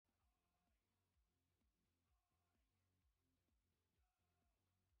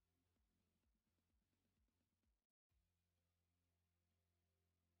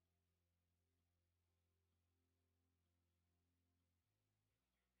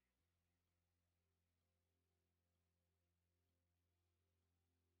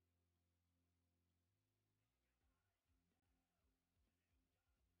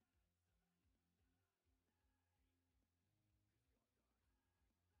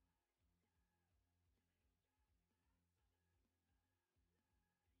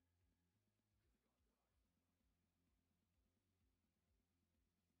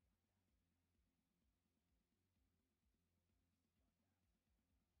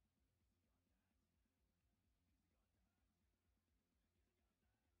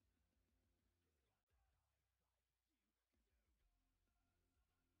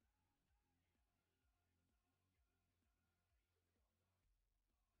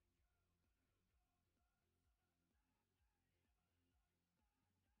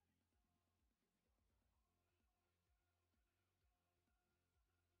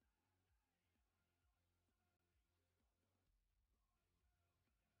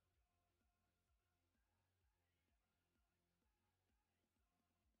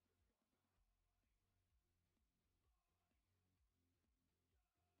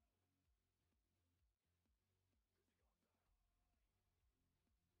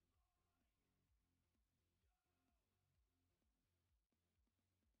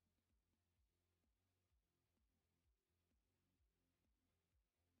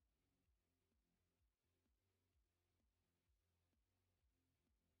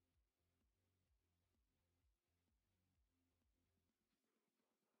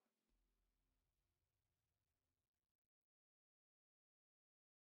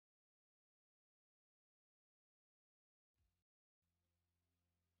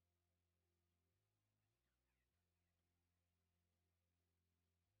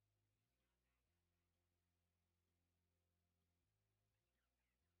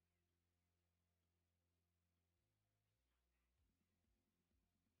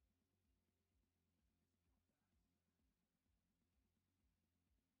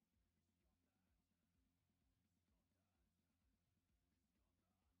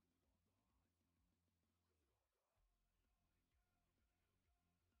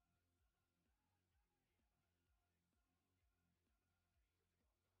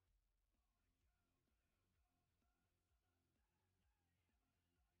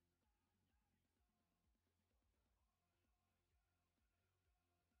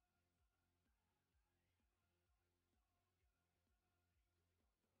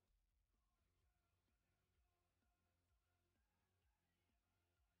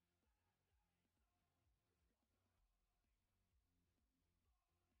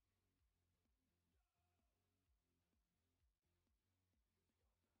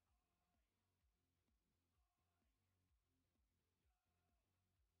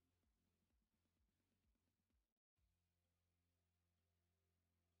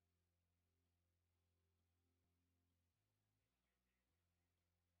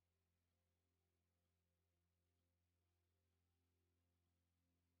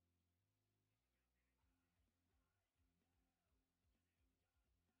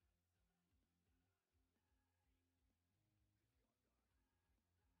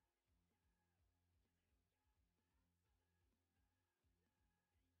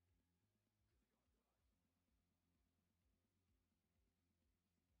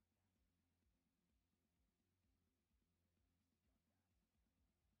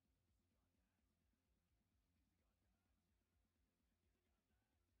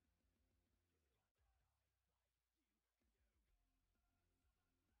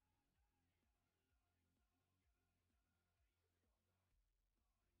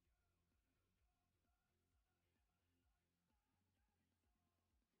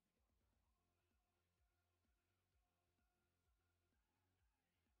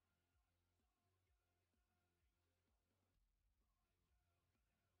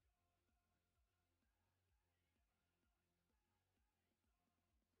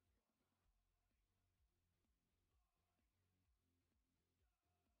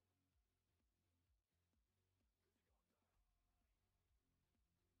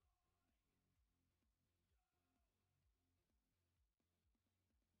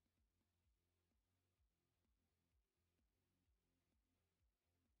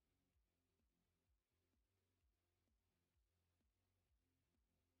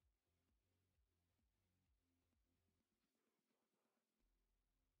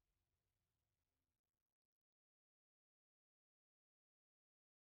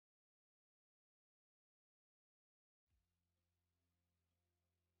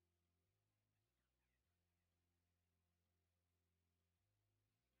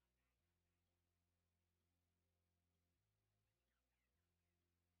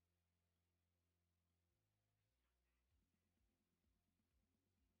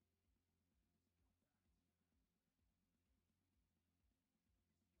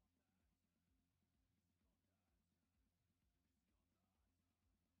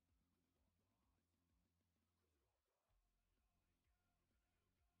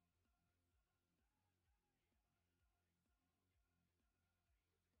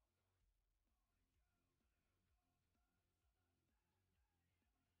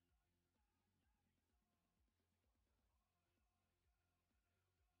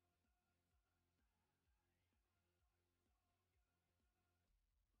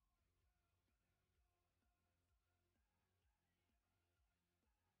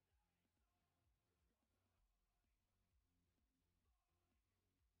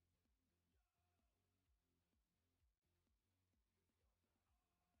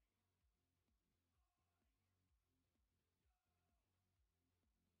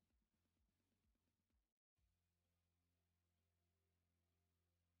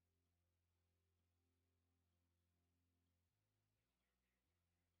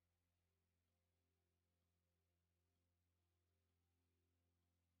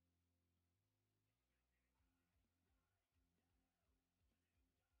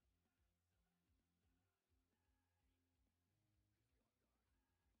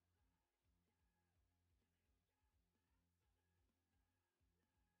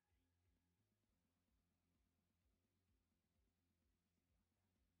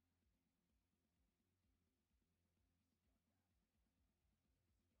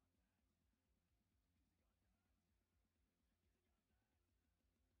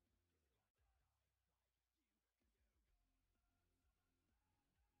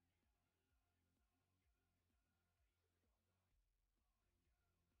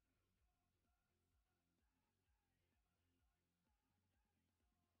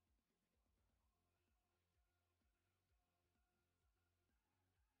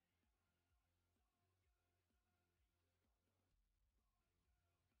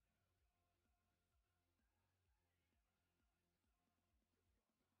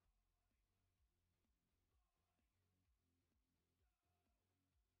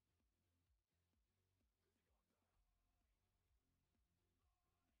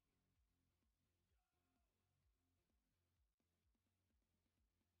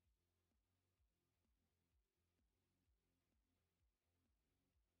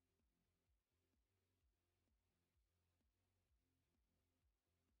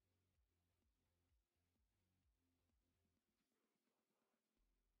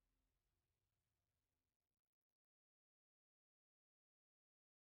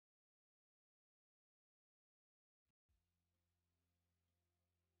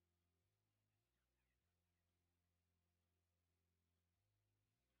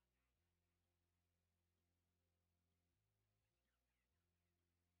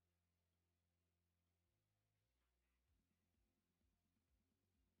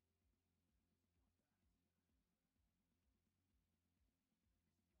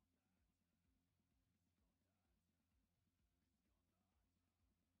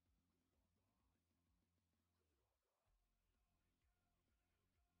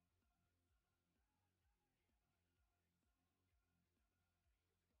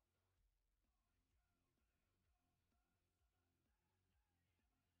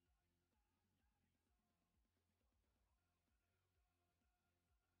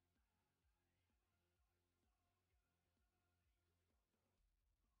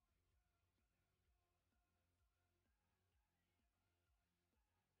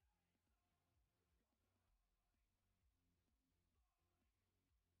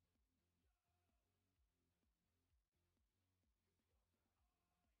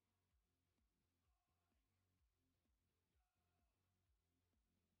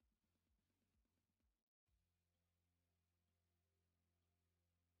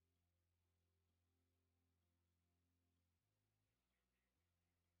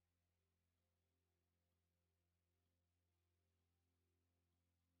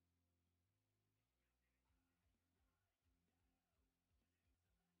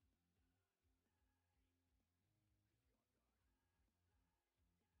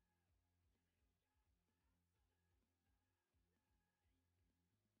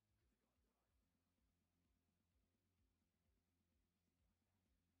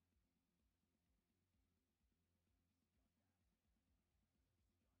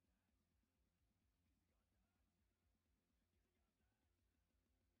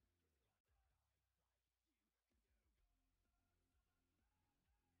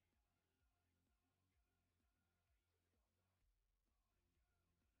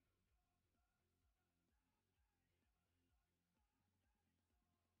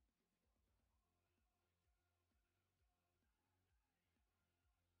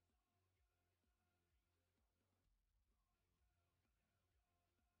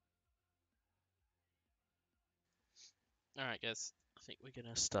Alright guys, I think we're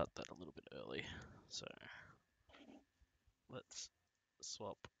gonna start that a little bit early. So let's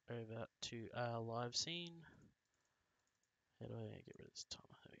swap over to our live scene. How do I get rid of this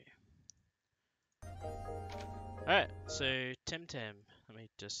timer? There we go. Alright, so TemTem. Let me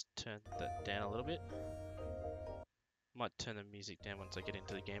just turn that down a little bit. Might turn the music down once I get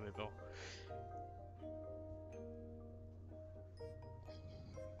into the game a bit more.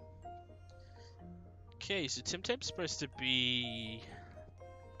 Okay, so TemTem's supposed to be,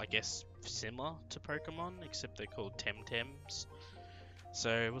 I guess, similar to Pokemon, except they're called TemTems.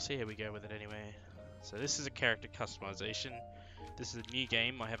 So we'll see how we go with it anyway. So this is a character customization. This is a new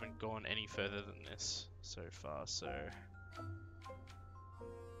game. I haven't gone any further than this so far, so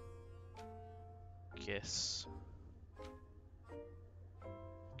guess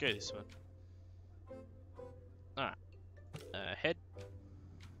go this one. Alright. Head.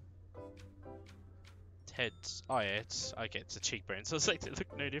 Heads. Oh yeah, it's okay, it's a cheekbone, so it's like they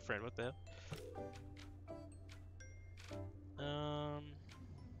look no different. What the hell?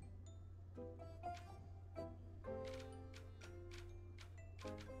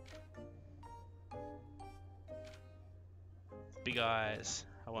 Big eyes.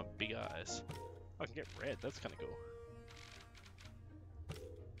 I want big eyes. I can get red, that's kinda cool.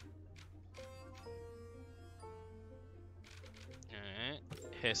 Alright.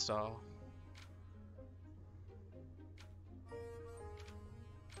 Hairstyle.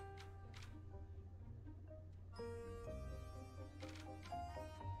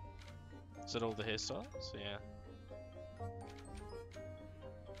 Is that all the hairstyles? Yeah.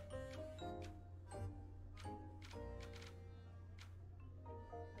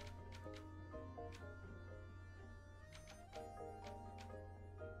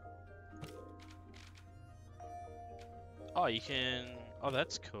 Oh, you can... Oh,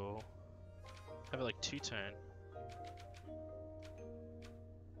 that's cool. Have it like two-tone.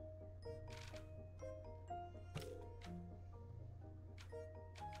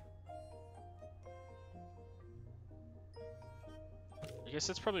 I guess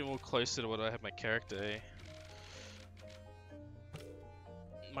that's probably more closer to what I have my character, eh?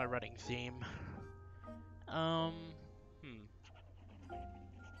 My running theme.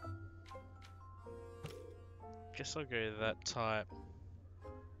 Guess I'll go that type.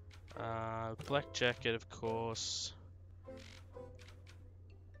 Black jacket, of course.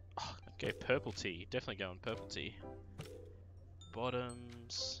 Oh, okay, purple tee. Definitely going purple tee.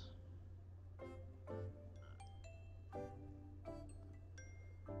 Bottoms.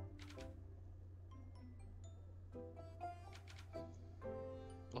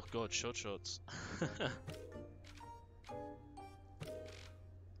 Oh god, short shorts.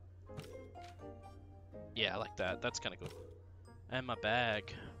 Yeah, I like that. That's kind of cool. And my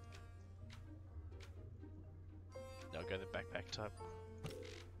bag. I'll go the backpack type.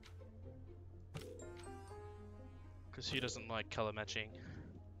 Because who doesn't like color matching?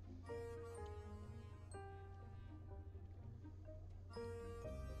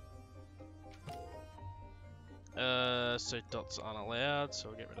 So dots aren't allowed, so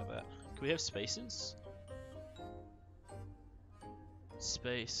we'll get rid of that. Can we have spaces?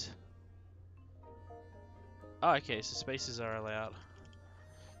 Space. Oh, okay, so spaces are allowed.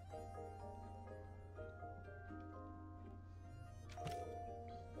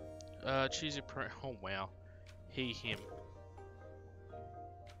 Choose your pro. Oh wow, he, him.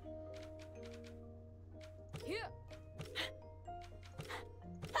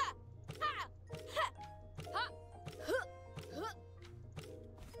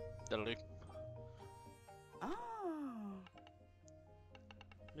 That'll do. Oh.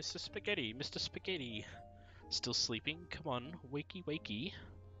 Mr. Spaghetti, Mr. Spaghetti. Still sleeping? Come on, wakey wakey.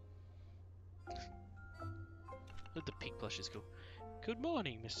 Oh, the pink plush is cool. Good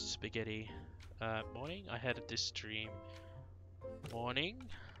morning, Mr. Spaghetti. Morning? I had this dream. Morning?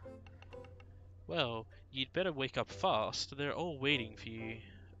 Well, you'd better wake up fast. They're all waiting for you.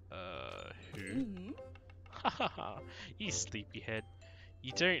 Who? Ha ha ha, you sleepyhead.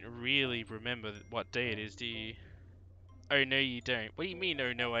 You don't really remember what day it is, do you? Oh no, you don't. What do you mean,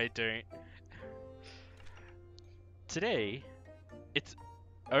 oh no, I don't? Today, it's...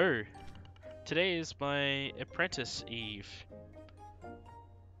 Oh. Today is my apprentice eve.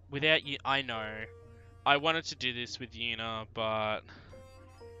 Without you, I know. I wanted to do this with Yuna, but...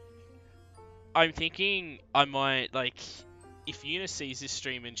 I'm thinking I might, like... If Yuna sees this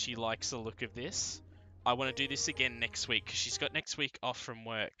stream and she likes the look of this, I want to do this again next week, because she's got next week off from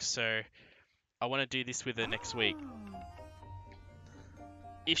work, so... I want to do this with her next week.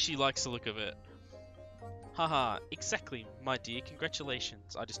 If she likes the look of it. Haha, exactly, my dear,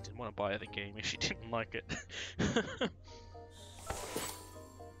 congratulations. I just didn't want to buy her the game if she didn't like it.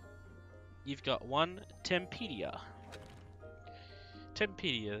 You've got one Tempedia.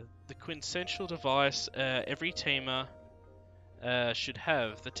 Tempedia, the quintessential device every tamer should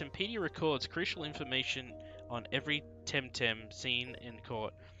have. The Tempedia records crucial information on every TemTem seen in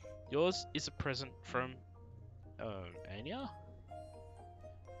court. Yours is a present from Anya?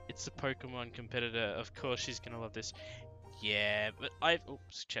 It's the Pokemon competitor. Of course she's gonna love this. Yeah, but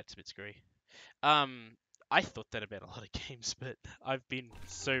oops, chat's a bit screwy. I thought that about a lot of games, but I've been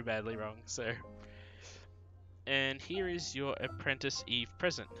so badly wrong, so. And here is your Apprentice Eve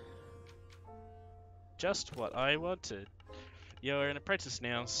present. Just what I wanted. You're an apprentice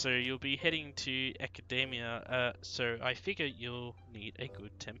now, so you'll be heading to academia, so I figure you'll need a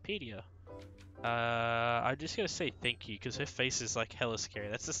good Tempedia. I'm just gonna say thank you, because her face is like hella scary.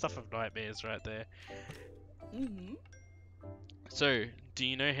 That's the stuff of nightmares right there. So, do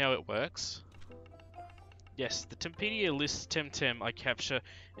you know how it works? Yes, the Tempedia lists TemTem I capture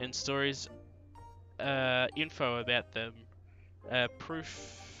and stores info about them.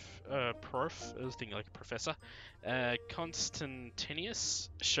 Proof, I was thinking like a professor. Constantinius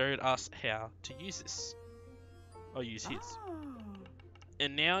showed us how to use this. I'll use his.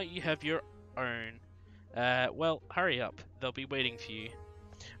 And now you have your own. Well, hurry up. They'll be waiting for you.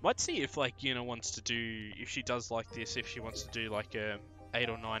 Might see if like Yuna wants to do, if she does like this, if she wants to do like a 8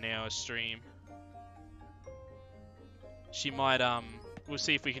 or 9 hour stream. She might, we'll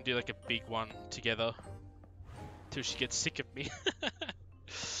see if we can do like a big one together. Till she gets sick of me.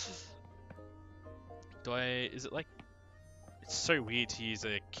 Is it like, it's so weird to use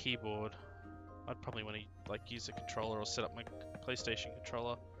a keyboard. I'd probably want to like use a controller or set up my PlayStation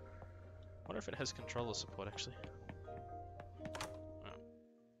controller. I wonder if it has controller support actually. Oh.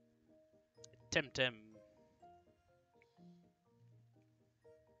 TemTem.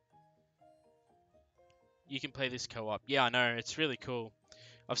 You can play this co-op. Yeah, I know, it's really cool.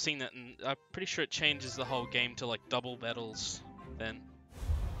 I've seen that, and I'm pretty sure it changes the whole game to like double battles then.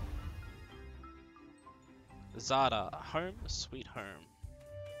 Zada, home, sweet home.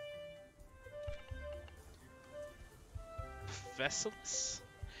 Vessels?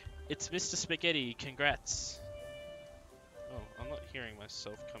 It's Mr. Spaghetti, congrats. Oh, I'm not hearing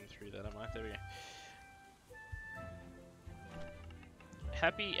myself come through that, am I? There we go.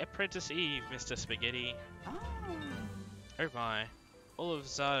 Happy Apprentice Eve, Mr. Spaghetti. Oh my, all of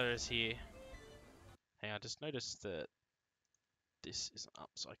Zada is here. Hey, I just noticed that this isn't up,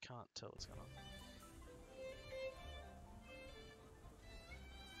 so I can't tell what's going on.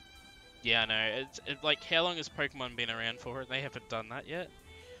 Yeah, I know. It's like, how long has Pokemon been around for? They haven't done that yet.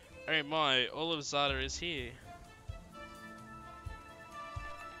 Oh my, all of Zada is here.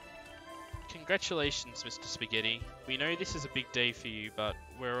 Congratulations, Mr. Spaghetti. We know this is a big day for you, but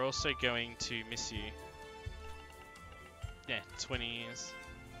we're also going to miss you. Yeah, 20 years.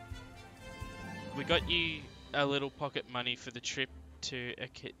 We got you a little pocket money for the trip to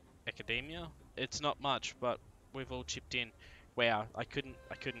academia. It's not much, but we've all chipped in. Wow, I couldn't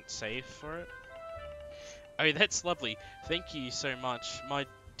save for it. Oh, that's lovely. Thank you so much, my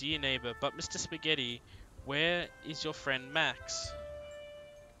dear neighbor. But Mr. Spaghetti, where is your friend Max?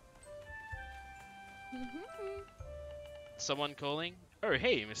 Someone calling? Oh,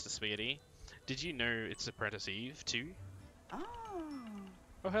 hey, Mr. Spaghetti. Did you know it's Apprentice Eve, too?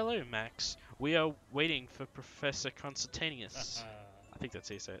 Oh, hello, Max. We are waiting for Professor Constantinius. I think that's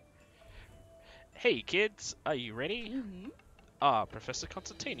how you say it. Hey, kids, are you ready? Ah, Professor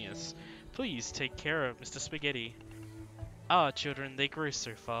Constantinius. Please take care of Mr. Spaghetti. Ah, children, they grow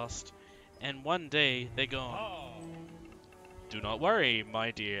so fast. And one day, they're gone. Do not worry,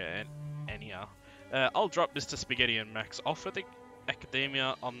 my dear Anya. I'll drop Mr. Spaghetti and Max off at the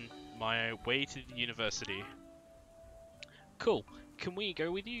academia on my way to the university. Cool. Can we go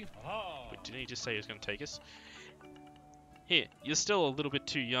with you? Wait, didn't he just say he was going to take us? Here, you're still a little bit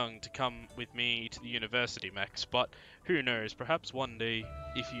too young to come with me to the university, Max, but who knows, perhaps one day,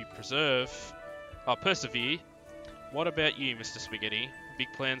 if you persevere. What about you, Mr. Spaghetti?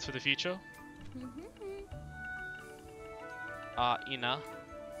 Big plans for the future? Ina.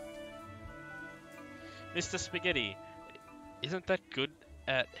 Mr. Spaghetti, isn't that good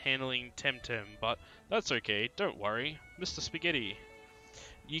at handling TemTem, but that's okay, don't worry. Mr. Spaghetti,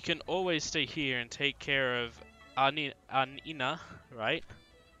 you can always stay here and take care of Ina, right?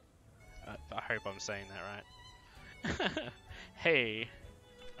 I hope I'm saying that right. Hey.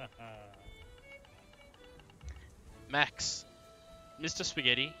 Max, Mr.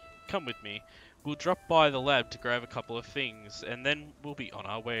 Spaghetti, come with me. We'll drop by the lab to grab a couple of things, and then we'll be on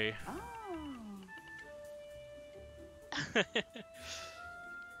our way.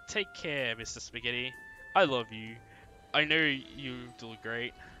 Take care, Mr. Spaghetti. I love you. I know you do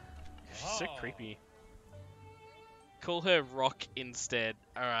great. She's so creepy. Call her Rock instead.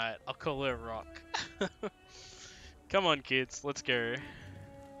 Alright, I'll call her Rock. Come on, kids, let's go.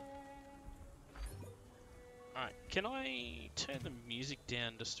 Alright, can I turn the music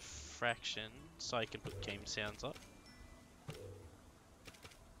down just a fraction so I can put game sounds up?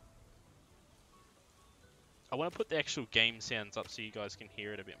 I want to put the actual game sounds up so you guys can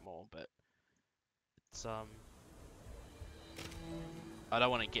hear it a bit more, but it's I don't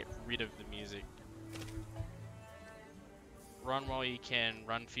want to get rid of the music. Run while you can,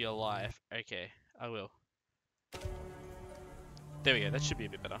 run for your life. Okay, I will. There we go, that should be a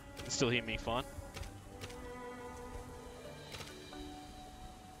bit better. You can still hear me fine.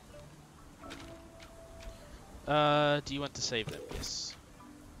 Do you want to save them? Yes.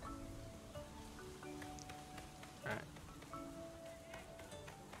 Alright.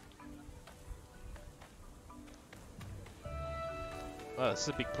 Oh, this is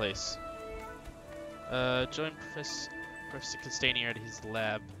a big place. Join Professor Castanier at his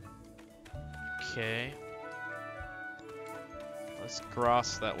lab. Okay. There's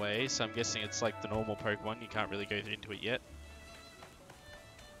grass that way, so I'm guessing it's like the normal Pokemon. You can't really go into it yet.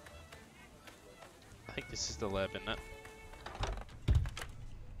 I think this is the lab, isn't it?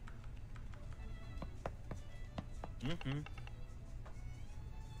 Mm-hmm.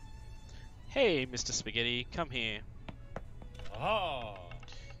 Hey, Mr. Spaghetti, come here. Oh.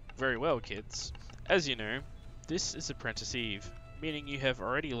 Very well, kids. As you know, this is Apprentice Eve, meaning you have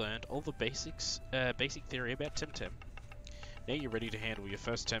already learned all the basic theory about TemTem. Now you're ready to handle your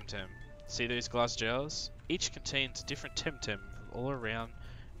first TemTem. See those glass jars? Each contains a different TemTem all around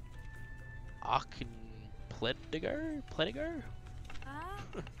Pledigo?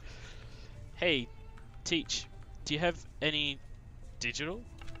 Hey, Teach, do you have any digital?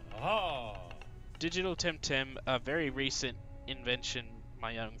 Oh. Digital TemTem are very recent invention,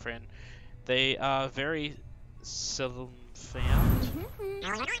 my young friend. They are very seldom found.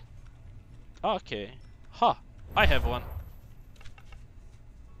 Okay. Ha! I have one.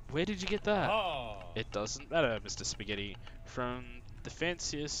 Where did you get that? Oh. It doesn't matter, Mr. Spaghetti. From the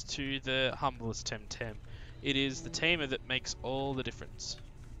fanciest to the humblest TemTem, it is the tamer that makes all the difference.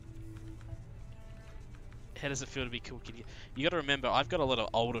 How does it feel to be called kid? You gotta remember, I've got a lot of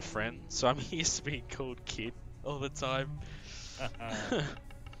older friends, so I'm used to being called kid all the time.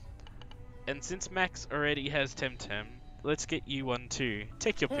 And since Max already has TemTem, let's get you one too.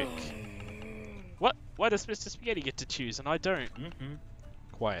 Take your pick. What? Why does Mr. Spaghetti get to choose and I don't? Mm-hmm.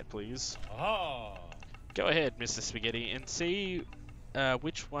 Quiet, please. Oh. Go ahead, Mr. Spaghetti, and see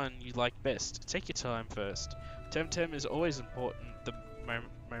which one you like best. Take your time first. TemTem is always important, the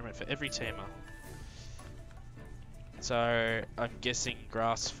moment for every tamer. So, I'm guessing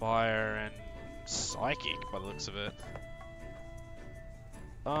Grass, Fire, and Psychic by the looks of it.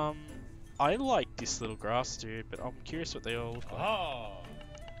 I like this little grass dude, but I'm curious what they all look like. Oh.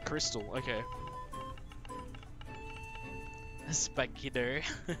 Crystal, okay. Spaghetti.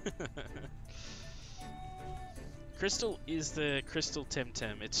 Crystal is the Crystal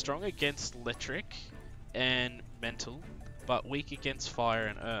TemTem. It's strong against electric and mental, but weak against fire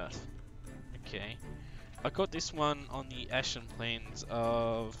and earth. Okay. I got this one on the Ashen Plains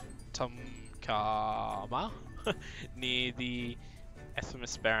of Tumkama, near the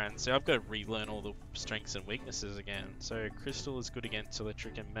Athamas Barren. So I've got to relearn all the strengths and weaknesses again. So Crystal is good against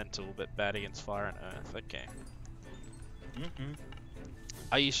electric and mental, but bad against fire and earth. Okay. Mm-hmm.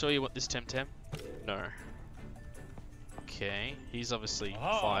 Are you sure you want this TemTem? No. Okay, he's obviously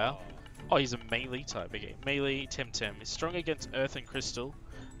fire. Oh, he's a melee type. Okay, melee TemTem is strong against earth and crystal,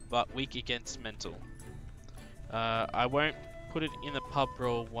 but weak against mental. I won't put it in a pub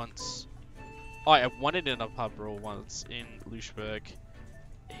brawl once. Oh, I won it in a pub brawl once in Lushberg.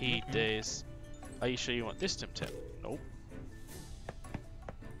 He days. Are you sure you want this TemTem? Nope.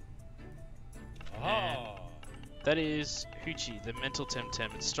 Oh. That is Hoochie, the mental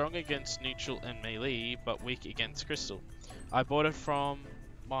TemTem. It's strong against neutral and melee, but weak against crystal. I bought it from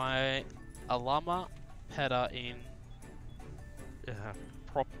my alma mater in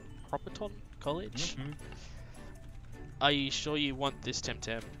Properton College. Are you sure you want this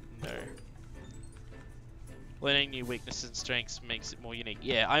TemTem? No. Learning new weaknesses and strengths makes it more unique.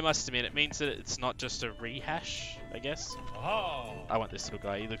 Yeah, I must admit, it means that it's not just a rehash, I guess. Oh. I want this little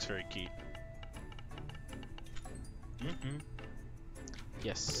guy, he looks very cute.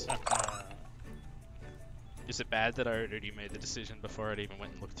 Yes. Is it bad that I already made the decision before I'd even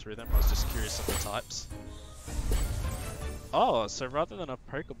went and looked through them? I was just curious of the types. Oh, so rather than a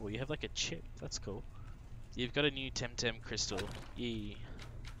Pokeball, you have like a chip. That's cool. You've got a new TemTem crystal. Yee.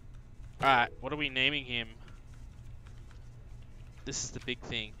 Alright, what are we naming him? This is the big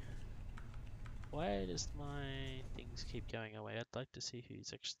thing. Why does my things keep going away? I'd like to see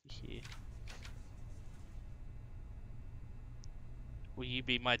who's actually here. Will you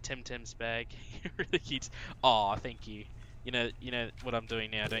be my TemTem's bag? He really keeps. Oh, thank you. You know what I'm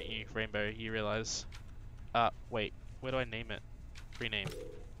doing now, don't you, Rainbow? You realize? Wait. Where do I name it? Rename.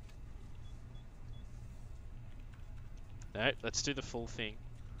 No, let's do the full thing.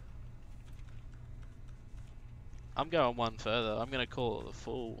 I'm going one further. I'm gonna call it the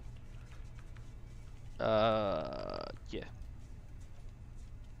full. Yeah.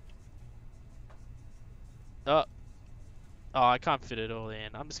 Oh, oh, I can't fit it all in.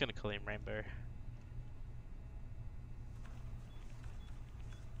 I'm just gonna call him Rainbow.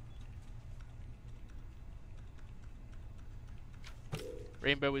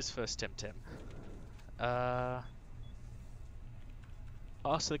 Rainbow is first TemTem.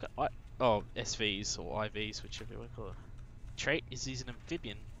 Oh, so they got SVs or IVs, whichever you want to call it. Trait is he's an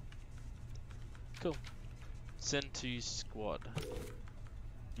amphibian. Cool. Send to squad.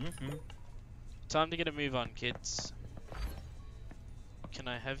 Time to get a move on, kids. Can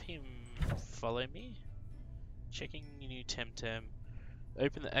I have him follow me? Checking your new TemTem.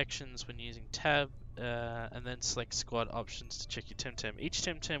 Open the actions when using tab, and then select squad options to check your TemTem. Each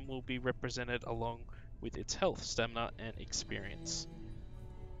TemTem will be represented along with its health, stamina, and experience.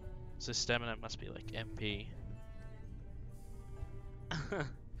 So stamina must be like MP.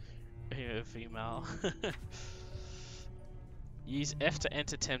 Female. Use F to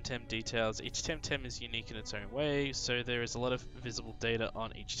enter TemTem details. Each TemTem is unique in its own way, so there is a lot of visible data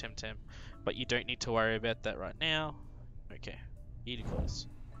on each TemTem, but you don't need to worry about that right now. Okay, E to close.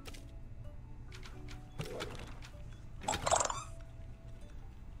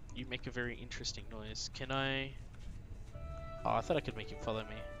 You make a very interesting noise. Can I... Oh, I thought I could make him follow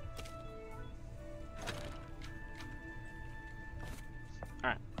me.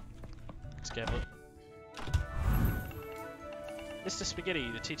 Alright. Let's go. Mr.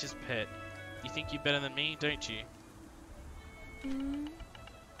 Spaghetti, the teacher's pet. You think you're better than me, don't you?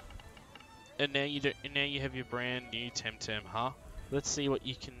 And now you don't. And now you have your brand new TemTem, huh? Let's see what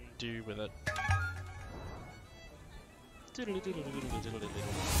you can do with it.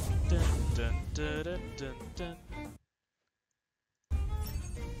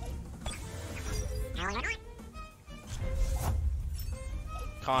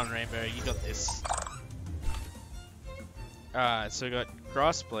 Come on, Rainbow, you got this. Alright, so we got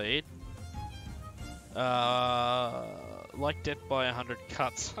Grass Blade. Like death by 100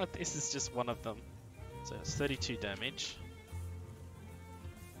 cuts. This is just one of them. So it's 32 damage.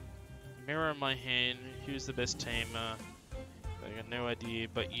 Mirror in my hand. Who's the best tamer? I got no idea,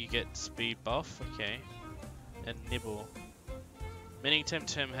 but you get speed buff. Okay. And nibble. Many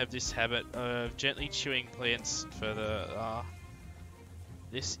TemTem have this habit of gently chewing plants further.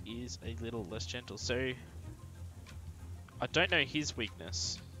 This is a little less gentle. So I don't know his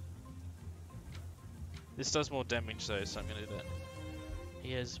weakness. This does more damage though, so I'm gonna do that.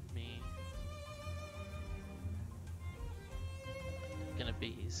 He has me. Gonna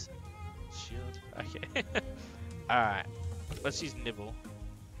be his shield. Okay. Alright. Let's use Nibble.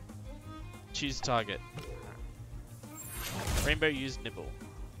 Choose target. Rainbow use Nibble.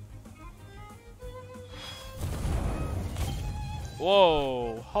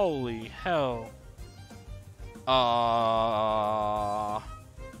 Whoa! Holy hell!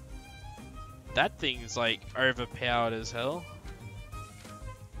 That thing's like overpowered as hell.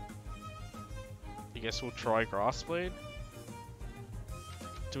 I guess we'll try Grass Blade.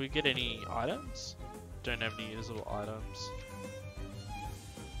 Do we get any items? Don't have any usable items.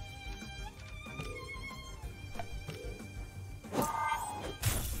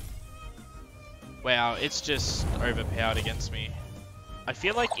 Wow, it's just overpowered against me. I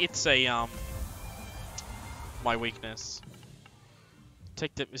feel like it's a my weakness.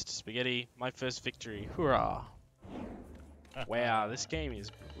 Take that, Mr. Spaghetti. My first victory. Hurrah! Wow, this game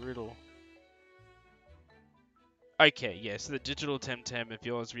is brutal. Okay, yeah, so the digital TemTem of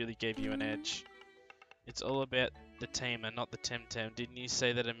yours really gave you an edge. It's all about the tamer, not the TemTem. Didn't you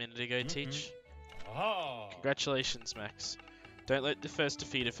say that a minute ago, Teach? Oh. Congratulations, Max. Don't let the first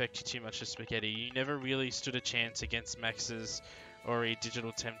defeat affect you too much, Spaghetti. You never really stood a chance against Max's or a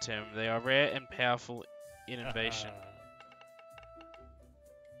digital TemTem. They are rare and powerful in invasion.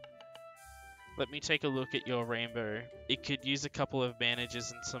 Let me take a look at your Rainbow. It could use a couple of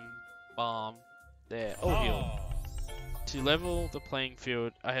bandages and some balm. There. Oh, heal. To level the playing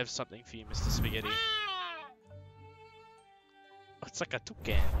field, I have something for you, Mr. Spaghetti. Oh, it's like a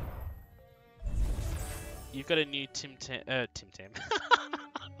toucan. you've got a new TemTem.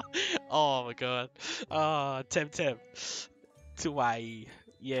 Oh my god. Ah, TemTem. Tuai.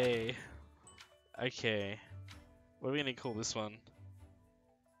 Yay. Okay. What are we gonna call this one?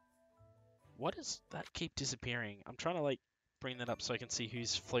 What does that keep disappearing? I'm trying to like bring that up so I can see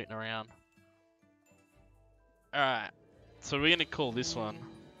who's floating around. Alright. So we're gonna call this one.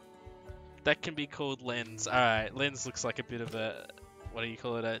 That can be called Lens. Alright, Lens looks like a bit of a, what do you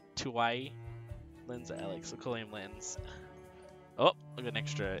call it, a Tuai? Lens Alex, we'll call him Lens. Oh, I got an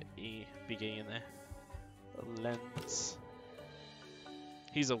extra E, big E in there. Lens.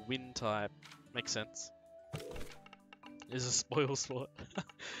 He's a wind type. Makes sense. Is a spoil sport.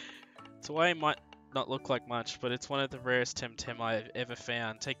 Tuai might not look like much, but it's one of the rarest TemTem I've ever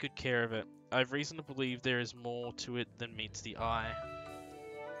found. Take good care of it. I have reason to believe there is more to it than meets the eye.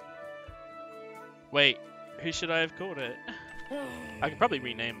 Wait, who should I have called it? I could probably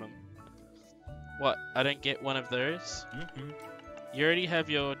rename them. What, I don't get one of those? You already have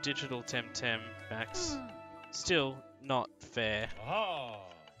your digital TemTem, Max. Still, not fair. Aha!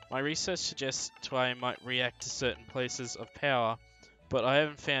 My research suggests Tuai might react to certain places of power, but I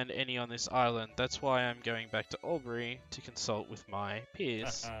haven't found any on this island. That's why I'm going back to Albury to consult with my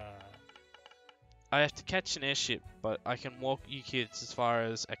peers. I have to catch an airship, but I can walk you kids as far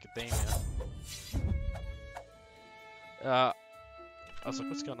as academia. I was like,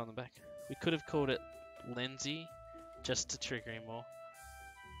 what's going on in the back? We could have called it Lenzy, just to trigger him more.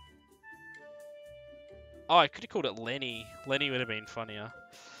 Oh, I could have called it Lenny. Lenny would have been funnier.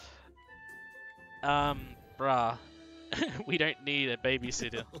 Bruh. We don't need a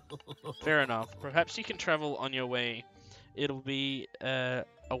babysitter. Fair enough. Perhaps you can travel on your way. It'll be a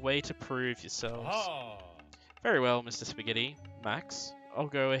way to prove yourselves. Aha! Very well, Mr. Spaghetti. Max, I'll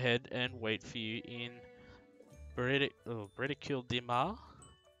go ahead and wait for you in Ridicule de Mar.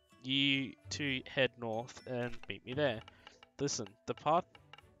 You two head north and meet me there. Listen, the path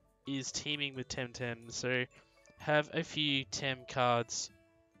is teeming with TemTem, so have a few Tem cards.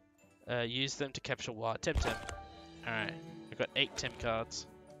 Use them to capture wild TemTem. Alright, I've got 8 Tem cards.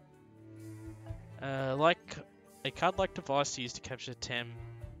 Like a card-like device to use to capture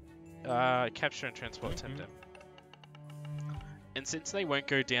capture and transport TemTem. And since they won't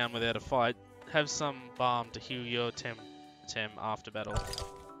go down without a fight, have some balm to heal your TemTem after battle.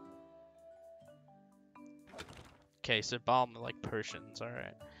 Okay, so balm like potions,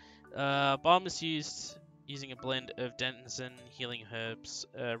 alright. Balm is used using a blend of denizen healing herbs.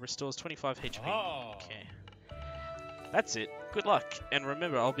 Restores 25 HP. Aha! Okay. That's it. Good luck. And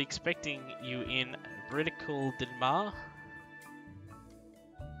remember, I'll be expecting you in Ridicule de Mar.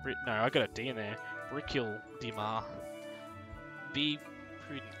 No, I got a D in there. Ridicule de Mar. Be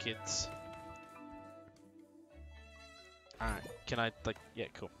prudent, kids. Alright, can I, like, yeah,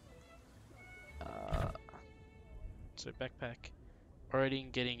 cool. So backpack. Already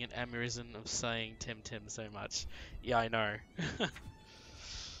getting an aneurysm of saying TemTem so much. Yeah, I know.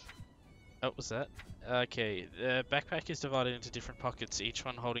 Oh, was that? Okay, the backpack is divided into different pockets, each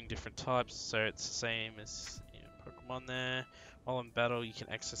one holding different types, so it's the same as Pokemon there. While in battle, you can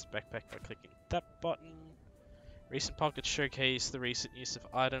access the backpack by clicking that button. Recent pockets showcase the recent use of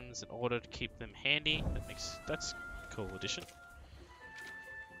items in order to keep them handy. That's a cool addition.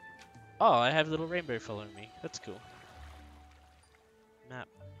 Oh, I have a little rainbow following me. That's cool. Map.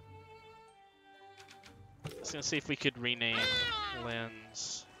 Just gonna see if we could rename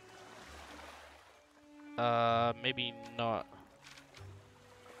Lens. Maybe not.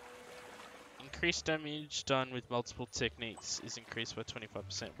 Increased damage done with multiple techniques is increased by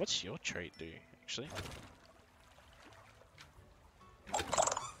 25%. What's your trait do, actually?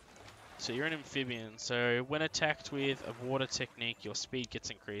 So you're an amphibian, so when attacked with a water technique, your speed gets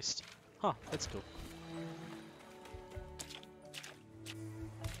increased. Huh, that's cool.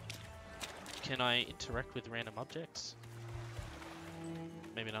 Can I interact with random objects?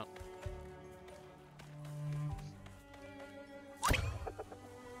 Maybe not.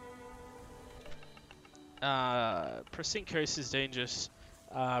 Pressing coast is dangerous.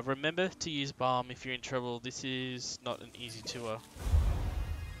 Remember to use balm if you're in trouble. This is not an easy tour.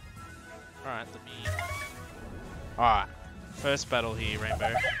 Alright, let me... Alright, first battle here,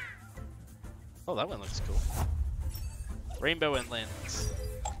 Rainbow. Oh, that one looks cool. Rainbow and Lens.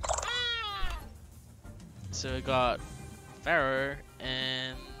 So we got Pharaoh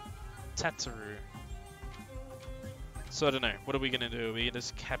and Tatsuru. So I don't know, what are we gonna do? Are we gonna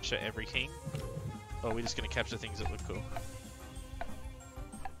just capture everything? Or are we just gonna capture things that look cool?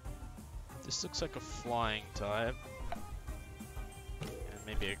 This looks like a flying type. And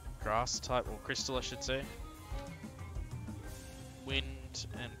maybe a grass type, or crystal I should say. Wind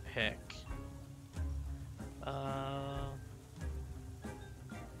and peck. Uh,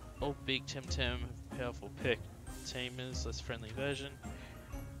 all big TemTem have powerful pick. Tamers, less friendly version.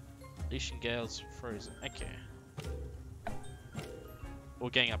 Leash and Gale's frozen. Okay. We're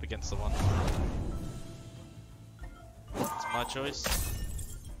getting up against the one. It's my choice.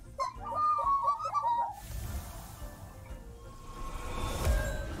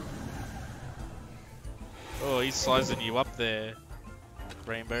 Oh, he's sizing you up there,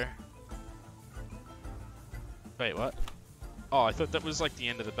 Rainbow. Wait, what? Oh, I thought that was like the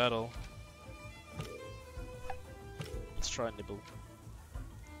end of the battle. Let's try Nibble.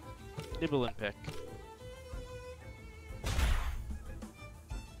 Nibble and peck.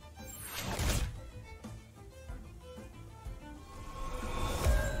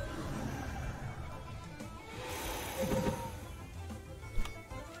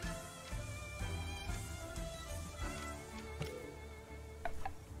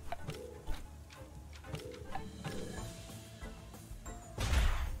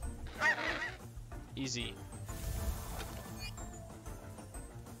 Easy.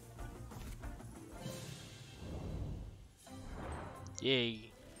 Yay.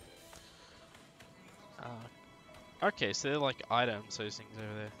 Okay, so they're like items, those things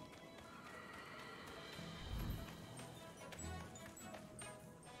over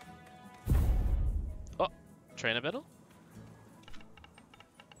there. Oh, trainer battle?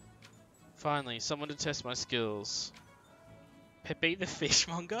 Finally, someone to test my skills. Pepe the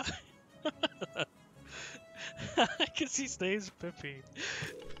fishmonger? Because his name's Pepe.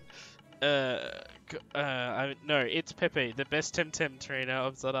 No, it's Pepe, the best TemTem trainer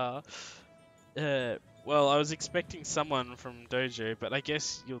of Zara. Well, I was expecting someone from Dojo, but I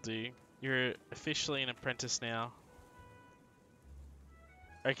guess you'll do. You're officially an apprentice now.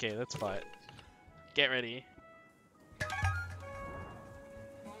 Okay, let's fight. Get ready.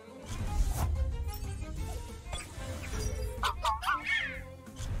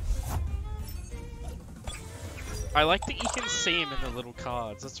 I like that you can see him in the little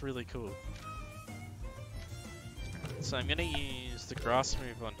cards. That's really cool. So I'm gonna use the grass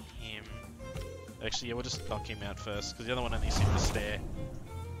move on him. Actually, yeah, we'll just knock him out first, because the other one only seemed to stare.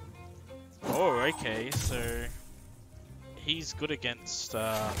 Oh, okay, so he's good against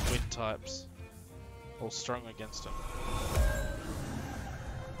wind types. Or strong against them.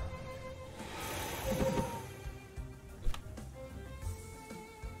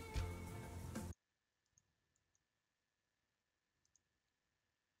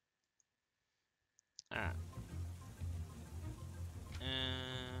 Alright.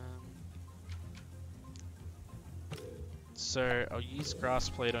 So I'll use grass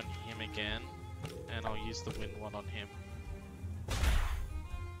plate on him again, and I'll use the wind one on him.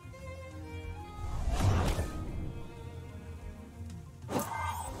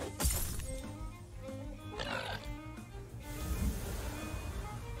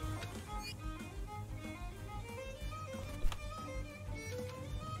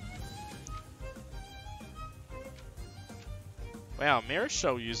 Wow, Mirror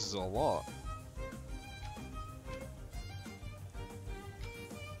Shell uses a lot.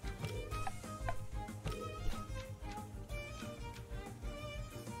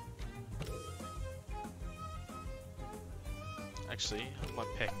 Actually, I might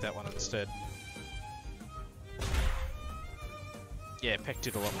peck that one instead. Yeah, peck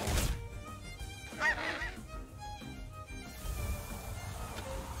did a lot more.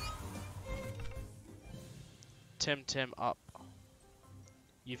 TemTem up.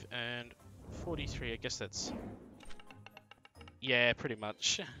 You've earned 43, I guess that's... Yeah, pretty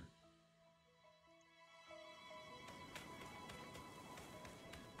much.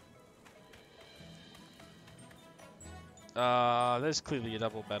 There's clearly a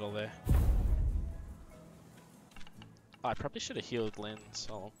double battle there. Oh, I probably should have healed Lens.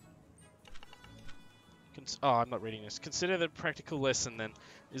 Oh. I'm not reading this. Consider the practical lesson then.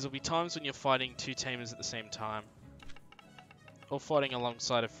 There will be times when you're fighting two tamers at the same time. Or fighting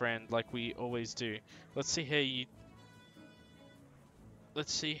alongside a friend, like we always do. Let's see how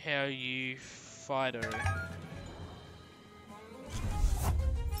you fight her.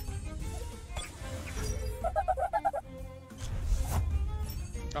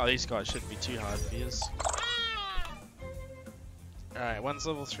 Oh, these guys shouldn't be too hard for yours. Alright, one's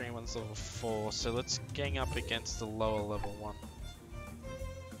level 3, one's level 4, so let's gang up against the lower level one.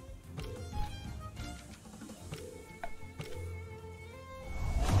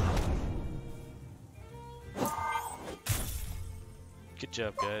 Good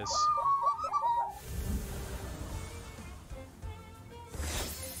job, guys.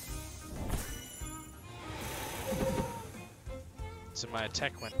 So my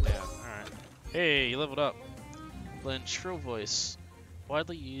attack went down. Alright. Hey, you leveled up. Learn Shrill Voice.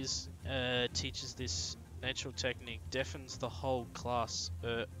 Widely used, teaches this natural technique, deafens the whole class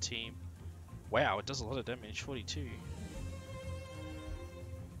team. Wow, it does a lot of damage, 42.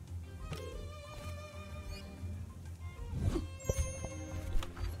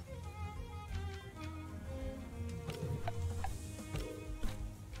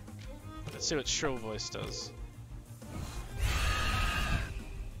 Let's see what Shrill Voice does.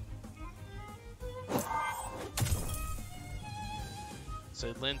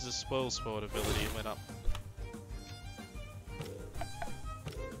 So Lens's Spoil Sport ability went up.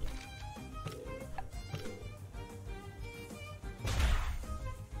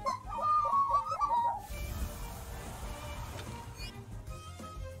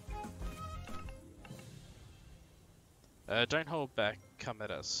 Don't hold back, come at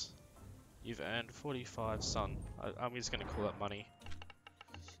us. You've earned 45 sun. I'm just gonna call that money.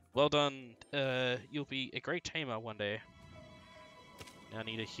 Well done, you'll be a great tamer one day. Now I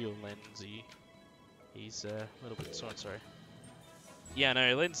need to heal Lenzy. He's a little bit sore, sorry. Yeah,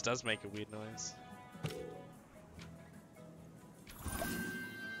 no, Lens does make a weird noise.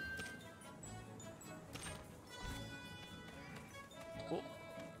 Oh,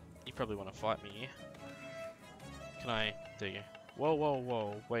 you probably want to fight me, yeah? Can I? There you go. Whoa, whoa,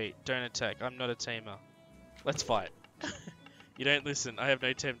 whoa, wait, don't attack, I'm not a tamer. Let's fight. You don't listen, I have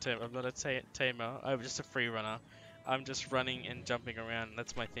no TemTem, I'm not a tamer, I'm just a free runner. I'm just running and jumping around,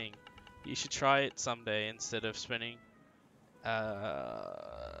 that's my thing. You should try it someday instead of spending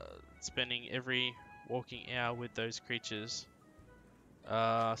every walking hour with those creatures.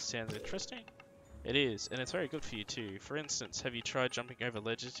 Sounds interesting. It is, and it's very good for you too. For instance, have you tried jumping over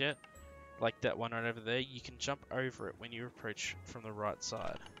ledges yet? Like that one right over there, you can jump over it when you approach from the right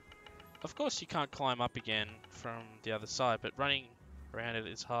side. Of course you can't climb up again from the other side, but running around it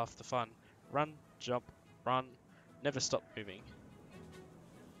is half the fun. Run, jump, run, never stop moving.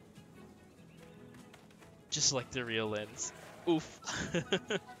 Just like the real Lens. Oof.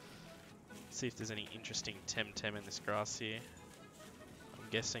 See if there's any interesting TemTem in this grass here. I'm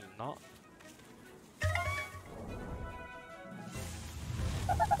guessing not.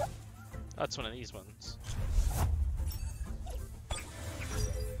 Oh, it's one of these ones.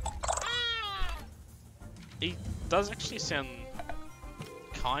 He does actually sound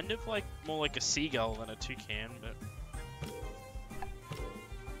kind of like more like a seagull than a toucan, but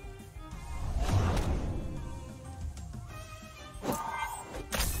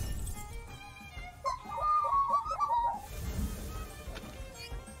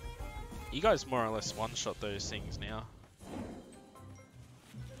you guys more or less one-shot those things now.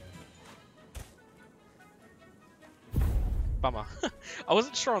 Bummer. I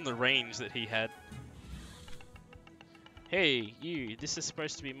wasn't sure on the range that he had. Hey, you, this is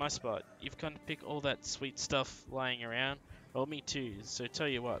supposed to be my spot. You've come to pick all that sweet stuff lying around. Well, me too, so tell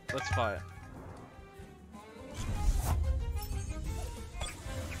you what, let's fight.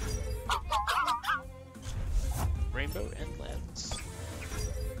 Rainbow and Lens.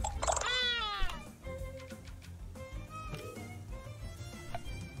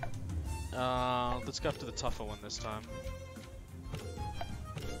 Let's go after the tougher one this time.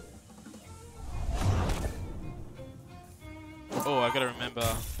 Oh, I gotta remember,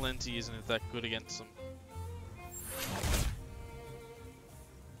 Lenzy isn't that good against them.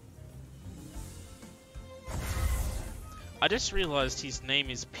 I just realized his name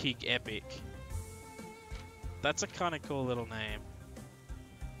is Pig Epic. That's a kind of cool little name.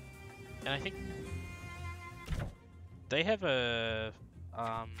 And I think they have a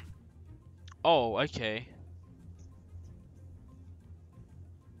oh, okay.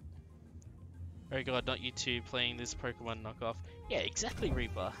 Oh god, not you two playing this Pokemon knockoff. Yeah, exactly,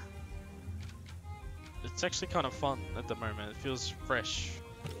 Reaper. It's actually kind of fun at the moment. It feels fresh,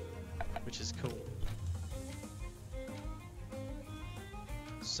 which is cool.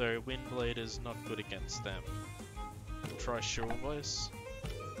 So Windblade is not good against them. We'll try Shrill Voice.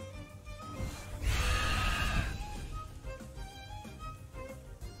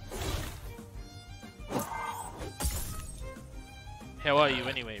 How are you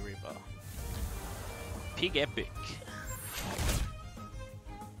anyway, Reaper? Pig Epic.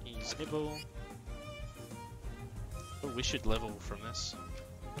 He's Nibble. Oh, we should level from this.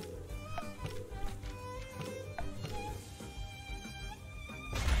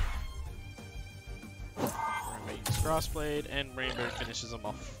 Rainbow uses Grass Blade, and Rainbow finishes him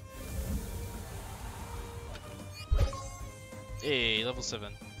off. Hey, level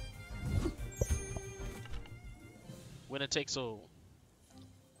 7. Winner takes all.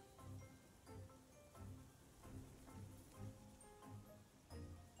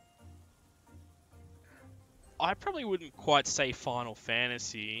 I probably wouldn't quite say Final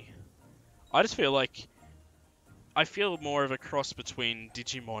Fantasy. I just feel like I feel more of a cross between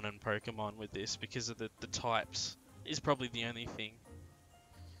Digimon and Pokemon with this because of the types is probably the only thing.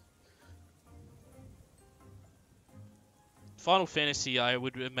 Final Fantasy, I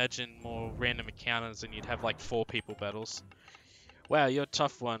would imagine more random encounters and you'd have like 4 people battles. Wow, you're a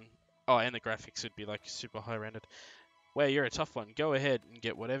tough one. Oh, and the graphics would be like super high rendered. Wow, you're a tough one. Go ahead and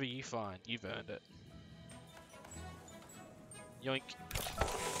get whatever you find. You've earned it. Yoink.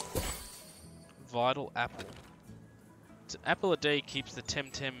 Vital Apple. It's an apple a day keeps the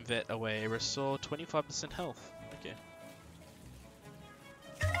TemTem vet away. Restore 25% health. Okay.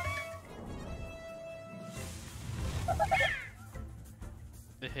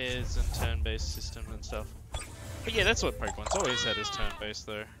 The hairs and turn-based system and stuff. But yeah, that's what Pokemon's always had, is turn-based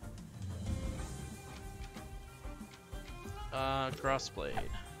though. Grass Blade.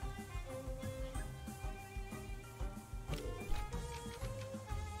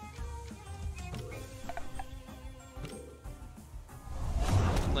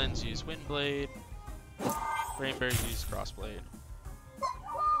 Lens use Wind Blade. Rainbow use Grass Blade.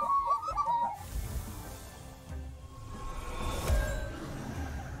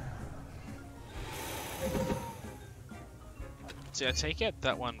 See, I take out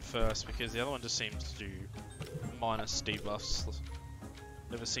that one first because the other one just seems to do minus debuffs.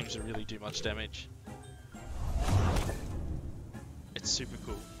 Never seems to really do much damage. It's super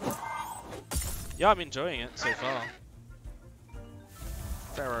cool. Yeah, I'm enjoying it so far.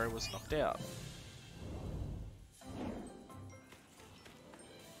 Pharaoh was knocked out.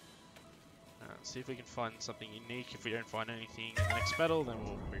 See if we can find something unique. If we don't find anything in the next battle, then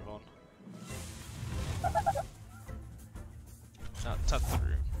we'll move on. Tut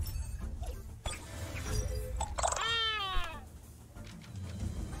through.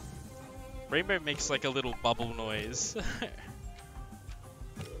 Rainbow makes like a little bubble noise.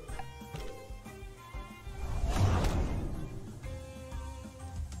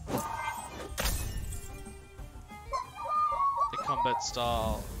 The combat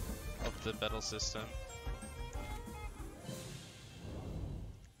style of the battle system.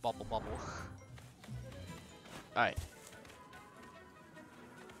 Bubble bubble. Alright.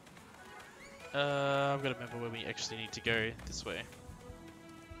 I've got to remember where we actually need to go. This way.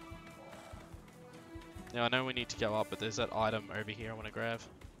 Now I know we need to go up, but there's that item over here I want to grab.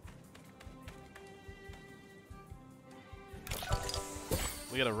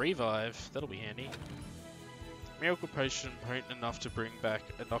 We got a revive. That'll be handy. Miracle Potion potent enough to bring back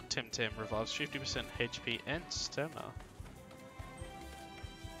a knock TemTem, revives 50% HP and stamina.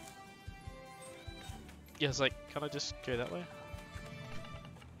 Yeah, it's like, can I just go that way?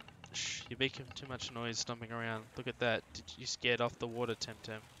 Shh, you're making too much noise stomping around. Look at that. Did you scared off the water,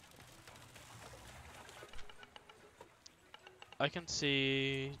 TemTem? I can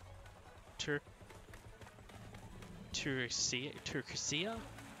see Turquoisia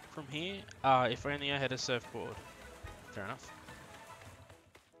from here. If only I had a surfboard. Fair enough.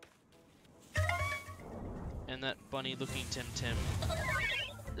 And that bunny looking TemTem.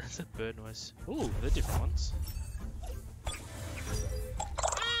 That's a bird noise. Ooh, they're different ones.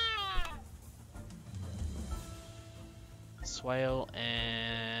 Swale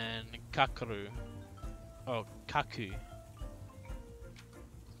and Kakuru. Oh, Kaku.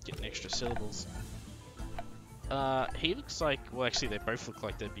 Getting extra syllables. He looks like, well actually they both look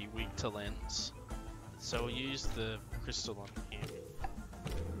like they'd be weak to lens. So we'll use the crystal on him.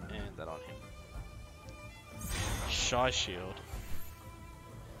 And that on him. Shy Shield.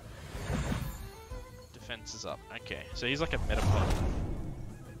 Defense is up. Okay, so he's like a Metapod.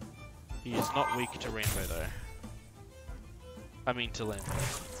 He is not weak to Rainbow though. I mean to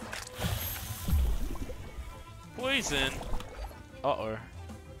lens. Poison! Uh-oh.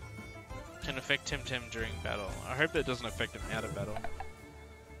 Can affect TemTem during battle. I hope that doesn't affect him out of battle.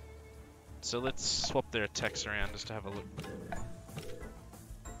 So let's swap their attacks around just to have a look.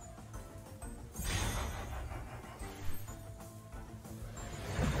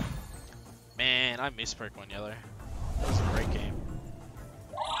 Man, I miss Pokemon Yellow. That was a great game.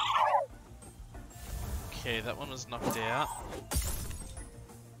 Okay, that one was knocked out.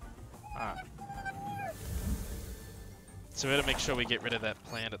 Ah. So we gotta make sure we get rid of that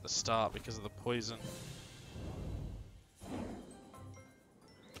plant at the start because of the poison.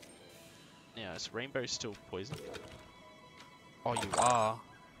 Now, is Rainbow still poison? Oh, you are.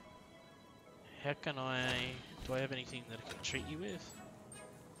 How can I... Do I have anything that I can treat you with?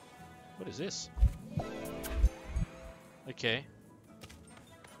 What is this? Okay.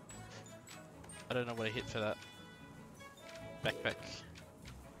 I don't know what I hit for that. Backpack.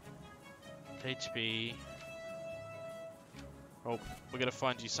 HP. Oh, we're gonna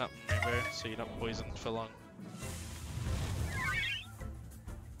find you something, Rainbow, so you're not poisoned for long.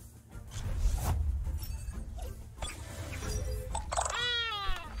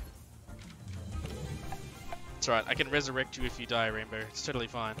 It's alright, I can resurrect you if you die, Rainbow. It's totally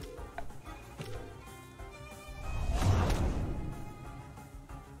fine.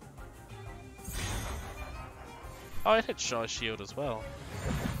 Oh, it hit Shaw's shield as well.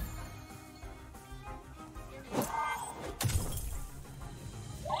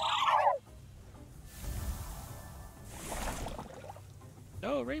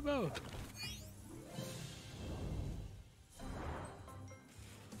 No, Rainbow!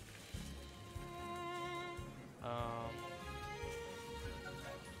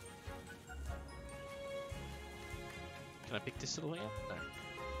 Can I pick this little hand? No.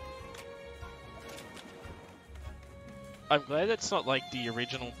 I'm glad it's not like the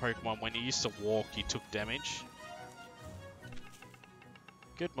original Pokemon when you used to walk, you took damage.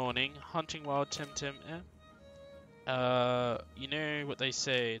 Good morning, hunting wild TemTem. You know what they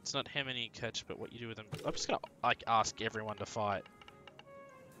say, it's not how many you catch, but what you do with them. I'm just gonna, like, ask everyone to fight.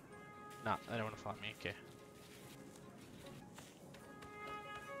 Nah, they don't want to fight me, okay.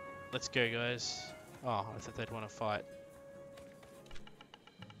 Let's go, guys. Oh, I thought they'd want to fight.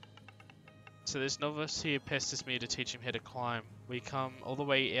 So this novice here pesters me to teach him how to climb. We come all the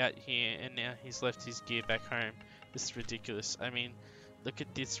way out here and now he's left his gear back home. This is ridiculous. I mean, look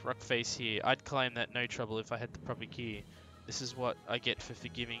at this rock face here. I'd climb that no trouble if I had the proper gear. This is what I get for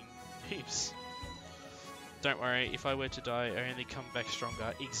forgiving peeps. Don't worry, if I were to die, I only come back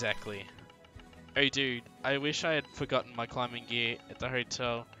stronger. Exactly. Oh dude, I wish I had forgotten my climbing gear at the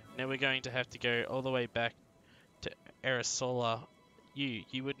hotel. Now we're going to have to go all the way back to Arisola. You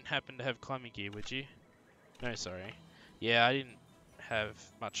wouldn't happen to have climbing gear, would you? No, sorry. Yeah, I didn't have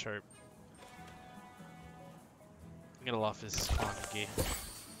much hope. I'm gonna laugh as climbing gear.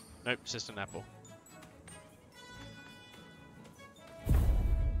 Nope, it's just an apple.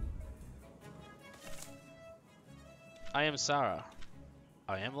 I am Sarah.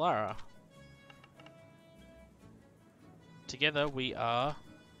 I am Lara. Together we are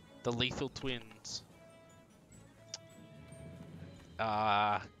the Lethal Twins.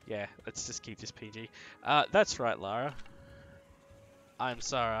 Yeah, let's just keep this PG. That's right, Lara. I'm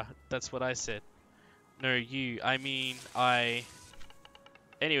Sarah. That's what I said. No, you. I mean, I...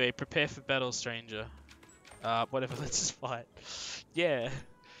 Anyway, prepare for battle, stranger. Whatever, let's just fight. Yeah.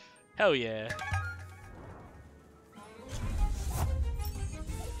 Hell yeah.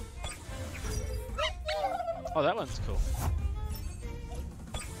 Oh, that one's cool.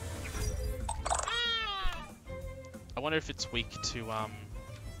 I wonder if it's weak to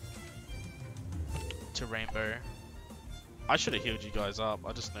Rainbow. I should have healed you guys up.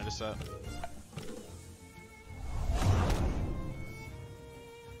 I just noticed that.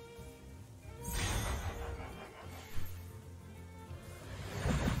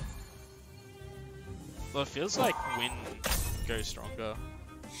 Well, it feels like wind goes stronger.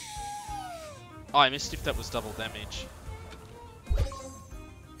 Oh, I missed if that was double damage.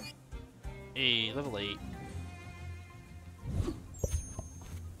 Level 8.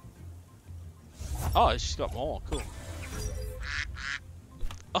 Oh, she's got more. Cool.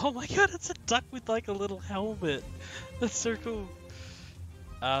 Oh my god, it's a duck with like a little helmet. That's so cool.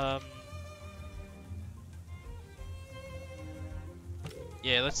 Yeah,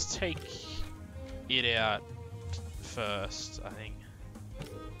 let's take it out first, I think.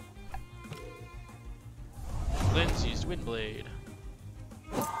 Lens used Windblade.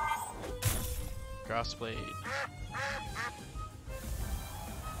 Grassblade.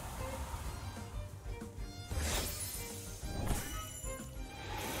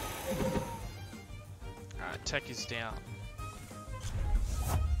 Alright, tech is down.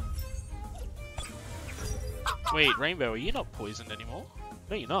 Wait, Rainbow, are you not poisoned anymore?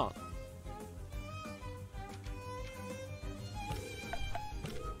 No, you're not.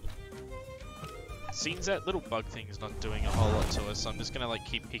 Seems that little bug thing is not doing a whole lot to us, so I'm just gonna like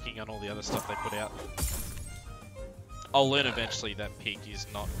keep picking on all the other stuff they put out. I'll learn eventually that pig is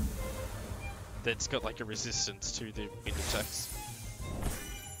not... That's got like a resistance to the wind attacks.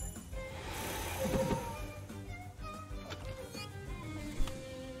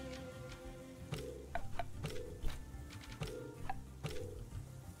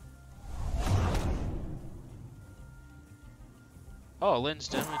 Oh, lens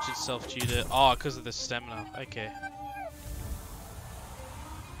damage itself due to... Oh, because of the stamina. Okay.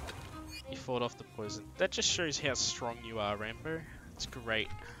 You fought off the poison. That just shows how strong you are, Rainbow. It's great.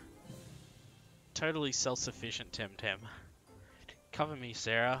 Totally self-sufficient, TemTem. Cover me,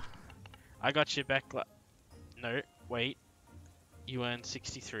 Sarah. I got your back. No, wait. You earn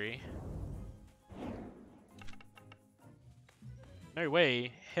 63. No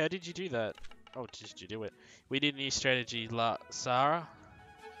way. How did you do that? Oh, did you do it? We did a new strategy, Sarah.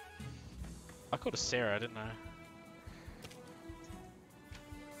 I called her Sarah, didn't I?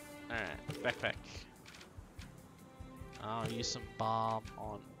 Alright, backpack. I'll use some balm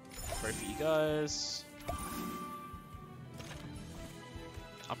on both of you guys.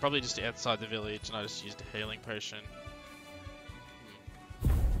 I'm probably just outside the village and I just used a healing potion.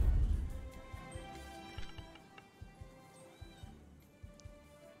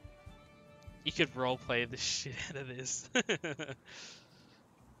 You could roleplay the shit out of this.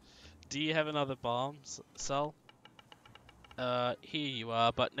 Do you have another bomb, Sal? Here you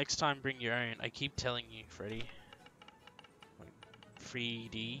are, but next time bring your own. I keep telling you, Freddy.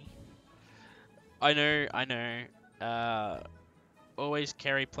 Freddy. I know. Always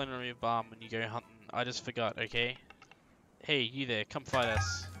carry plenty of balm when you go hunting. I just forgot, okay? Hey, you there, come fight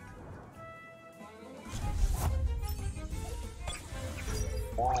us.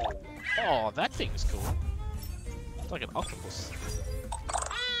 Oh, that thing's cool. It's like an octopus.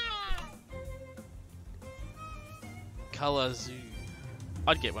 Color Zoo.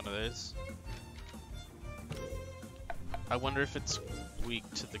 I'd get one of those. I wonder if it's weak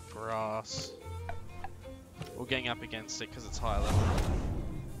to the grass. Or getting up against it because it's high level.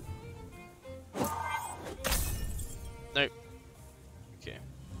 Nope. Okay.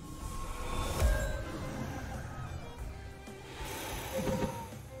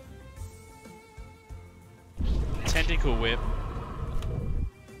 Tentacle whip.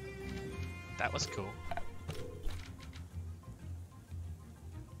 That was cool.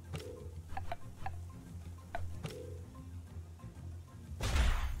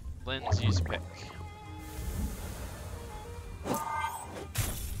 Lens use pick.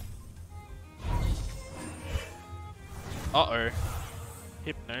 Uh-oh.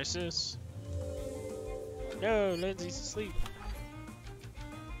 Hypnosis? No, Lindsay's asleep.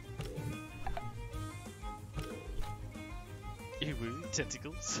 Ew,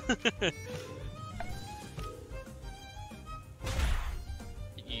 tentacles.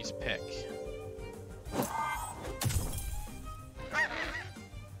 Use peck.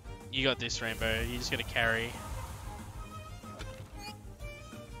 You got this, Rainbow. You just gotta carry.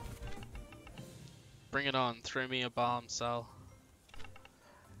 Bring it on. Throw me a bomb, Sal.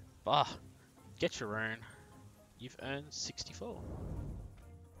 Bah. Get your own. You've earned 64.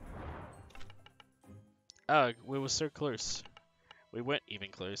 Oh, we were so close. We weren't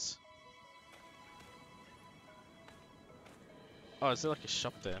even close. Oh, is there like a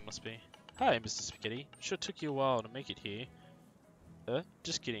shop there? Must be. Hi, Mr. Spaghetti. Sure took you a while to make it here.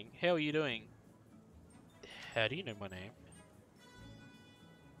 Just kidding. How are you doing? How do you know my name?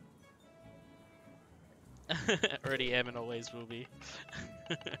 Already am and always will be.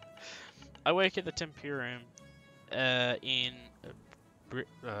 I work at the Tempurium in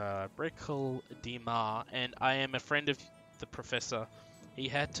Brickle de Mar, and I am a friend of the professor. He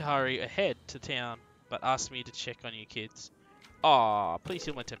had to hurry ahead to town, but asked me to check on you kids. Aw, please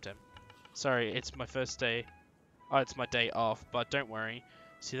heal my TemTem. Sorry, it's my first day. Oh, it's my day off, but don't worry.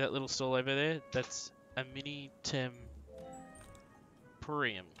 See that little stall over there? That's a mini Tempurium.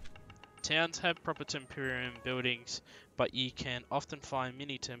 Towns have proper Tempurium buildings, but you can often find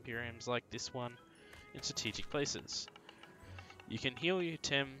mini Tempuriums like this one in strategic places. You can heal your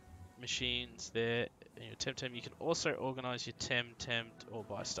Tem machines there, and your TemTem. You can also organize your TemTem or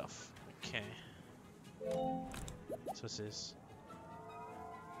buy stuff. Okay. So what's this?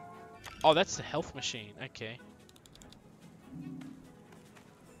 Oh, that's the health machine. Okay.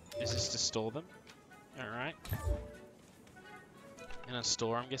 Is this to store them? Alright. In a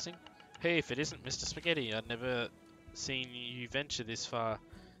store, I'm guessing? Hey, if it isn't Mr. Spaghetti, I'd never seen you venture this far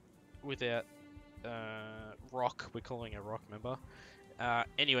without rock. We're calling a rock, member.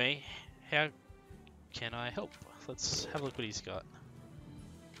 Anyway, how can I help? Let's have a look what he's got.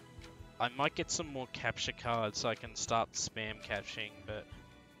 I might get some more capture cards so I can start spam capturing, but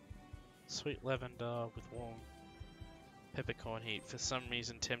sweet lavender with warm peppercorn heat. For some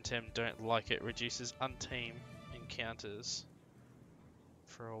reason, TemTem don't like it. Reduces untamed encounters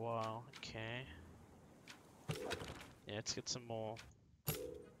for a while. Okay. Yeah, let's get some more.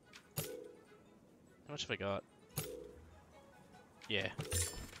 How much have I got? Yeah.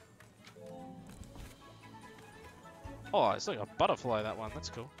 Oh, it's like a butterfly, that one. That's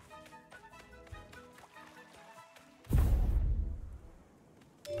cool.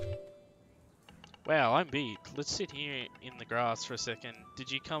 Wow, I'm beat. Let's sit here in the grass for a second.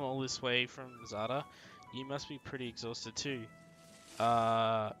 Did you come all this way from Zada? You must be pretty exhausted too.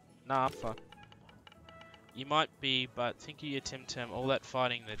 Nah, I'm fine. You might be, but think of your TemTem, all that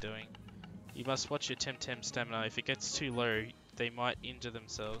fighting they're doing. You must watch your TemTem stamina. If it gets too low, they might injure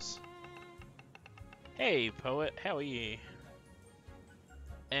themselves. Hey, Poet, how are you?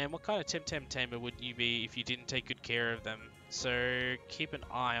 And what kind of TemTem tamer would you be if you didn't take good care of them? So keep an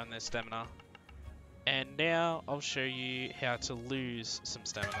eye on their stamina. And now I'll show you how to lose some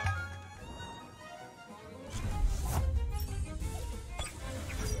stamina.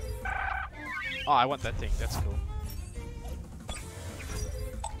 Oh, I want that thing. That's cool.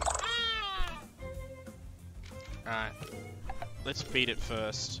 Alright. Let's beat it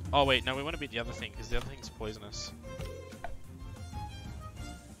first. Oh wait, no, we want to beat the other thing, because the other thing's poisonous.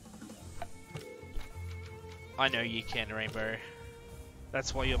 I know you can, Rainbow.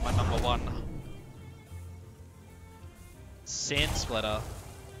 That's why you're my #1. Sand Splatter.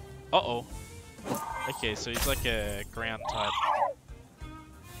 Uh-oh. Okay, so he's like a ground type.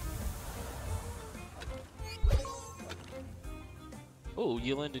 Oh,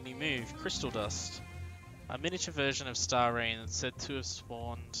 you learned a new move, Crystal Dust. A miniature version of Star Rain that's said to have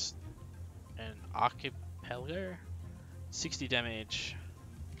spawned an archipelago? 60 damage.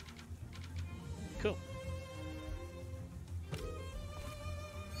 Cool.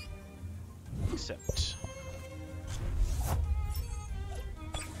 Except...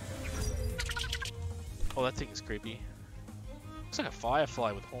 oh, that thing is creepy. Looks like a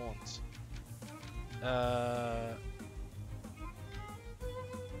firefly with horns.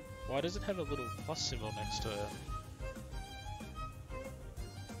 Why does it have a little plus symbol next to it?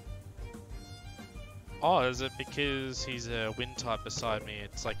 Oh, is it because he's a wind type beside me?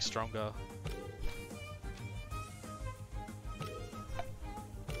 It's like stronger.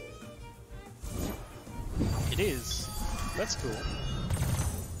 It is. That's cool.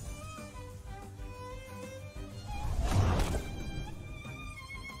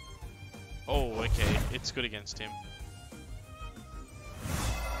 Oh, okay. It's good against him.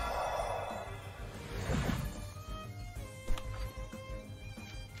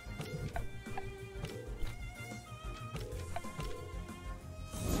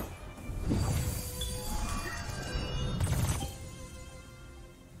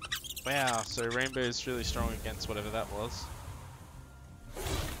 Wow, so Rainbow is really strong against whatever that was.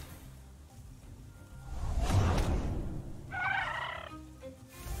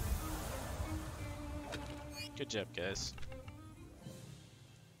 Good job, guys.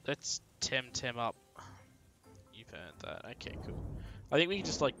 Let's TemTem up. You've earned that. Okay, cool. I think we can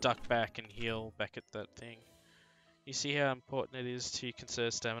just like duck back and heal back at that thing. You see how important it is to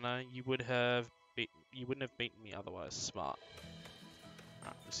conserve stamina? You wouldn't have beaten me otherwise. Smart.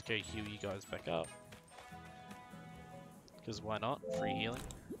 Alright, let's go heal you guys back up. Because why not? Free healing.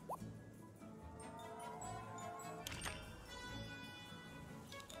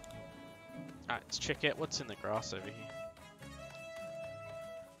 Alright, let's check out what's in the grass over here.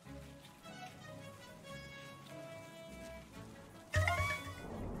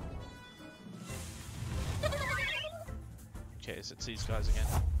 Okay, so it's these guys again.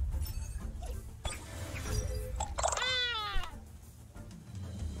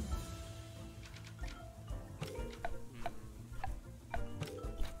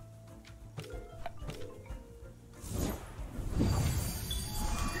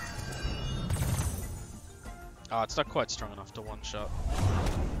 Oh, it's not quite strong enough to one-shot.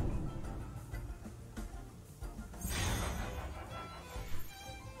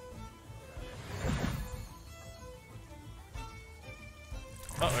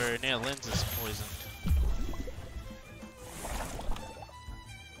 Uh-oh, now Lens is poisoned.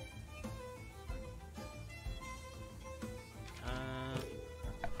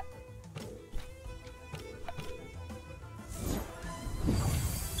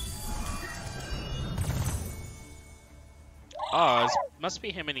 Oh, it must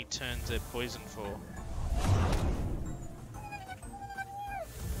be how many turns they're poisoned for.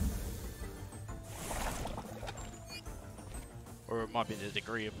 Or it might be the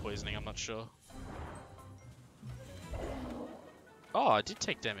degree of poisoning, I'm not sure. Oh, I did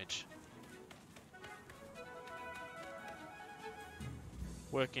take damage.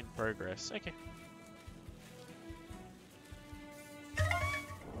 Work in progress. Okay.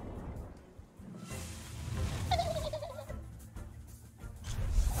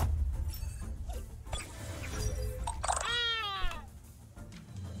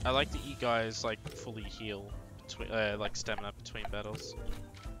 I like that you guys like fully heal between, like stamina between battles.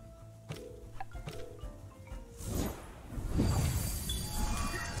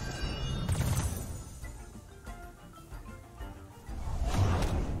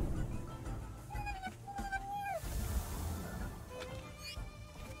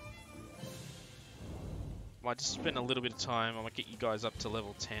 might just spend a little bit of time. I might get you guys up to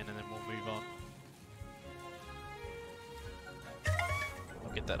level 10 and then we'll move on.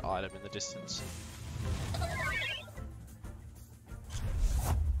 I'll get that item in the distance.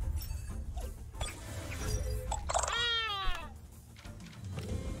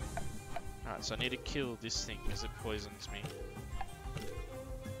 Alright, so I need to kill this thing because it poisons me.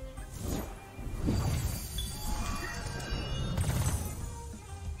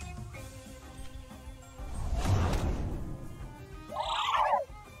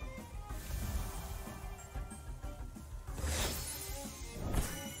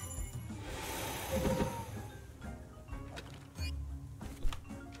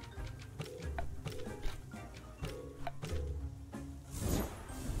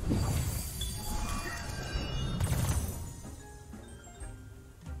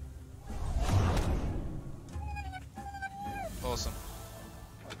 Awesome.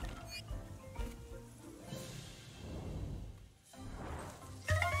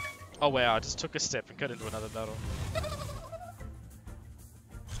 Oh wow, I just took a step and got into another battle.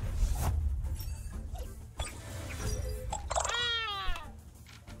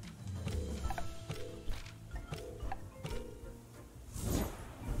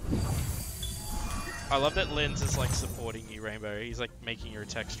 I love that Lens is like supporting you, Rainbow. He's like making your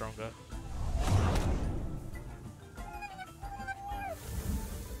attack stronger.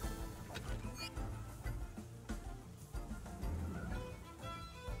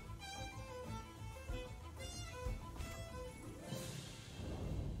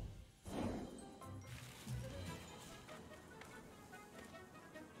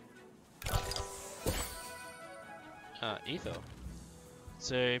 Ether.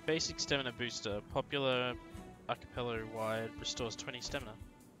 So, basic stamina booster, popular acapella wide, restores 20 stamina.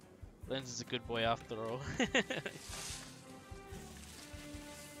 Lens is a good boy after all. Let's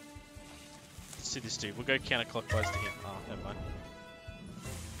see this dude. We'll go counterclockwise to him. Oh, never mind.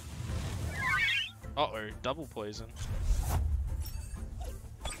 Uh-oh, double poison.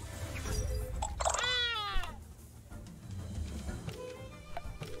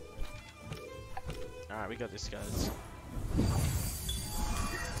 Alright, we got this, guys.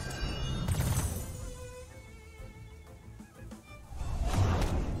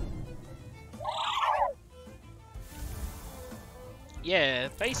 Yeah,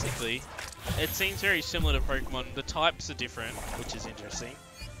 basically, it seems very similar to Pokemon. The types are different, which is interesting.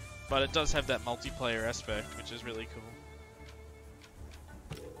 But it does have that multiplayer aspect, which is really cool.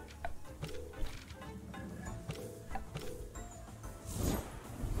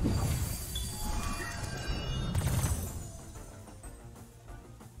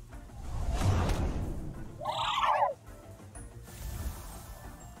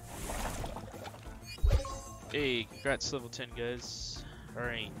 Hey, congrats level 10 guys.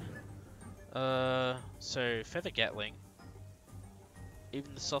 Alright. So Feather Gatling.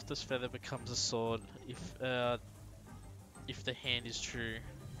 Even the softest feather becomes a sword if the hand is true.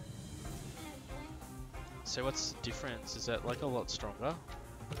 So what's the difference? Is that like a lot stronger?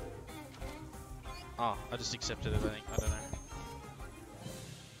 Oh, I just accepted it, I think. I don't know.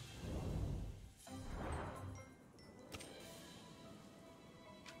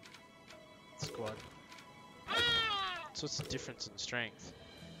 Squad. So what's the difference in strength?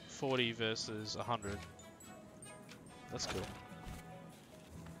 40 versus 100. That's cool.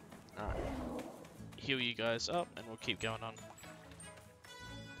 Alright. Heal you guys up and we'll keep going on.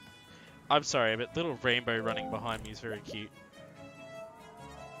 I'm sorry, but little Rainbow running behind me is very cute.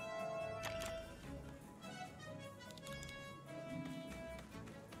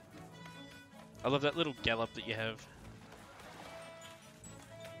 I love that little gallop that you have.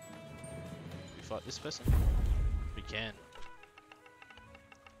 We fight this person? We can.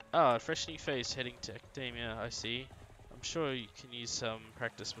 Ah, fresh new face heading to academia, I see. I'm sure you can use some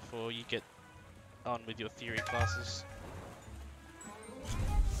practice before you get on with your theory classes.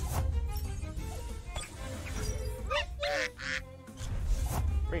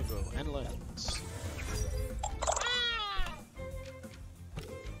 Rainbow and Lens.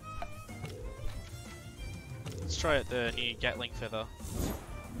 Let's try out the new Gatling Feather.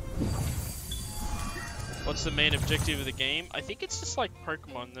 What's the main objective of the game? I think it's just like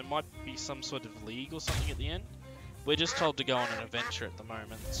Pokemon. There might be some sort of league or something at the end. We're just told to go on an adventure at the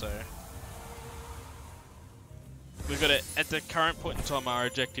moment, so... We've got to, at the current point in time, our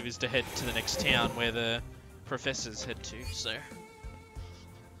objective is to head to the next town where the professors head to, so...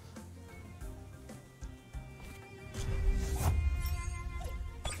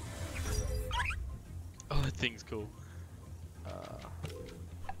 Oh, that thing's cool.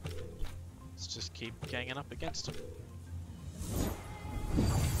 Let's just keep ganging up against him.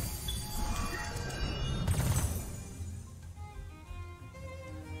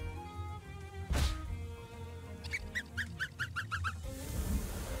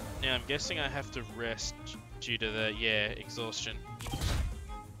 Yeah, I'm guessing I have to rest due to the, yeah, exhaustion.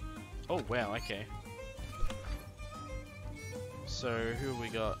 Oh, wow, okay. So, who have we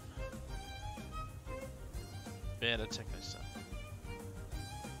got? Better techno stuff.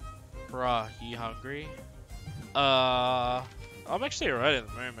 Bruh, you hungry? I'm actually alright at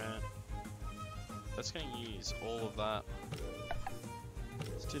the moment. That's gonna use all of that.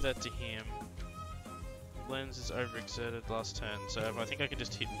 Let's do that to him. Lens is overexerted last turn, so if I think I can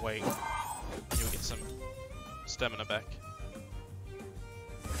just hit wait, he'll get some stamina back.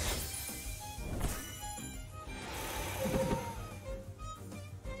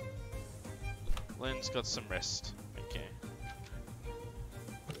 Lens got some rest. Okay.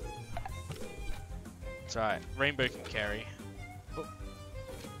 It's alright. Rainbow can carry. Oh.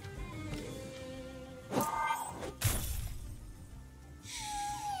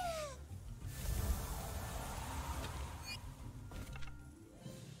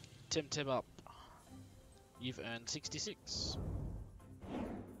 TemTem up. You've earned 66.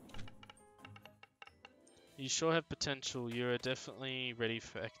 You sure have potential. You are definitely ready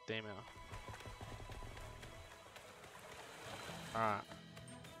for academia. Alright.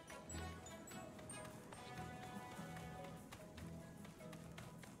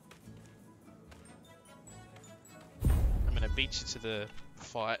 I'm gonna beat you to the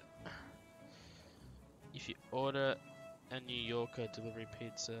fight. If you order a New Yorker delivery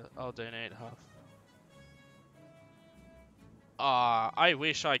pizza, I'll donate half. I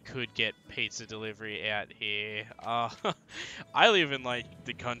wish I could get pizza delivery out here. I live in like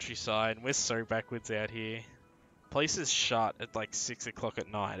the countryside and we're so backwards out here. Places shut at like 6 o'clock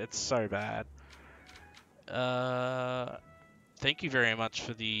at night. It's so bad. Thank you very much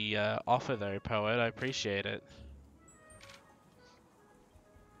for the offer though, Poet. I appreciate it.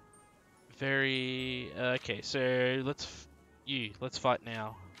 Very okay. So let's fight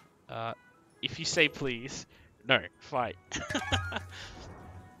now. If you say please, no, fight.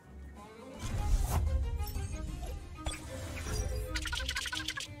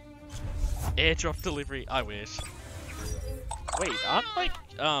 Airdrop delivery. I wish. Wait, aren't like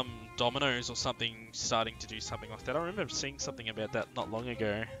Domino's or something starting to do something like that? I remember seeing something about that not long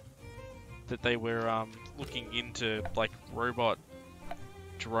ago. That they were looking into like robot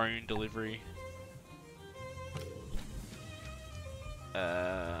drone delivery.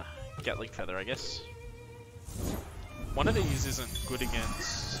 Gatling feather, I guess. One of these isn't good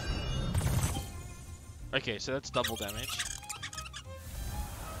against. Okay, so that's double damage.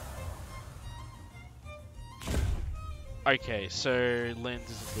 Okay, so lens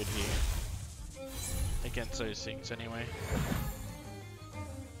isn't good here. Against those things anyway.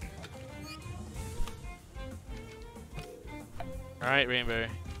 Alright, Rainbow.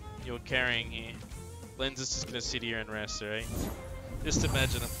 You're carrying here. Lens is just gonna sit here and rest, alright? Just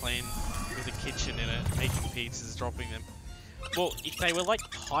imagine a plane with a kitchen in it, making pizzas, dropping them. Well, if they were like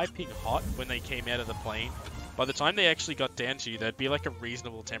piping hot when they came out of the plane, by the time they actually got down to you, they'd be like a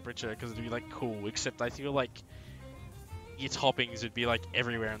reasonable temperature because it'd be like cool, except I feel like your toppings would be like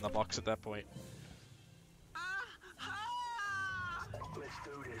everywhere in the box at that point.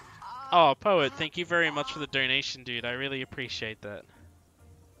 Oh, Poet, thank you very much for the donation, dude. I really appreciate that.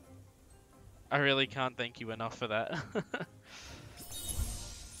 I really can't thank you enough for that.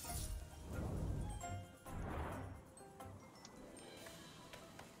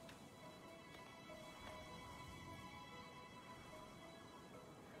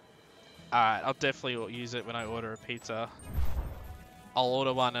 Alright, I'll definitely use it when I order a pizza. I'll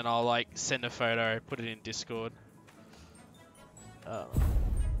order one and I'll like send a photo, put it in Discord. I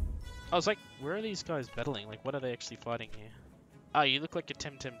was like, where are these guys battling? Like, what are they actually fighting here? Ah, you look like a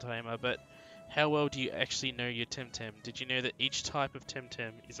TemTem tamer, but how well do you actually know your TemTem? Did you know that each type of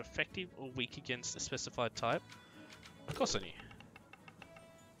TemTem is effective or weak against a specified type? Of course I knew.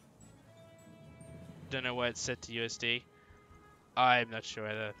 Don't know why it's set to USD. I'm not sure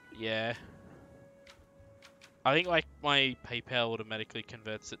either. Yeah. I think like my PayPal automatically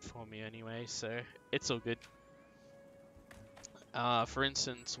converts it for me anyway, so it's all good. For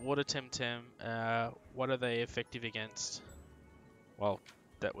instance, water TemTem, what are they effective against? Well,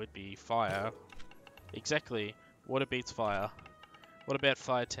 that would be fire. Exactly. Water beats fire. What about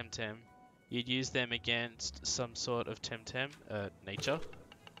fire TemTem? You'd use them against some sort of TemTem, nature.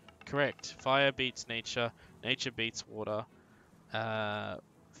 Correct. Fire beats nature. Nature beats water.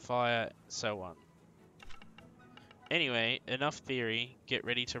 Fire, so on. Anyway, enough theory. Get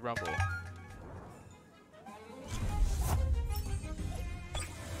ready to rumble.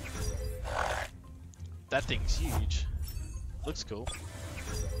 That thing's huge. Looks cool.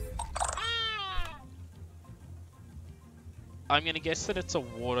 I'm gonna guess that it's a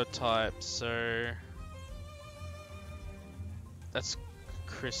water type, so that's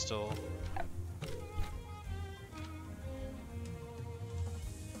crystal.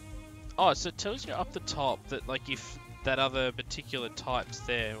 Oh, so it tells you up the top that like if that other particular type's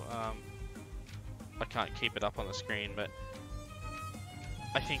there. I can't keep it up on the screen, but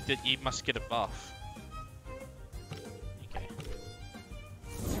I think that you must get a buff. Okay.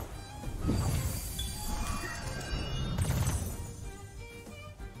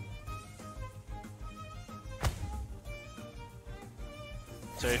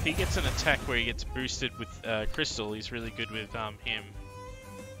 So if he gets an attack where he gets boosted with crystal, he's really good with him.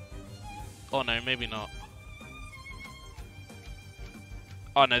 Oh no, maybe not.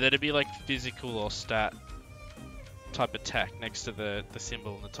 Oh no, that'd be like physical or stat type attack next to the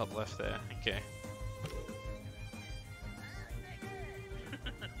symbol in the top left there. Okay.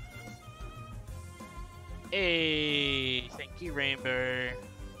 Hey, thank you, Rainbow.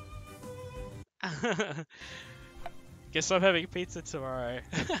 Guess I'm having pizza tomorrow.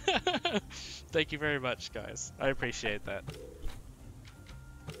 Thank you very much, guys. I appreciate that.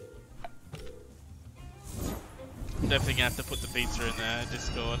 Definitely gonna have to put the pizza in there,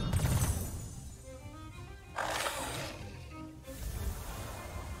 Discord.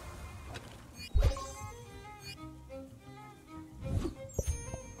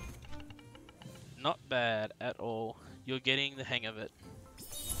 Not bad at all. You're getting the hang of it.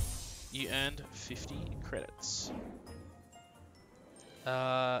 You earned 50 credits.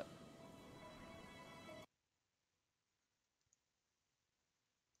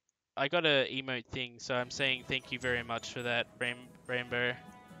 I got a emote thing, so I'm saying thank you very much for that, Rainbow.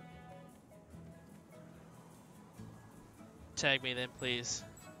 Tag me then, please,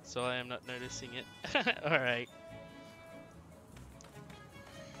 so I am not noticing it. Alright.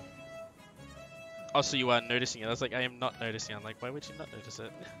 Oh, so you are noticing it. I was like, I am not noticing. I'm like, why would you not notice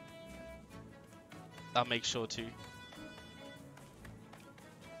it? I'll make sure to.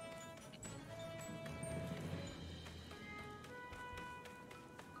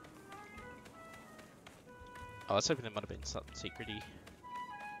 Oh, I was hoping there might have been something secrety.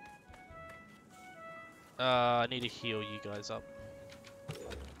 I need to heal you guys up.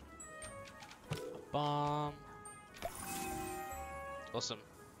 Bomb. Awesome.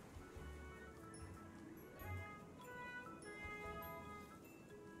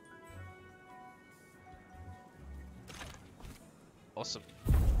 Awesome.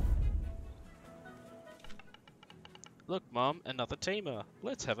 Look, Mom, another tamer.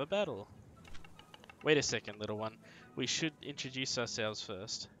 Let's have a battle. Wait a second, little one. We should introduce ourselves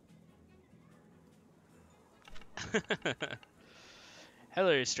first.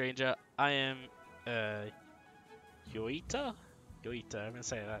 Hello, stranger. I am, Yoita? Yoita, I'm gonna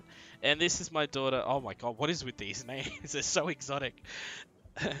say that. And this is my daughter. Oh my god, what is with these names? They're so exotic.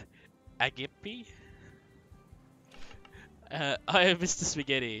 Agipi? I am Mr.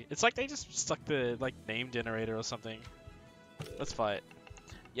 Spaghetti. It's like they just stuck the, like, name generator or something. Let's fight.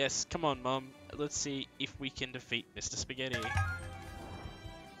 Yes, come on, Mom. Let's see if we can defeat Mr. Spaghetti.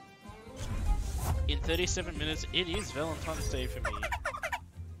 In 37 minutes, it is Valentine's Day for me.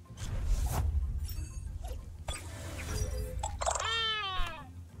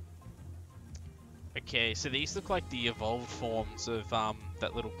 Okay, so these look like the evolved forms of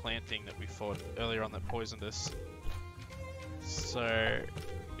that little plant thing that we fought earlier on that poisoned us. So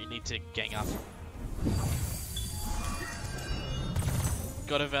we need to gang up.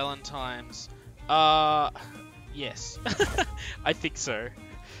 Got a Valentine's. Yes. I think so.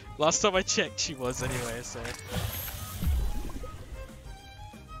 Last time I checked, she was anyway, so.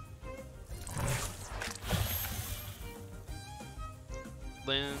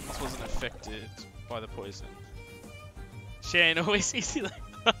 Lens wasn't affected by the poison. Shane always easy like.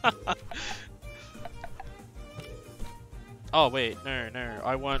 Oh wait, no.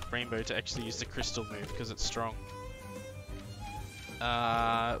 I want Rainbow to actually use the crystal move because it's strong.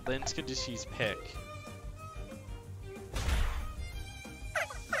 Lens can just use Peck.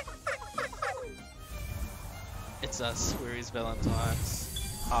 It's us, where is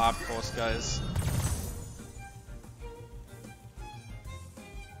Valentine's? Ah, of course, guys.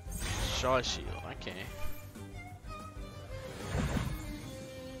 Shy Shield, okay.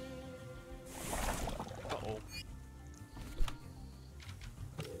 Uh-oh.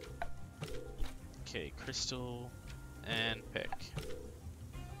 Okay, Crystal and Peck.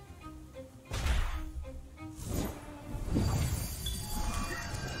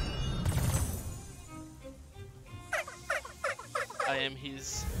 I am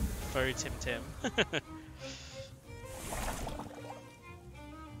his foe TemTem.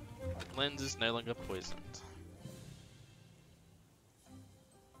 Lens is no longer poisoned.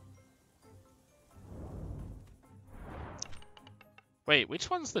 Wait, which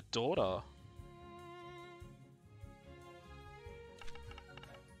one's the daughter? I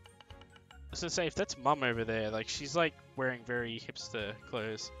was gonna say, if that's mum over there, like, she's like wearing very hipster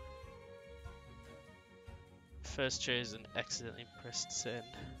clothes. First chose and accidentally pressed send.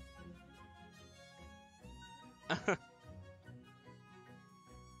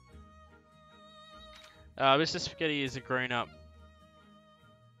 Mr. Spaghetti is a grown-up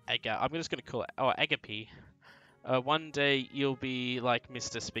I'm just gonna call it, Agape. One day you'll be like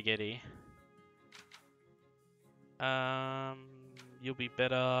Mr. Spaghetti. You'll be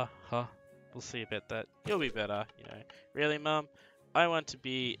better, huh? We'll see about that. You'll be better, you know. Really, Mum? I want to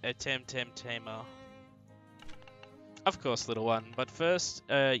be a TemTem tamer. Of course, little one. But first,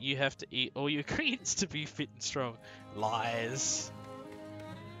 you have to eat all your greens to be fit and strong. Lies.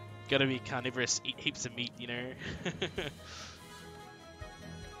 Gotta be carnivorous, eat heaps of meat, you know.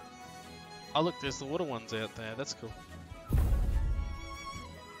 Oh look, there's the water ones out there. That's cool.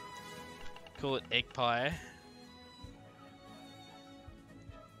 Call it egg pie.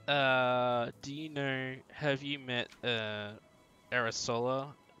 Do you know? Have you met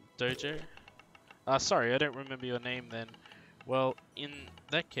Arisola Dojo? Sorry, I don't remember your name then. Well, in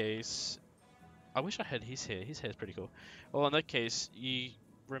that case, I wish I had his hair. His hair's pretty cool. Well, in that case, you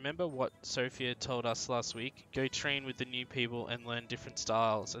remember what Sophia told us last week? Go train with the new people and learn different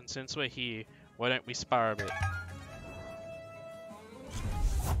styles. And since we're here, why don't we spar a bit?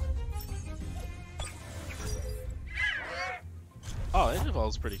 Oh,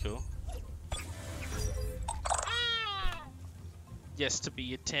 Interval's pretty cool. Yes, to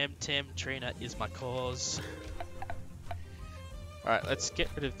be a TemTem trainer is my cause. Alright, let's get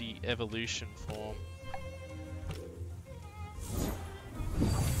rid of the evolution form.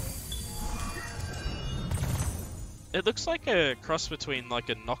 It looks like a cross between like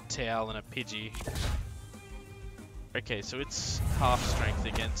a Noctowl and a Pidgey. Okay, so it's half strength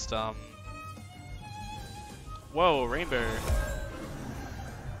against whoa, Rainbow.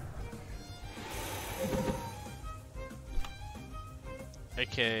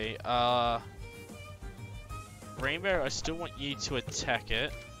 Okay, Rainbow, I still want you to attack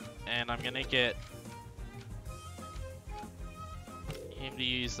it, and I'm gonna get him to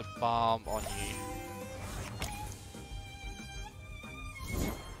use the balm on you.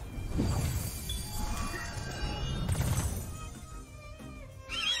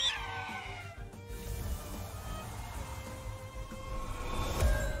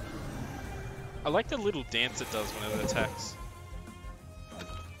 I like the little dance it does when it attacks.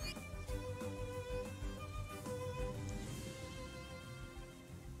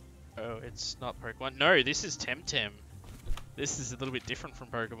 Oh, it's not Pokemon. No, this is TemTem. This is a little bit different from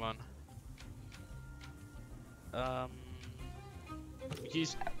Pokemon.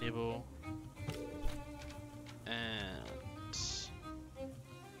 Use Nibble. And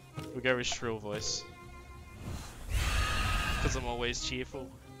we'll go with Shrill Voice. Because I'm always cheerful.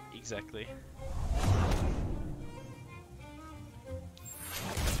 Exactly.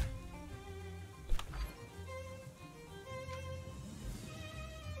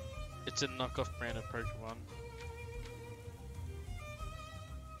 It's a knockoff brand of Pokemon.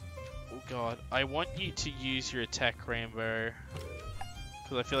 Oh god, I want you to use your attack, Rainbow.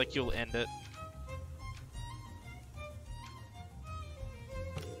 Because I feel like you'll end it.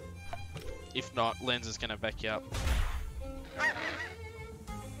 If not, Lens is gonna back you up.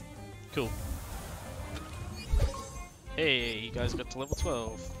 Cool. Hey, you guys got to level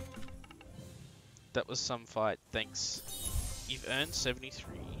 12. That was some fight, thanks. You've earned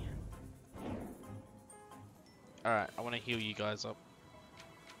 73. Alright, I want to heal you guys up.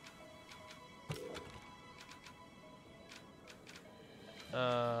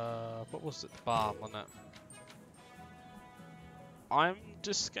 What was it? Balm on that. I'm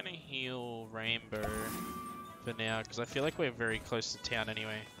just gonna heal Rainbow for now, because I feel like we're very close to town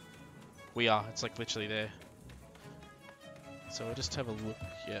anyway. We are, it's like literally there. So we'll just have a look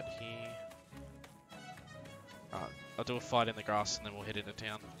at here. Alright, I'll do a fight in the grass and then we'll head into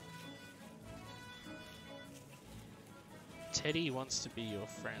town. Teddy wants to be your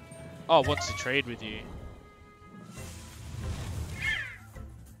friend. Oh, wants to trade with you.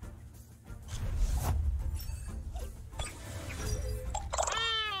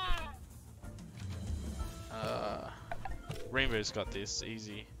 Rainbow's got this,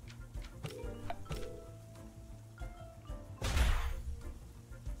 easy.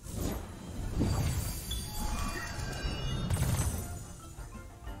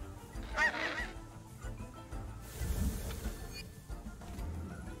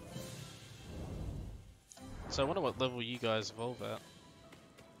 So I wonder what level you guys evolve at.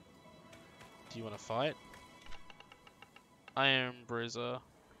 Do you want to fight? I am Bruiser,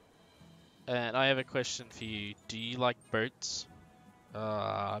 and I have a question for you. Do you like boats?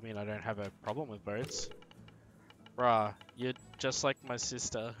 I mean, I don't have a problem with boats. Bruh, you're just like my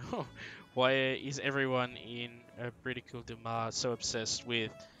sister. Why is everyone in Britical Demar so obsessed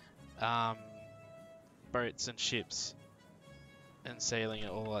with um, boats and ships and sailing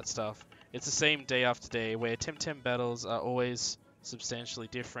and all that stuff? It's the same day after day where TemTem battles are always substantially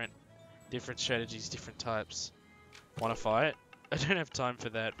different. Different strategies, different types. Wanna fight? I don't have time for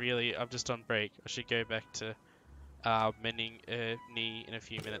that, really. I'm just on break. I should go back to mending a knee in a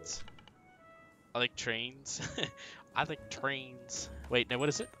few minutes. I like trains. I like trains. Wait, no, what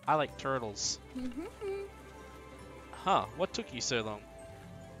is it? I like turtles. Huh, what took you so long?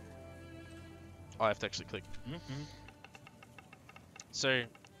 Oh, I have to actually click. So,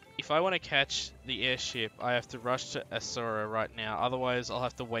 if I want to catch the airship, I have to rush to Asura right now. Otherwise, I'll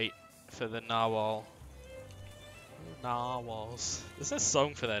have to wait for the narwhal. Narwhals. There's a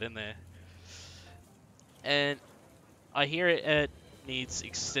song for that in there. And I hear it needs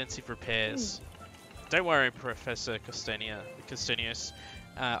extensive repairs. Don't worry, Professor Costanius.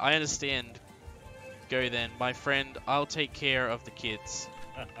 I understand. Go then, my friend. I'll take care of the kids.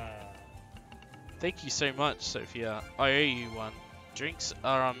 Thank you so much, Sophia. I owe you one. Drinks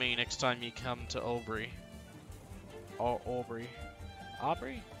are on me next time you come to Albury. Or Aubrey.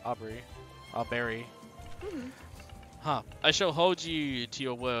 Aubrey? Arbery. Huh. I shall hold you to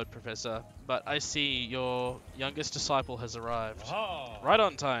your word, Professor. But I see your youngest disciple has arrived. Right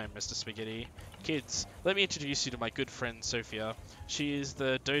on time, Mr. Spaghetti. Kids, let me introduce you to my good friend, Sophia. She is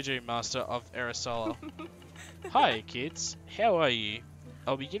the dojo master of Aristotle. Hi, kids. How are you?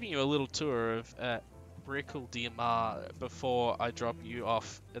 I'll be giving you a little tour of Brickle Diamar before I drop you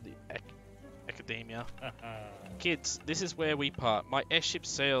off at the academia. Kids, this is where we part. My airship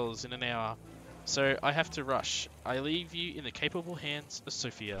sails in an hour, so I have to rush. I leave you in the capable hands of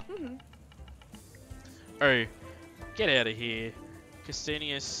Sophia. Oh, get out of here.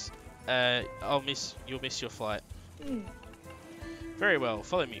 Costanius, you'll miss your flight. Very well,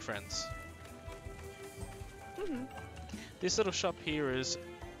 follow me, friends. This little shop here is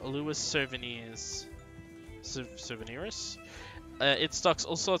Lewis Souvenirs. Souvenirs? It stocks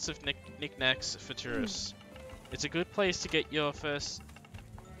all sorts of knickknacks for tourists. It's a good place to get your first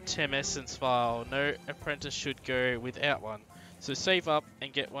Tem Essence file. No apprentice should go without one. So save up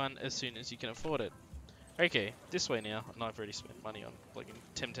and get one as soon as you can afford it. Okay, this way now. And I've already spent money on plugging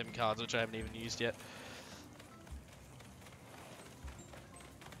TemTem cards, which I haven't even used yet.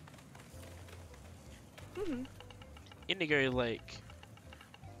 Indigo Lake.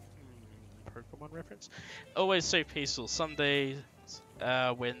 Pokemon reference? Always so peaceful. Some days,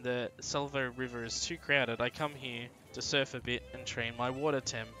 when the Salvo River is too crowded, I come here to surf a bit and train my water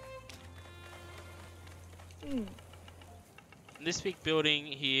tem. This big building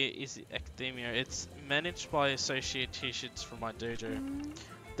here is the Academia. It's managed by associations from my dojo.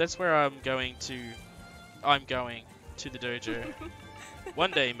 That's where I'm going to the dojo.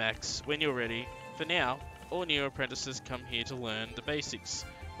 One day, Max, when you're ready. For now, all new apprentices come here to learn the basics.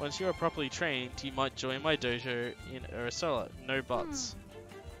 Once you are properly trained, you might join my dojo in Aristotle. No buts.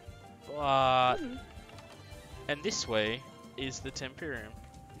 But... And this way is the Temperium.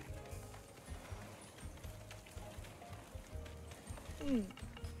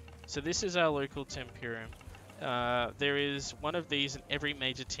 So this is our local Temperium. There is one of these in every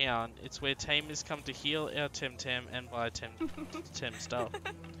major town. It's where tamers come to heal our TemTem and buy Tem stuff.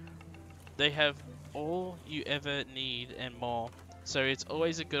 They have all you ever need and more. So it's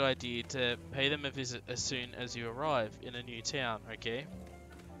always a good idea to pay them a visit as soon as you arrive in a new town, okay?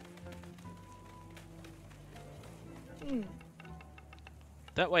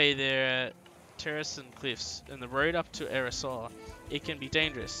 That way there are terraces and cliffs, and the road up to Aerosol. It can be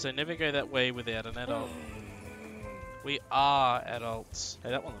dangerous, so never go that way without an adult. We are adults. Hey,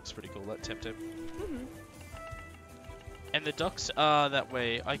 that one looks pretty cool, that TemTem. And the docks are that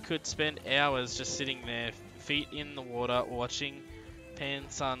way. I could spend hours just sitting there, feet in the water, watching Pan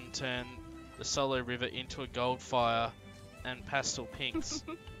Sun turn the Solo River into a gold fire and pastel pinks.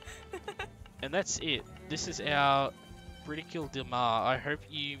 And that's it. This is our Ridicule Demar. I hope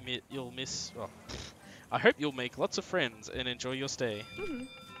you'll miss... Oh, I hope you'll make lots of friends and enjoy your stay.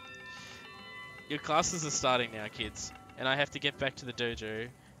 Your classes are starting now, kids, and I have to get back to the dojo.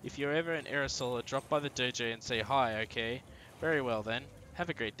 If you're ever in Aerosola, drop by the dojo and say hi, okay? Very well then. Have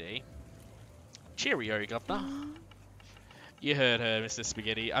a great day. Cheerio, Governor. You heard her, Mr.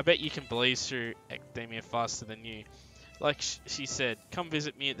 Spaghetti. I bet you can blaze through Academia faster than you. Like she said, come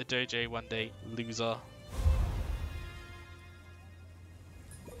visit me at the dojo one day, loser.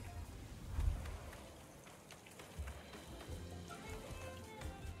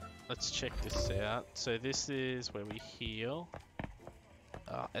 let's check this out. So this is where we heal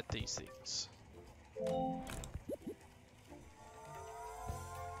at these things.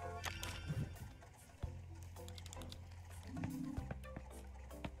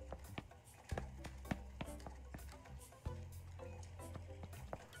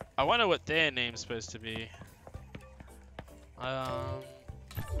 I wonder what their name's supposed to be. Hi,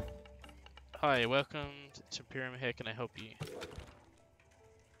 welcome to TemTem. How can I help you?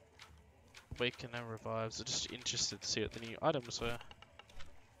 Waken and revives. I'm just interested to see what the new items were.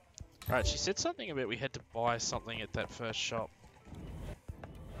 Alright, she said something about we had to buy something at that first shop.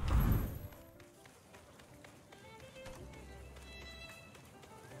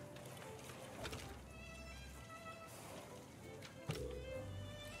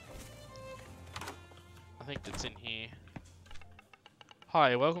 I think it's in here.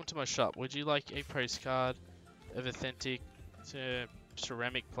 Hi, welcome to my shop. Would you like a postcard of authentic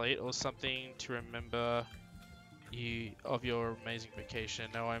ceramic plate or something to remember you of your amazing vacation?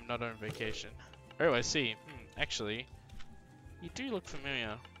 No, I'm not on vacation. Oh, I see. Actually, you do look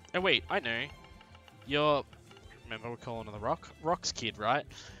familiar. Oh wait, I know. You're... Remember we're calling her the Rock's kid, right?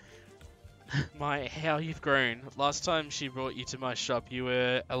 How you've grown. Last time she brought you to my shop, you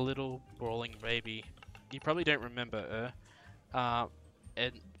were a little brawling baby. You probably don't remember her.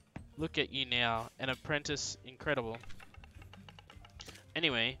 And look at you now, an apprentice, incredible.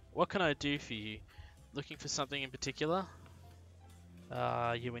 Anyway, what can I do for you? Looking for something in particular?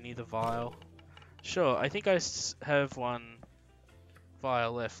 You need the vial. Sure, I think I have one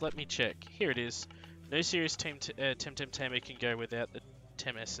vial left. Let me check. Here it is. No serious TemTem tamer can go without the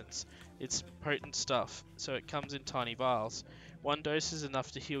Tem essence. It's potent stuff, so it comes in tiny vials. One dose is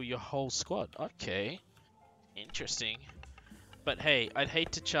enough to heal your whole squad. Okay. Interesting. But hey, I'd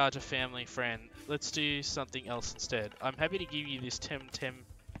hate to charge a family friend. Let's do something else instead. I'm happy to give you this Tem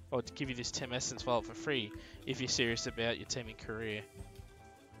essence vial for free if you're serious about your teming career.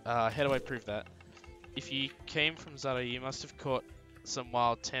 How do I prove that? If you came from Zara, you must have caught some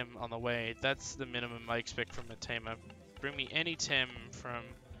wild Tem on the way. That's the minimum I expect from a tamer. Bring me any Tem from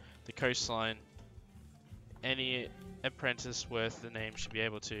the coastline. Any apprentice worth the name should be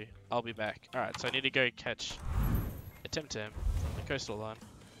able to. I'll be back. Alright, so I need to go catch a TemTem from the coastal line.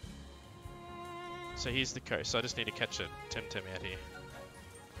 So here's the coast, so I just need to catch a TemTem out here.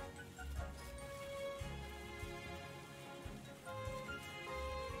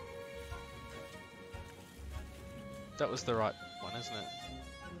 That was the right one, isn't it?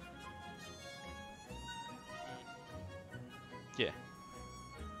 Yeah.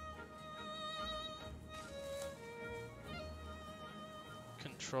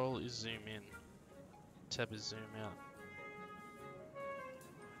 Control is zoom in. Tab is zoom out.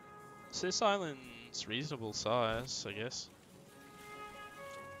 So this island's reasonable size, I guess.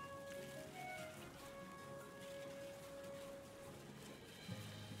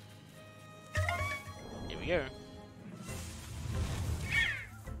 Here we go.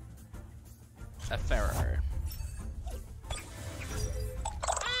 A pharaoh.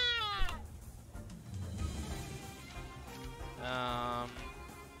 I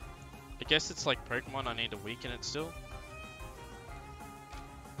guess it's like Pokemon, I need to weaken it still.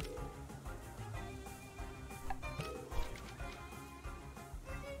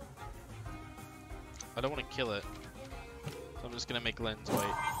 I don't want to kill it, so I'm just gonna make Lens wait.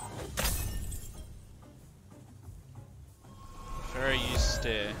 Pharaoh use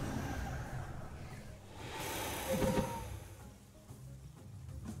stare.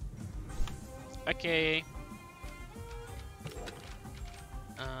 Okay.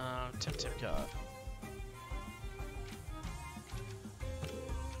 TemTem card.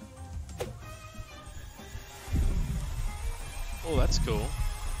 Oh, that's cool.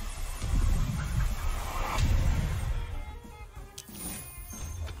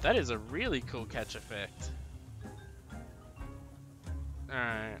 That is a really cool catch effect.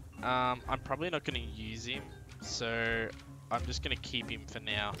 Alright, I'm probably not going to use him, so I'm just going to keep him for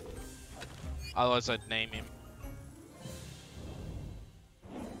now. Otherwise I'd name him.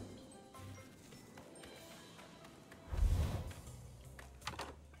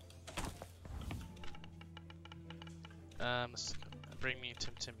 Bring me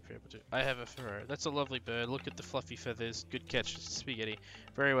TemTem if you're able to. I have a pharaoh. That's a lovely bird. Look at the fluffy feathers. Good catch, spaghetti.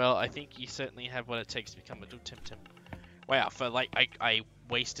 Very well. I think you certainly have what it takes to become a good TemTem. Wow, for like I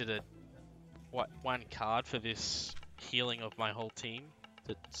wasted one card for this healing of my whole team.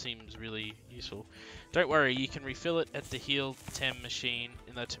 That seems really useful. Don't worry, you can refill it at the heal Tem machine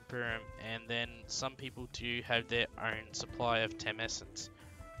in the Temporium, and then some people do have their own supply of Tem essence.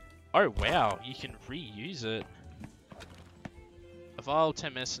 Oh wow, you can reuse it. A vial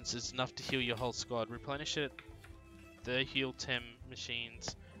Tem essence is enough to heal your whole squad. Replenish it the heal Tem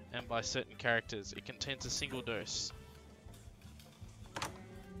machines and by certain characters. It contains a single dose.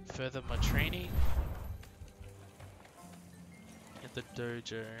 Further my training at the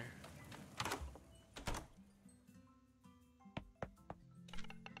dojo.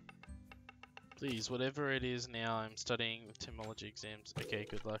 Please, whatever it is now, I'm studying the Temology exams. Okay,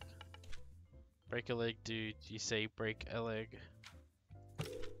 good luck. Break a leg, dude. You say break a leg.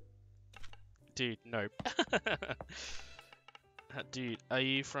 Dude, nope. Dude, are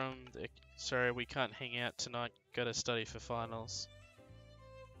you from the... Sorry, we can't hang out tonight. Gotta study for finals.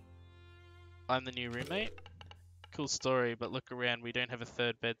 I'm the new roommate? Cool story, but look around. We don't have a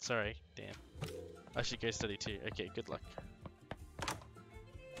third bed. Sorry. Damn. I should go study too. Okay, good luck.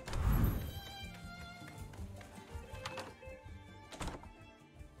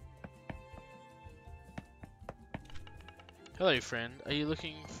 Hello, friend. Are you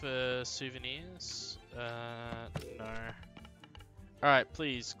looking for souvenirs? No. Alright,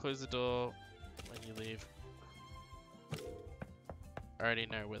 please, close the door when you leave. I already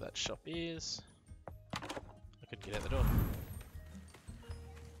know where that shop is. I could get out the door.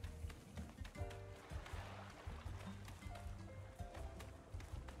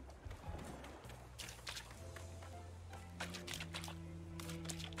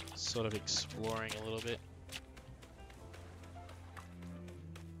 Sort of exploring a little bit.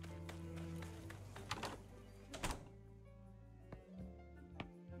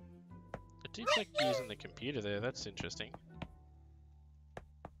 The dude's like using the computer there, that's interesting.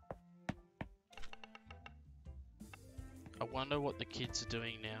 I wonder what the kids are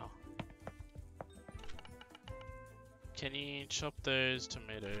doing now. Can you chop those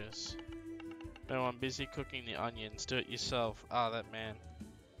tomatoes? No, I'm busy cooking the onions. Do it yourself. Ah, that man.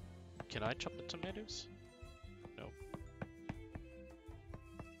 Can I chop the tomatoes? No.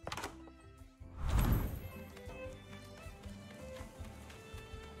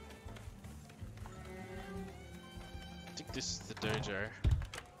 I think this is the dojo.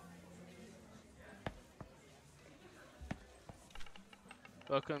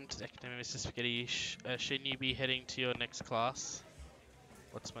 Welcome to the Academy, Mr. Spaghetti. Shouldn't you be heading to your next class?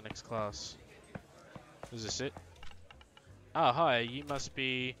 What's my next class? Is this it? Oh, hi, you must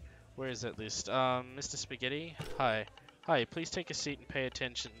be... Where is that list? Mr. Spaghetti? Hi. Hi, please take a seat and pay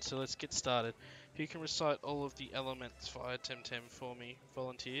attention. So let's get started. If you can recite all of the elements via TemTem for me,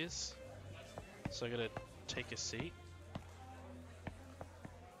 volunteers. So I gotta take a seat.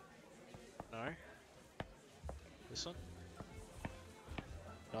 No. This one?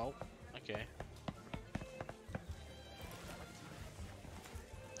 No. Okay.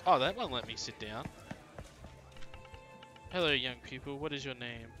 Oh, that won't let me sit down. Hello, young people. What is your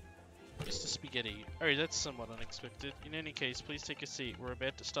name? Mr. Spaghetti. Oh, that's somewhat unexpected. In any case, please take a seat. We're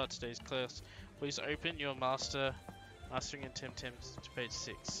about to start today's class. Please open your Mastering in TemTem to page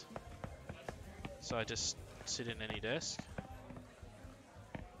 6. So I just sit in any desk.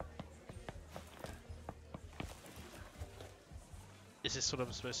 Is this what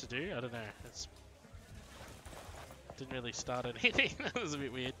I'm supposed to do? I don't know. It's didn't really start anything. That was a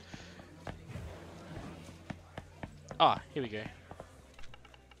bit weird. Ah, here we go.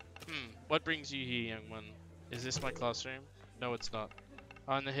 What brings you here, young one? Is this my classroom? No, it's not.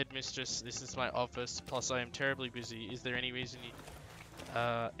 I'm the headmistress. This is my office. Plus, I am terribly busy. Is there any reason you...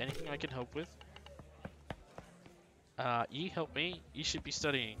 anything I can help with? You help me? You should be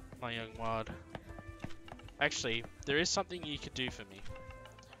studying, my young ward. Actually, there is something you could do for me.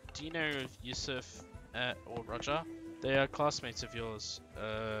 Do you know Yusuf or Roger? They are classmates of yours.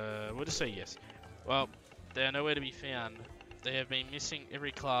 We'll just say yes. Well, they are nowhere to be found. They have been missing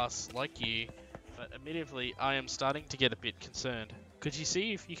every class, like you, but admittedly, I am starting to get a bit concerned. Could you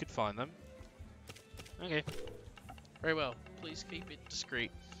see if you could find them? Okay. Very well. Please keep it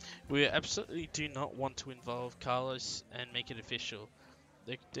discreet. We absolutely do not want to involve Carlos and make it official.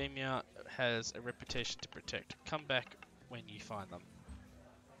 The Academia has a reputation to protect. Come back when you find them.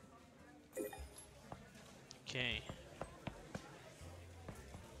 Okay.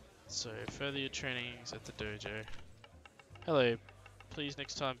 So, further your trainings at the dojo. Hello. Please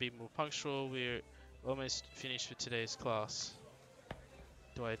next time be more punctual. We're almost finished for today's class.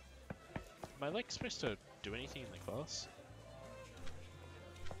 Am I like supposed to do anything in the class?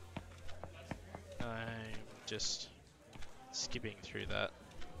 I'm just skipping through that.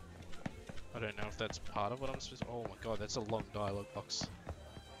 I don't know if that's part of what I'm supposed to... Oh my god, that's a long dialogue box.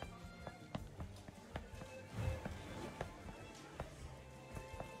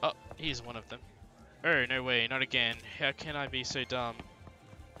 Oh, here's one of them. Oh, no way, not again. How can I be so dumb?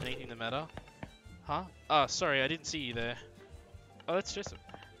 Anything the matter? Huh? Ah, sorry, I didn't see you there. Oh, that's Joseph.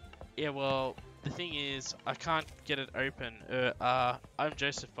 Yeah, well, the thing is, I can't get it open. I'm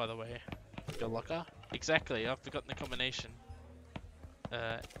Joseph, by the way. Your locker? Exactly, I've forgotten the combination.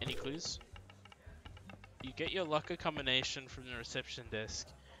 Any clues? You get your locker combination from the reception desk.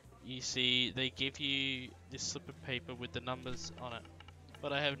 You see, they give you this slip of paper with the numbers on it.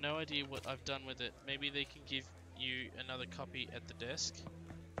 But I have no idea what I've done with it. Maybe they can give you another copy at the desk?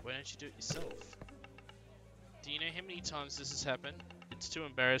 Why don't you do it yourself? Do you know how many times this has happened? It's too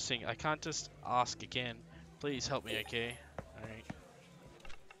embarrassing. I can't just ask again. Please help me, okay? Alright.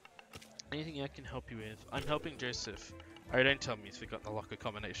 Anything I can help you with? I'm helping Joseph. Oh, don't tell me he's forgotten the locker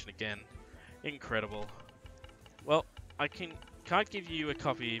combination again. Incredible. Well, can't give you a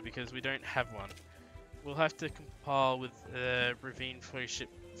copy because we don't have one. We'll have to compile with Ravine flowship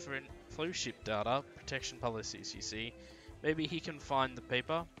data protection policies, you see. Maybe he can find the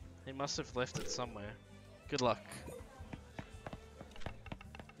paper. He must have left it somewhere. Good luck.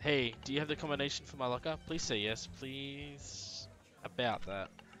 Hey, do you have the combination for my locker? Please say yes, please. About that.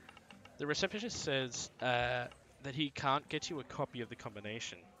 The receptionist says that he can't get you a copy of the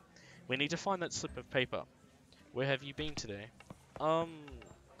combination. We need to find that slip of paper. Where have you been today? Let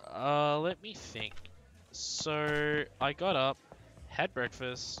me think. So, I got up, had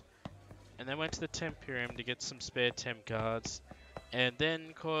breakfast, and then went to the Tempurium to get some spare Tem cards, and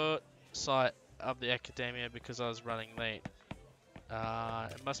then caught sight of the Academia because I was running late.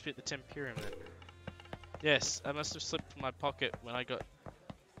 It must be at the Tempurium then. Yes, I must have slipped from my pocket when I got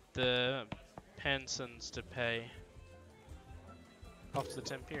the pensions to pay. Off to the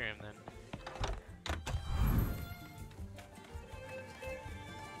Tempurium then.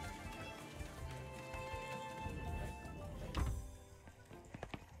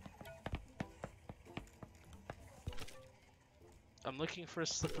 I'm looking for a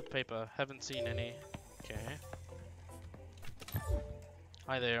slip of paper. Haven't seen any. Okay.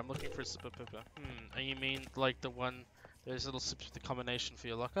 Hi there, I'm looking for a slip of paper. You mean like the one, those little slips with the combination for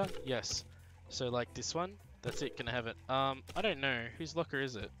your locker? Yes. So like this one? That's it, can I have it? I don't know. Whose locker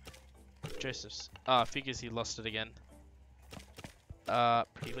is it? Joseph's. Ah, figures he lost it again.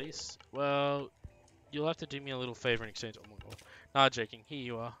 Please? Well, you'll have to do me a little favor in exchange. Oh my god. Nah, joking. Here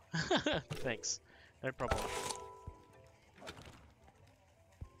you are. Thanks. No problem.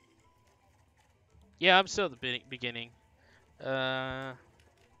 Yeah, I'm still at the beginning.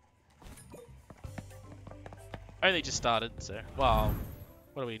 Only just started, so... Wow.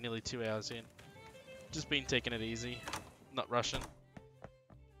 What are we, nearly 2 hours in? Just been taking it easy. Not rushing.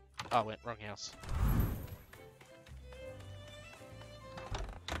 Oh, went wrong house.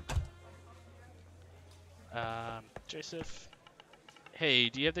 Joseph. Hey,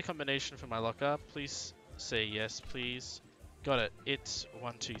 do you have the combination for my locker? Please say yes, please. Got it. It's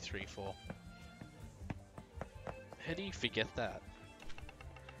 1, 2, 3, 4. How do you forget that?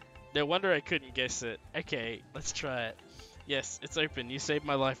 No wonder I couldn't guess it. Okay, let's try it. Yes, it's open. You saved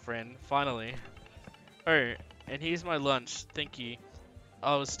my life, friend. Finally. Oh, and here's my lunch. Thank you.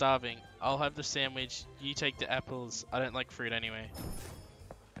 I was starving. I'll have the sandwich. You take the apples. I don't like fruit anyway.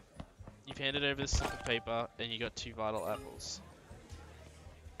 You've handed over the slip of paper, and you got 2 vital apples.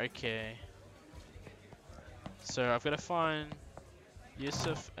 Okay. So I've got to find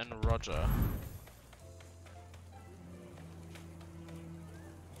Yusuf and Roger.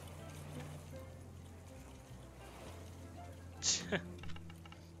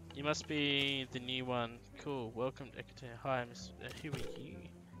 You must be the new one. Cool. Welcome to Ekater. Hi, who are you?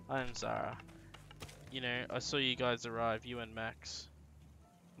 I'm Zara. You know, I saw you guys arrive. You and Max.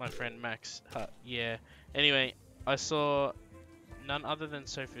 My friend Max. Yeah. Anyway, I saw none other than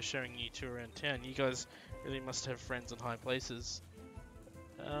Sophia showing you two around town. You guys really must have friends in high places.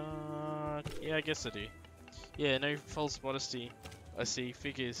 Yeah, I guess I do. Yeah, no false modesty. I see.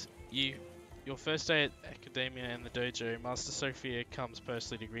 Figures. Your first day at Academia and the dojo, Master Sophia comes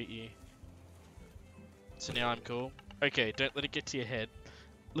personally to greet you. So now I'm cool. Okay, don't let it get to your head.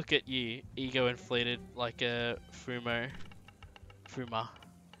 Look at you, ego inflated like a Fuma.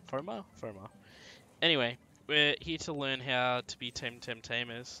 Anyway, we're here to learn how to be TemTem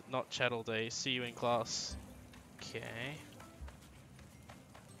tamers, not chat all day. See you in class. Okay.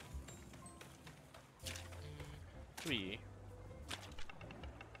 Who are you?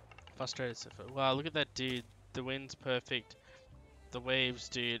 Frustrated surfer. Wow, look at that dude. The wind's perfect. The waves,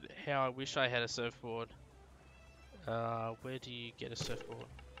 dude. How I wish I had a surfboard. Where do you get a surfboard?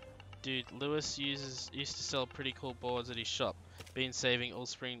 Dude, Lewis used to sell pretty cool boards at his shop. Been saving all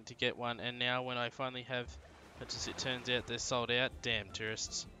spring to get one, and now when I finally have purchased, it turns out they're sold out. Damn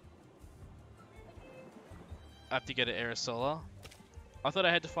tourists. I have to go to Aerosolar. I thought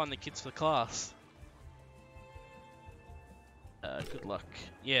I had to find the kids for class. Good luck.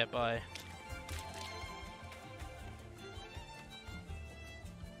 Yeah, bye.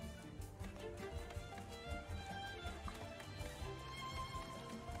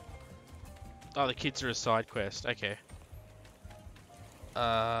 Oh, the kids are a side quest. Okay.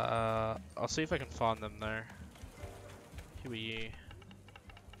 I'll see if I can find them though. Who are you?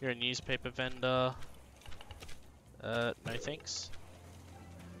 You're a newspaper vendor. No thanks.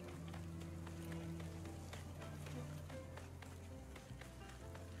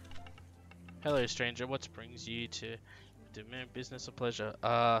 Hello, stranger. What brings you to demand business or pleasure?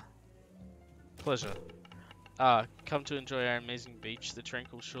 Pleasure. Come to enjoy our amazing beach, the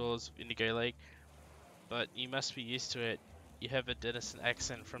tranquil shores of Indigo Lake. But you must be used to it. You have a Denison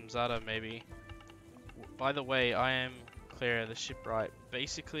accent from Zada, maybe. By the way, I am Clara, the shipwright.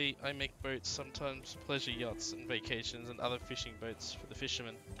 Basically, I make boats, sometimes pleasure yachts and vacations, and other fishing boats for the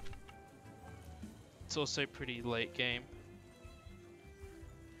fishermen. It's also pretty late game.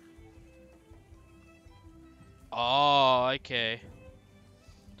 Oh, okay.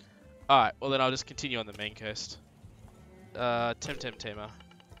 Alright, well then I'll just continue on the main coast. TemTem Tamer.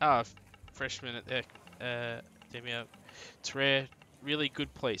 Freshman at the Demia. It's rare, really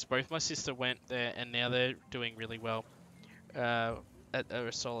good place. Both my sister went there and now they're doing really well at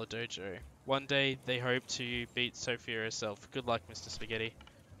Arasola Dojo. One day they hope to beat Sophia herself. Good luck, Mr. Spaghetti.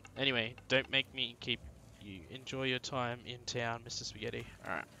 Anyway, don't make me keep you. Enjoy your time in town, Mr. Spaghetti.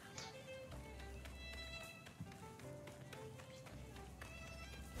 Alright.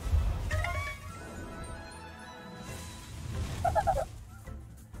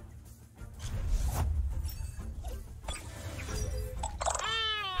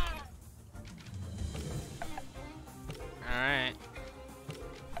 Alright.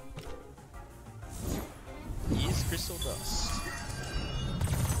 Use crystal dust.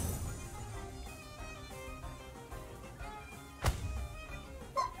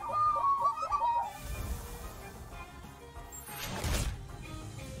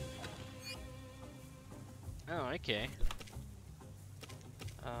 Oh, okay.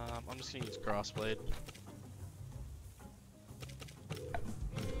 I'm just gonna use grass blade.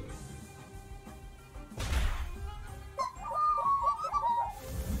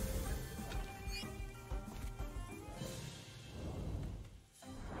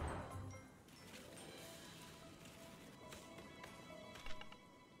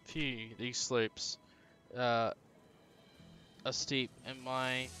 Phew, these slopes are steep and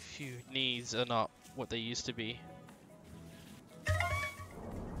my knees are not what they used to be.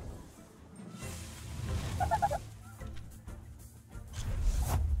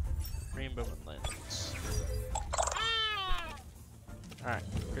 Rainbow and lens. Alright,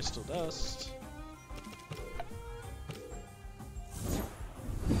 crystal dust.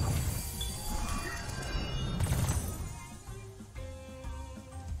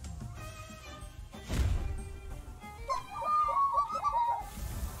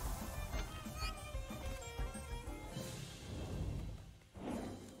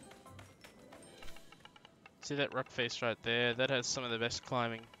 See that rock face right there? That has some of the best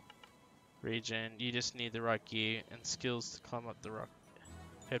climbing region. You just need the right gear and skills to climb up the rock.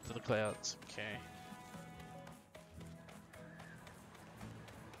 Head for the clouds. Okay.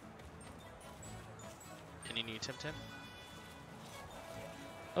 Any new TemTem?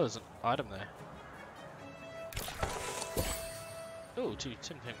 Oh, there's an item there. Oh, 2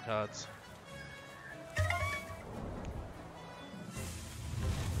 TemTem cards.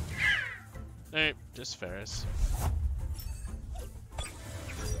 Nope, just Ferris.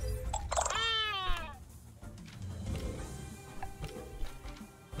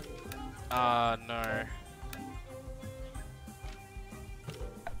 Ah, no.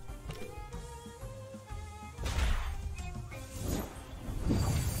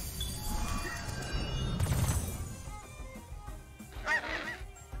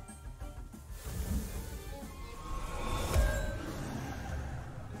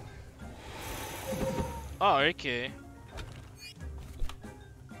 Oh, okay.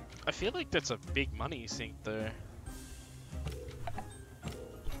 I feel like that's a big money sink though.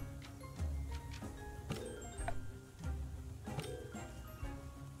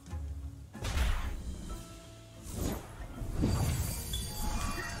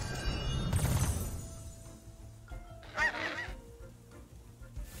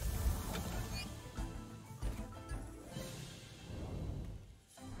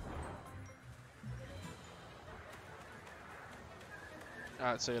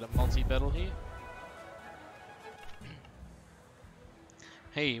 Alright, so we got a multi-battle here.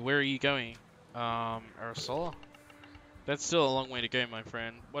 Hey, where are you going? Arasola? That's still a long way to go, my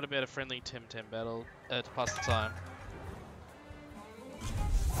friend. What about a friendly TemTem battle to pass the time?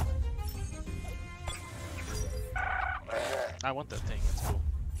 I want that thing, it's cool.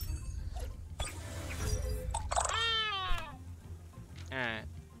 Alright.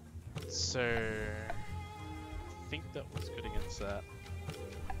 So I think that was good against that.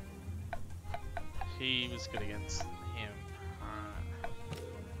 He was good against him.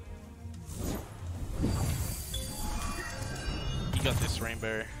 You got this,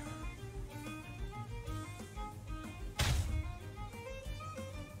 Rainbow.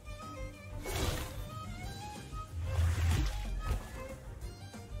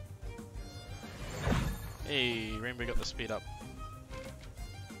 Hey, Rainbow got the speed up.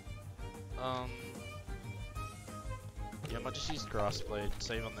 Yeah, I might just use Grass Blade,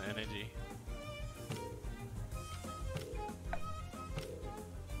 save on the energy.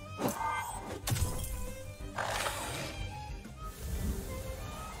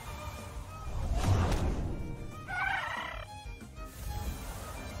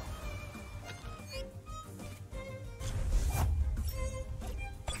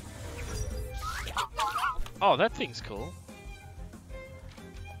 Oh, that thing's cool.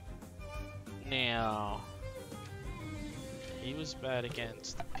 Now, he was bad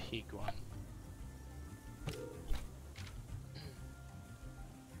against the pig one.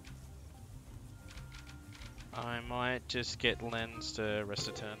 I might just get Lens to rest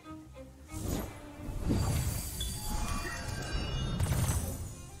a turn.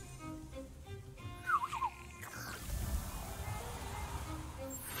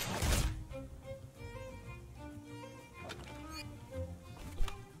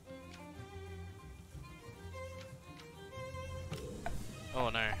 Oh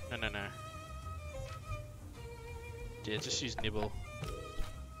no, no. Yeah, just use Nibble.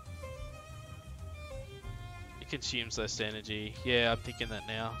 It consumes less energy. Yeah, I'm thinking that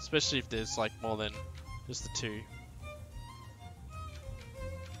now. Especially if there's like more than just the two.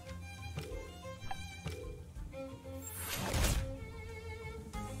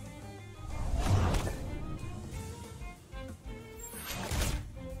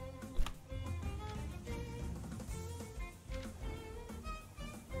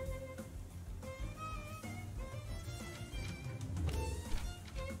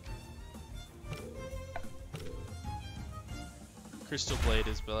 Crystal Blade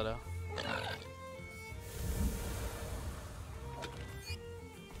is better.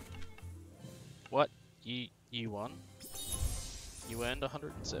 What? You won? You earned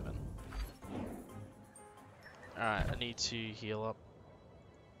 107. Alright, I need to heal up.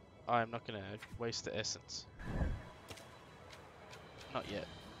 I'm not gonna waste the essence. Not yet.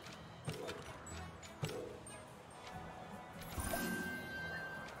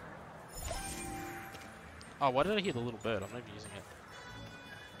 Oh, why did I hear the little bird? I'm not even using it.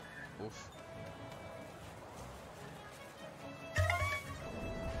 Oof.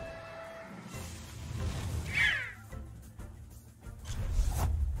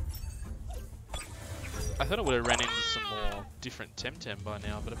 I thought I would have ran into some more different TemTem by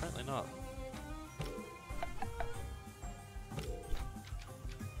now, but apparently not.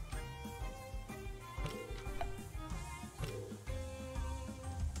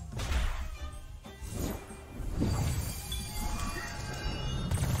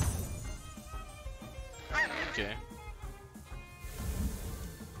 Okay.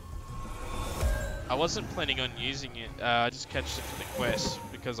 I wasn't planning on using it. I just catched it for the quest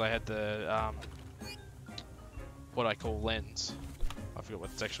because I had the what I call Lens. I forgot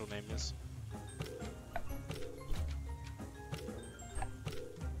what its actual name is.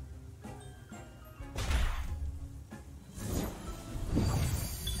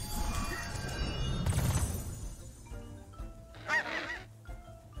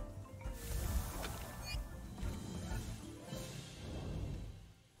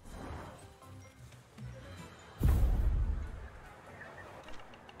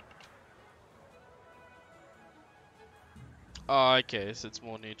 Oh, okay, so it's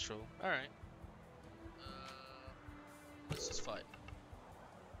more neutral. Alright. Let's just fight.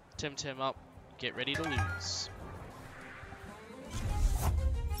 TemTem up, get ready to lose.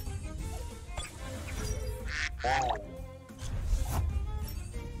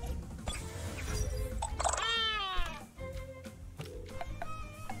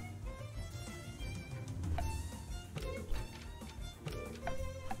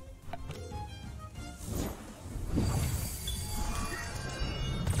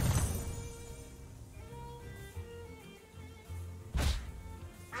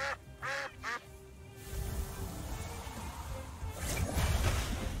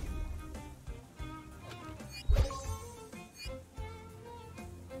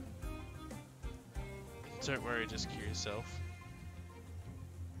 Don't worry, just cure yourself.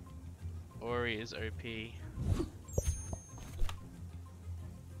 Ori is OP.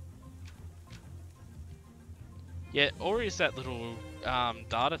 Yeah, or is that little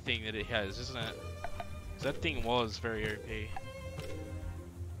data thing that it has, isn't it? 'Cause that thing was very OP.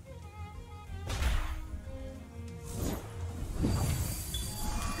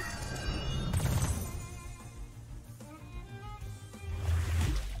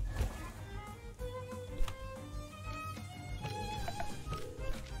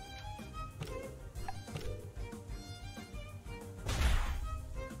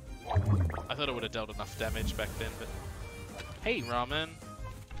 I thought it would have dealt enough damage back then, but... Hey, Ramen!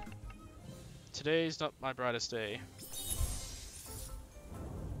 Today's not my brightest day.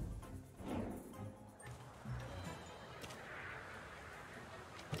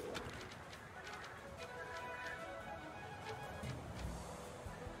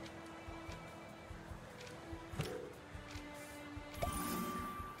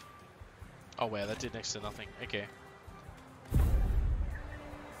 Oh wow, that did next to nothing. Okay.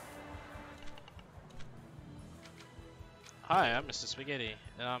 Hi, I'm Mr. Spaghetti,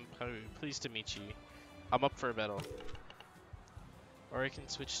 and I'm pleased to meet you. I'm up for a battle. Or it can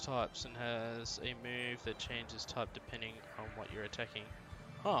switch types and has a move that changes type depending on what you're attacking.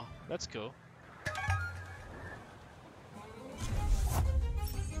 Oh, that's cool.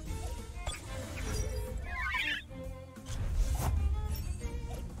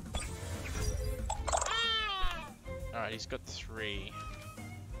 Alright, he's got 3.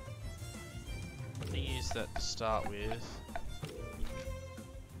 I'm gonna use that to start with.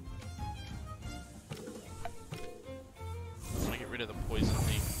 I want to get rid of the poison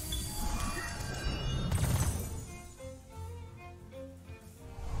thing.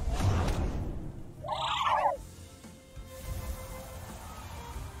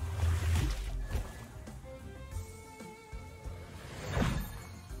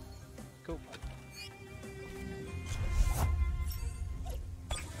 Cool.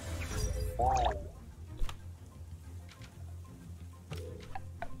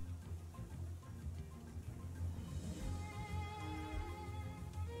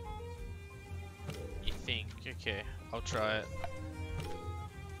 You think? Okay, I'll try it.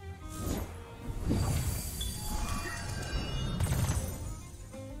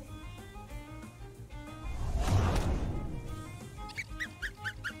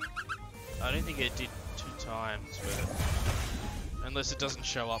 I don't think it did 2 times, but unless it doesn't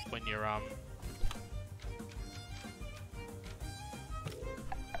show up when you're Oh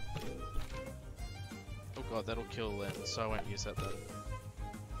god, that'll kill then, so I won't use that then.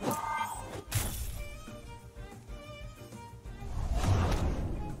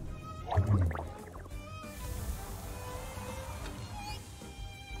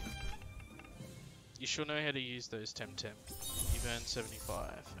 You should know how to use those TemTem. You've earned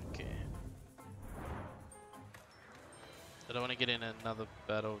 75. Okay. I don't want to get in another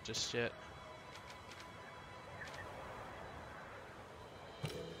battle just yet.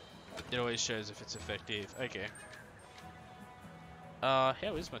 It always shows if it's effective. Okay.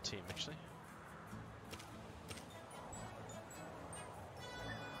 How is my team actually?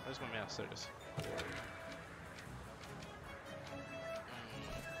 Where's my mouse? There it is.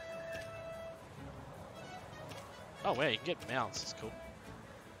 Oh wait, you can get mounts, that's cool.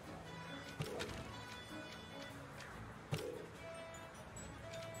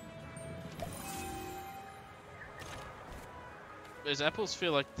 Does apples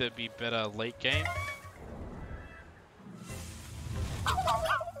feel like they'd be better late game?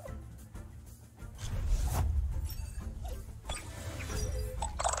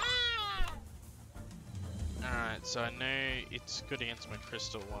 Alright, so I know it's good against my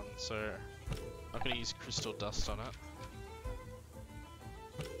crystal one, so I'm not gonna use crystal dust on it.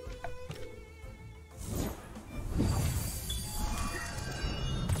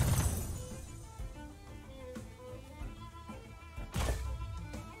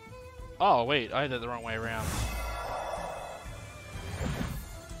 Oh wait, I had that the wrong way around.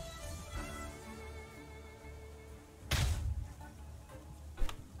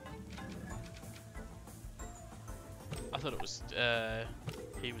 I thought it was,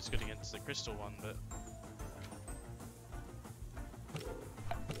 he was good against the crystal one, but...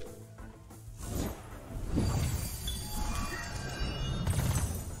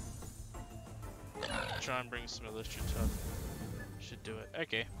 Try and bring some illusion to it. Should do it.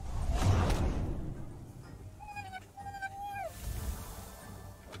 Okay.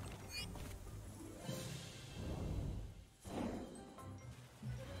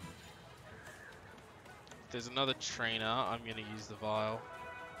 If there's another trainer, I'm gonna use the vial.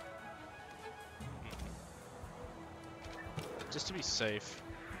 Just to be safe.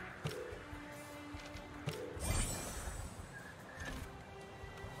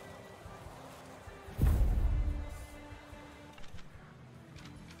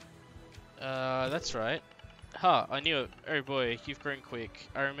 That's right. Ha, I knew it. Oh boy, you've grown quick.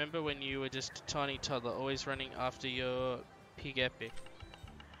 I remember when you were just a tiny toddler, always running after your pig epic.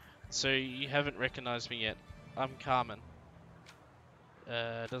 So you haven't recognized me yet. I'm Carmen.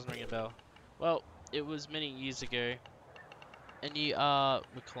 Doesn't ring a bell. Well, it was many years ago, and you are,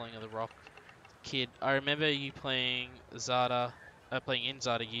 we're calling her the Rock Kid. I remember you playing Zada, playing in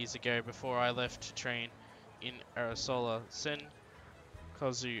Zada years ago before I left to train in Arisola. Sen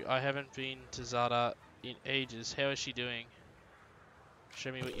Kozu, I haven't been to Zada in ages. How is she doing?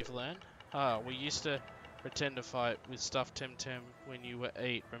 Show me what you've learned. Ah, we used to pretend to fight with stuffed TemTem when you were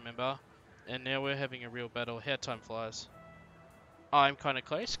 8, remember? And now we're having a real battle. How time flies. Oh, I'm kinda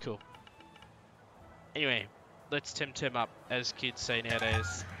close? Cool. Anyway, let's TemTem up, as kids say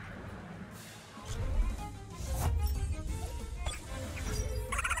nowadays.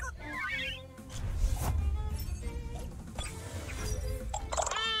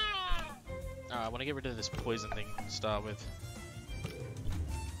 I want to get rid of this poison thing to start with.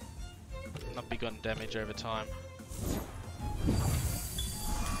 Not big on damage over time.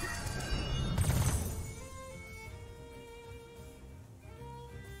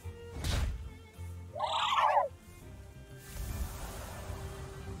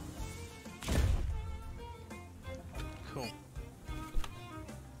 Cool.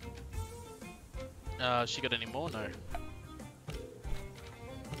 She got any more? No.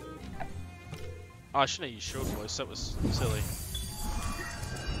 Oh, I shouldn't have used short voice, that was silly.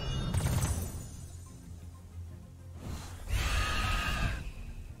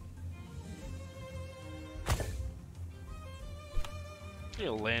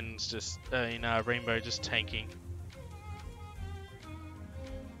 Your lens just, in Rainbow just tanking.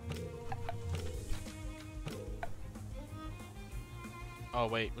 Oh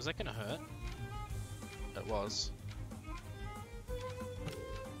wait, was that gonna hurt? It was.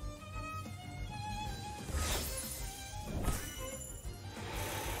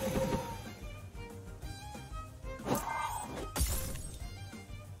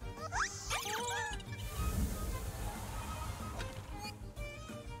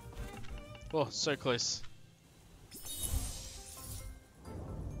 Oh, so close.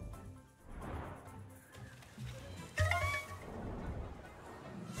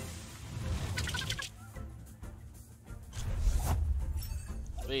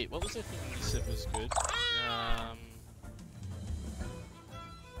 Wait, what was the thing you said was good?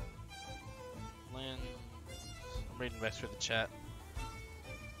 Land. I'm reading back through the chat.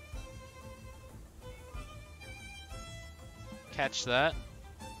 Catch that.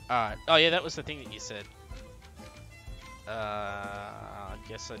 Alright. Oh yeah, that was the thing that you said. I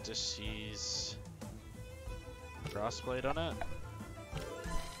guess I just use Grass Blade on it.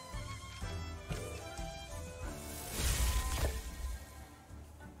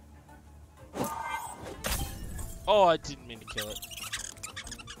 Oh, I didn't mean to kill it.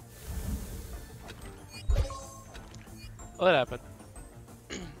 Well, that happened.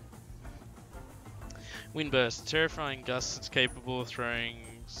 Windburst. Terrifying gusts that's capable of throwing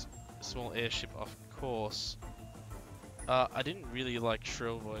a small airship off course. I didn't really like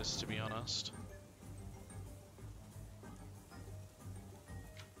Shrill Voice, to be honest.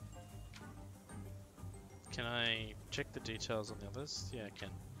 Can I check the details on the others? Yeah, I can.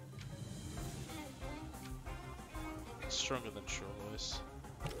 Stronger than Shrill Voice.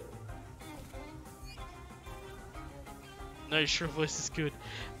 No, Shrill Voice is good.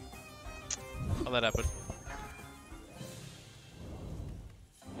 Oh, that happened.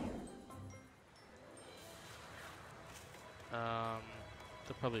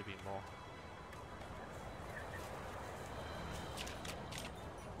 There'll probably be more.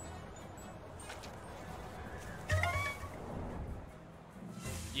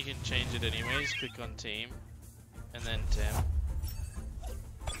 You can change it anyways, click on team, and then Tem.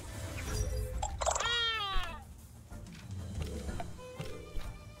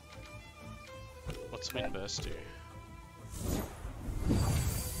 What's Windburst do?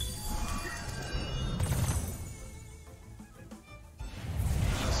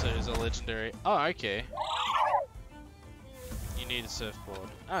 So it's a legendary. Oh, okay. You need a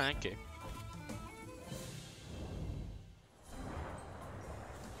surfboard. Oh, okay.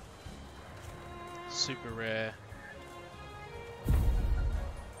 Super rare.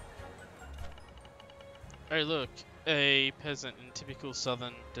 Oh look, a peasant in typical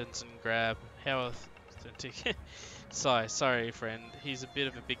southern Denson grab. How authentic. Sorry friend, he's a bit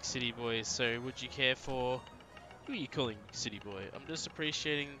of a big city boy, so would you care for... Who are you calling city boy? I'm just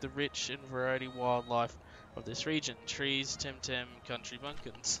appreciating the rich and variety wildlife of this region. Trees, TemTem, country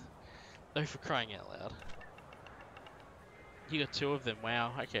bumpkins. Oh, for crying out loud. You got 2 of them,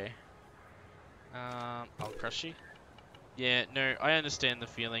 wow, okay. I'll crush you. Yeah, no, I understand the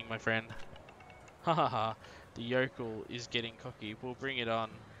feeling, my friend. Ha ha ha. The yokel is getting cocky. We'll bring it on,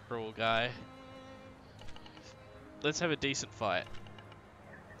 brawl guy. Let's have a decent fight.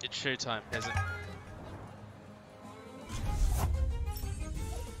 It's showtime, peasant.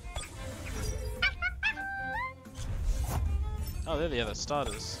 Oh, they're the other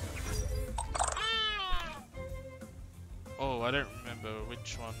starters. Oh, I don't remember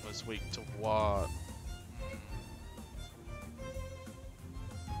which one was weak to what.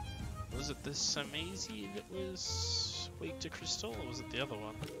 Was it this Samizi that was weak to Crystal, or was it the other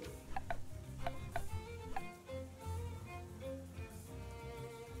one?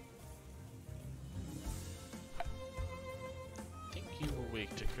 I think you were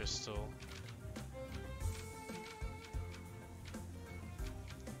weak to Crystal.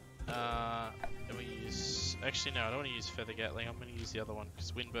 Then we use... Actually, no, I don't want to use Feather Gatling. I'm going to use the other one,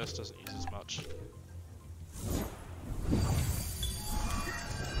 because Windburst doesn't use as much.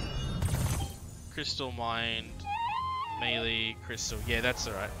 Crystal Mind, melee, Crystal. Yeah, that's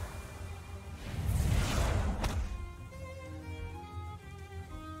alright.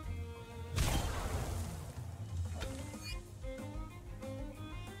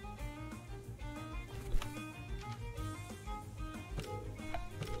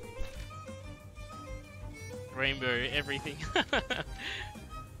 Rainbow, everything.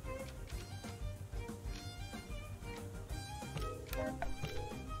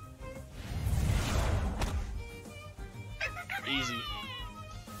 Easy.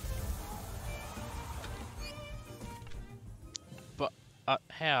 But,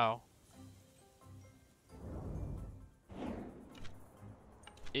 how?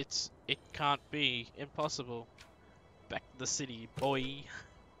 It can't be. Impossible. Back to the city, boy.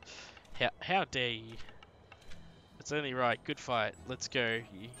 How dare you? It's only right. Good fight. Let's go.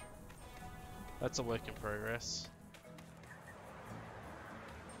 That's a work in progress.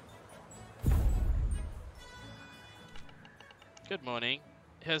 Good morning.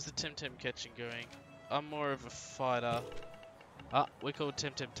 How's the TemTem catching going? I'm more of a fighter. We're called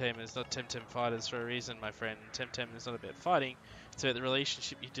TemTem tamers, not TemTem fighters for a reason, my friend. TemTem is not about fighting, it's about the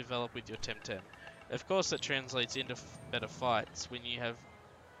relationship you develop with your TemTem. Of course that translates into better fights when you have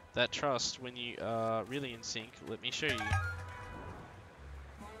that trust, when you are really in sync. Let me show you.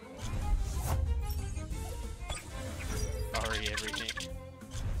 Sorry, everything.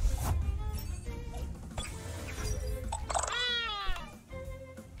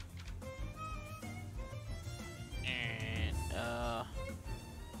 And,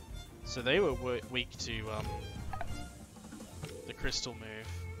 so they were weak to, the crystal move.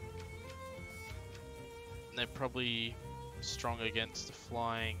 And they're probably strong against the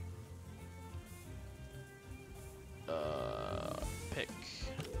flying, pick.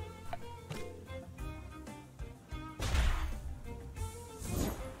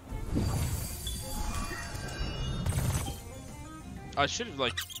 I should have,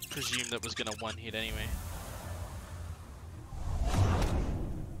 like, presumed that was gonna one hit anyway.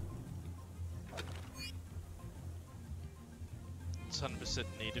 It's 100%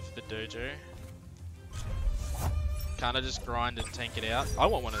 needed for the dojo. Can't I just grind and tank it out? I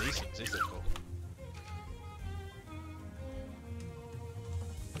want one of these things, these are cool.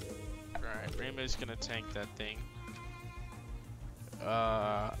 Right, Rainbow's gonna tank that thing.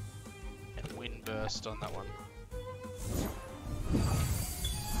 And Wind Burst on that one.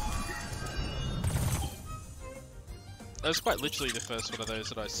 That was quite literally the first one of those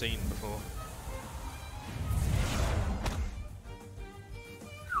that I've seen before.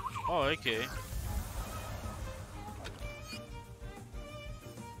 Oh, okay.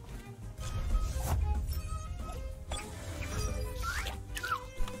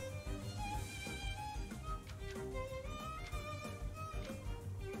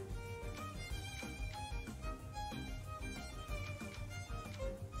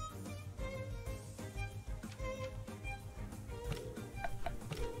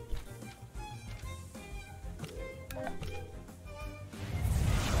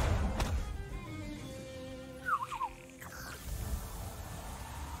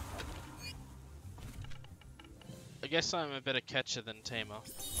 I guess I'm a better catcher than tamer.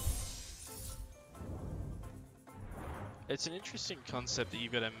 It's an interesting concept that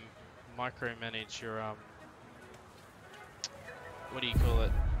you've got to micromanage your, what do you call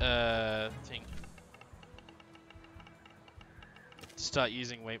it, thing. Start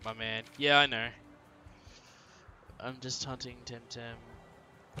using weight, my man. Yeah, I know. I'm just hunting TemTem.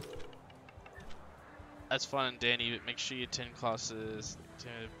 That's fun and dandy, but make sure your 10 classes to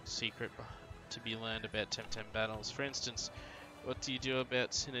secret to be learned about TemTem battles. For instance, What do you do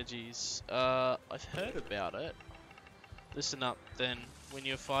about synergies? I've heard about it. Listen up, then. When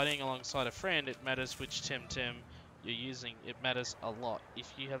you're fighting alongside a friend, it matters which TemTem you're using. It matters a lot.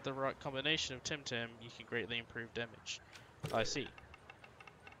 If you have the right combination of TemTem, you can greatly improve damage. I see.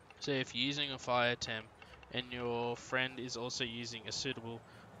 So if you're using a fire tem and your friend is also using a suitable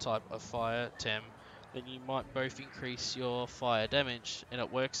type of fire tem, then you might both increase your fire damage, and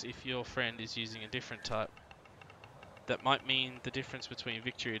it works if your friend is using a different type. That might mean the difference between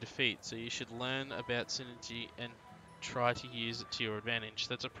victory or defeat, so you should learn about synergy and try to use it to your advantage.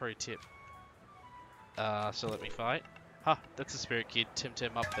 That's a pro tip. So let me fight. Ha, that's a spirit kid.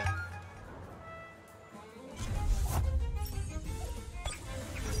 TemTem up then.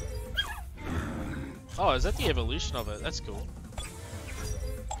 Oh, is that the evolution of it? That's cool.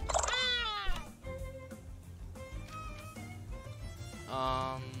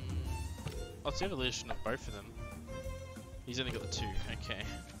 Oh, it's the evolution of both of them. He's only got the two, okay.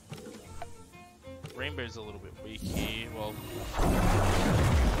 Rainbow's a little bit weak here, well...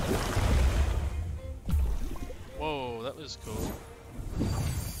 Whoa, that was cool.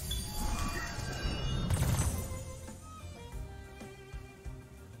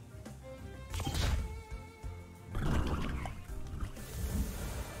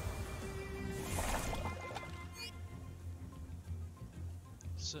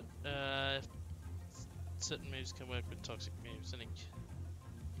 So, certain moves can work with toxic moves and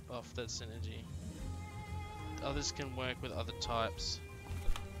buff that synergy. Others can work with other types.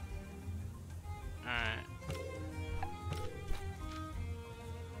 Alright.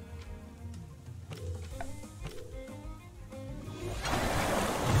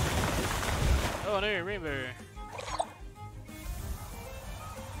 Oh no, Rainbow!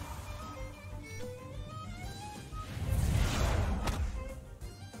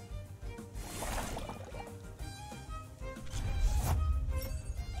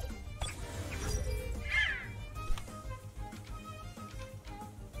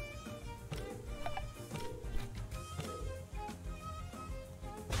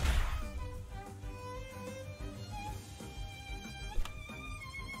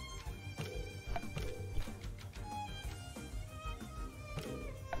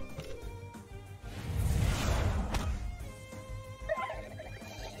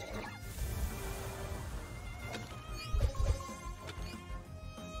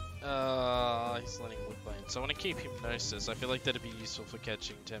 He's letting Woodbane. So I want to keep Hypnosis. I feel like that'd be useful for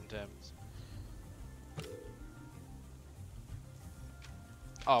catching TemTems.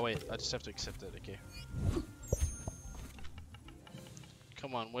 Oh wait, I just have to accept it, okay.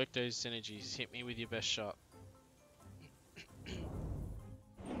 Come on, work those synergies. Hit me with your best shot.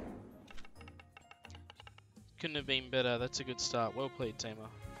 Couldn't have been better. That's a good start. Well played, Tamer. Are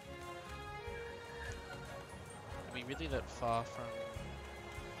we really that far from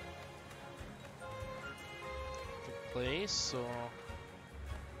the place, or?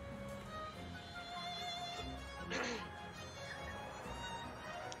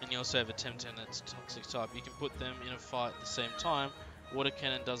 And you also have a TemTem that's toxic type. You can put them in a fight at the same time. Water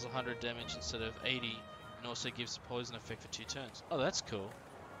Cannon does 100 damage instead of 80, and also gives a poison effect for 2 turns. Oh, that's cool.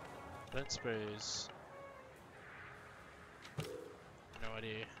 I don't suppose... No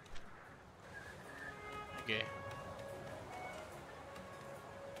idea. Okay.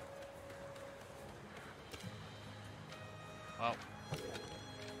 Well.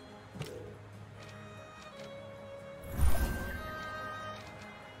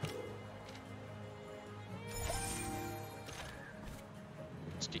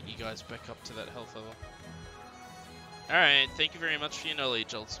 Let's get you guys back up to that health level. Alright, thank you very much for your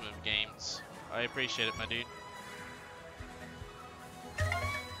knowledge, Ultimate Games. I appreciate it, my dude.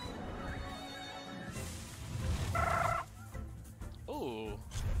 Ooh.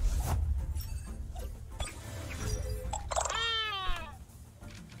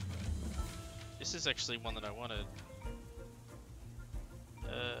 This is actually one that I wanted.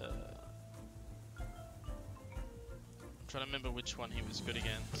 I'm trying to remember which one he was good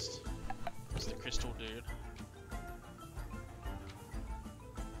against. It was the crystal dude.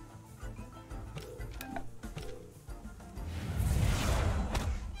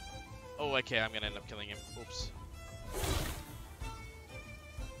 Oh, okay, I'm gonna end up killing him. Oops.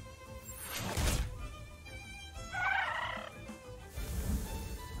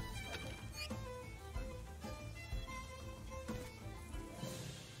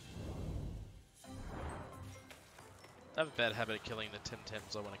 I have a bad habit of killing the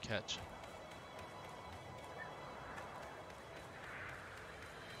TemTems I want to catch.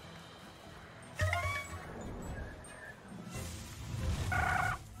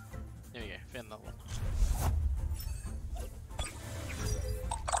 There we go, found another one.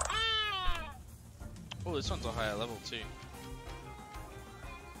 this one's a higher level too.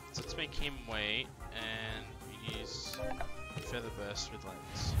 So let's make him wait and use Feather Burst with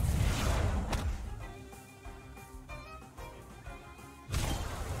Lens.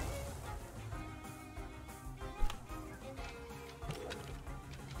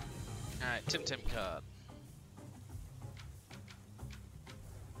 Alright, TemTem card.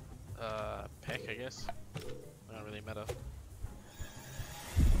 Peck, I guess. Don't really matter.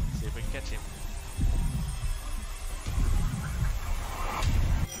 See if we can catch him.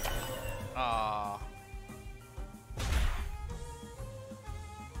 Ah.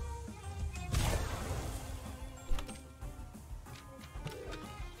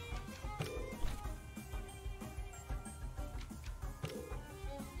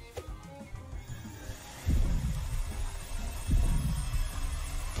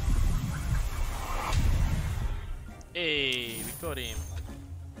 Hey, we caught him.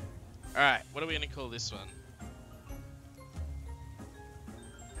 Alright, what are we gonna call this one?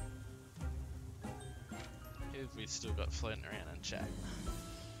 Who have we still got floating around in chat?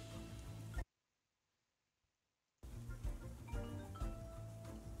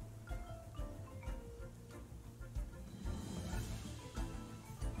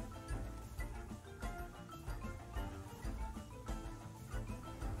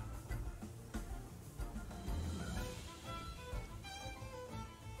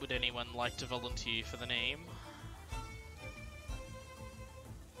 Would anyone like to volunteer for the name?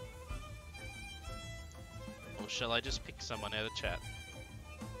 Or shall I just pick someone out of chat?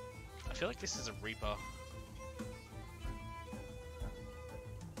 I feel like this is a Reaper.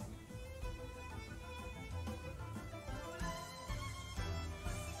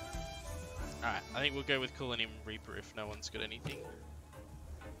 Alright, I think we'll go with calling him Reaper if no one's got anything.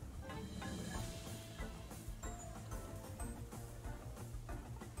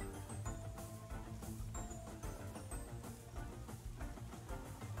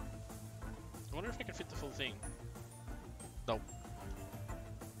 I wonder if I can fit the full thing. Nope.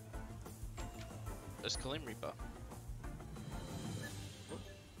 Let's call him Reaper.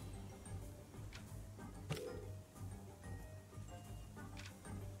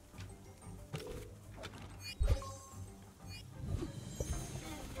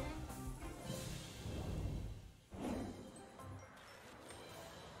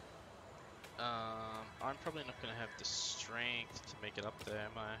 I'm probably not going to have the strength to make it up there,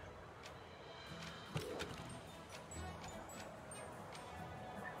 am I?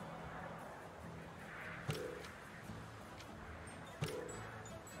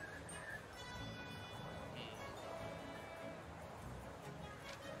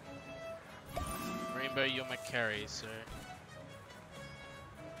 Rainbow, you're my carry, so...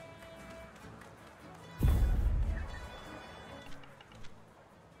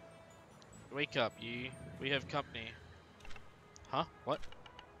 Wake up, you. We have company. Huh? What?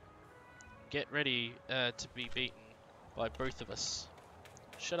 Get ready to be beaten by both of us.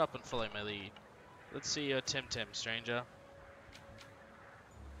 Shut up and follow my lead. Let's see your TemTem, stranger.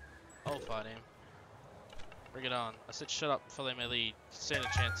 I'll fight him. Bring it on. I said shut up and follow my lead. Stand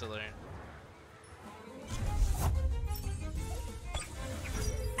a chance alone.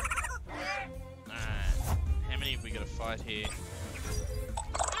 Alright. How many have we got to fight here?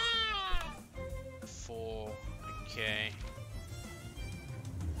 4. Okay.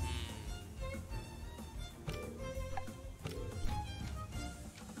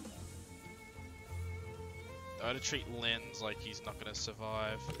 I had to treat Lens like he's not gonna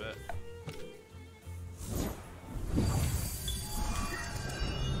survive, but...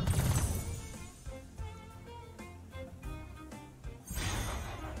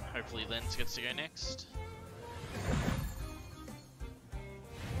 Hopefully Lens gets to go next.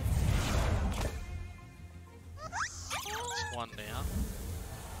 It's 1 now.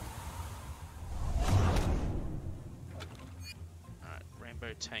 Alright,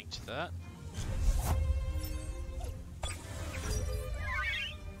 Rainbow tanked that.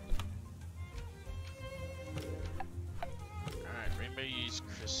 Use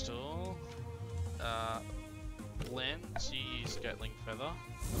Crystal. Lens, you use Gatling Feather.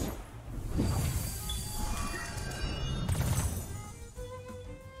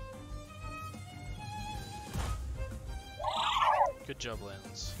 Good job,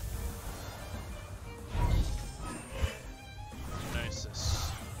 Lens.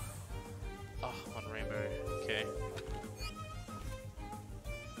 Gnosis. Oh, 1 rainbow. Okay.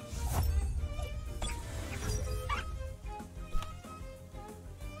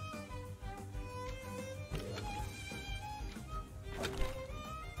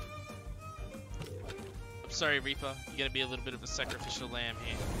 Sorry, Reaper. You're gonna be a little bit of a sacrificial lamb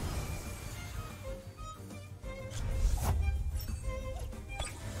here.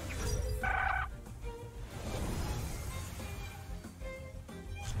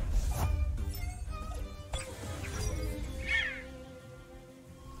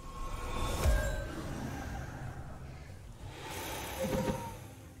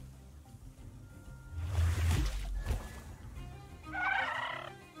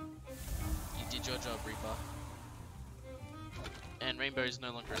 did your job, Reaper. And Rainbow is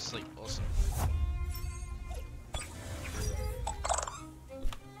no longer asleep. Awesome.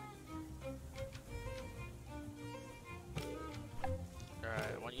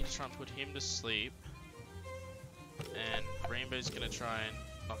 Alright, I want you to try and put him to sleep. And Rainbow's gonna try and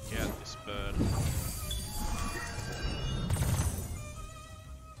knock out this bird.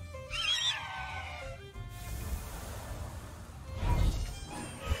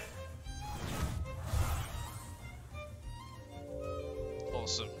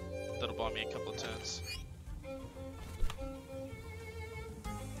 Awesome. That'll buy me a couple of turns.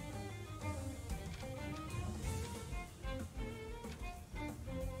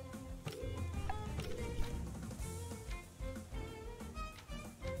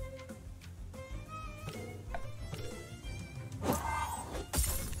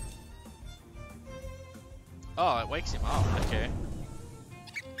 Oh, it wakes him up. Okay.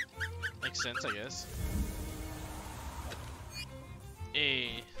 Makes sense, I guess.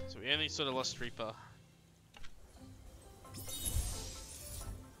 Hey, so we only sort of lost Reaper.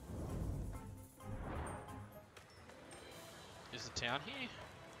 Is the town here?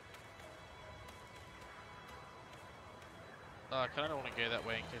 Oh, I kind of don't want to go that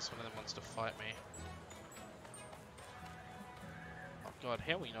way in case one of them wants to fight me. Oh god,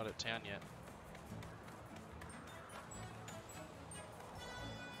 how are we not at town yet?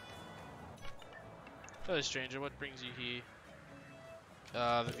 Hello stranger, what brings you here?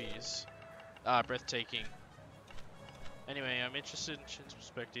 The views. Breathtaking. Anyway, I'm interested in Shin's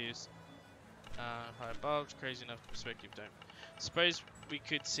perspectives. High above, crazy enough perspective, don't. Suppose we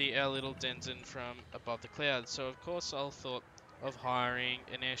could see our little Denzin from above the clouds, so of course I thought of hiring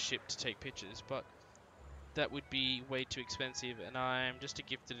an airship to take pictures, but that would be way too expensive, and I'm just a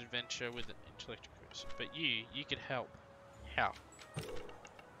gifted adventurer with an intellectual cruise. But you could help. How?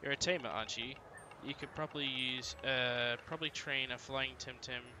 You're a tamer, aren't you? You could probably train a flying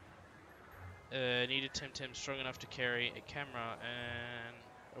TemTem. Need a TemTem strong enough to carry a camera and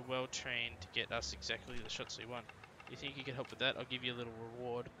a well-trained to get us exactly the shots we want. You think you could help with that? I'll give you a little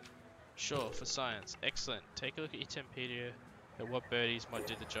reward. Sure, for science. Excellent. Take a look at your Tempedia at what birdies might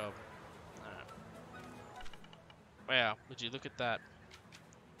do the job. Wow, would you look at that?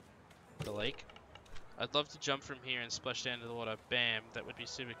 The lake? I'd love to jump from here and splash down to the water. Bam, that would be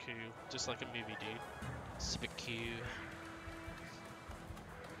super cool. Just like a movie, dude. Super cool.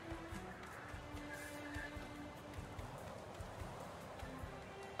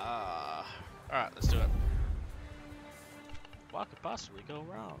 Alright, let's do it. What could possibly go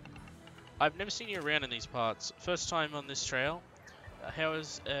wrong? I've never seen you around in these parts. First time on this trail. How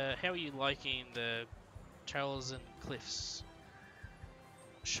are you liking the trails and cliffs?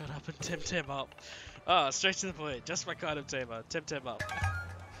 Shut up and TemTem up. Straight to the point. Just my kind of tamer. TemTem up.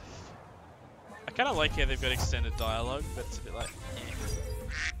 I kind of like how they've got extended dialogue, but it's a bit like, eh.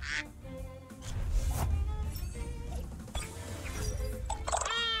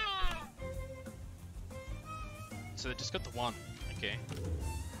 So they just got the one. Okay.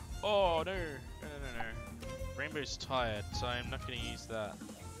 Oh no. No. Rainbow's tired, so I'm not going to use that.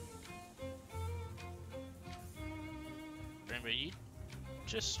 Rainbow, you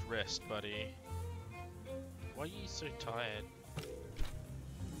just rest, buddy. Why are you so tired?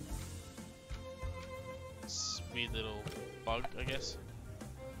 Weird little bug, I guess.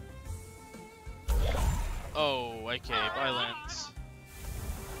 Oh, okay, bye lens.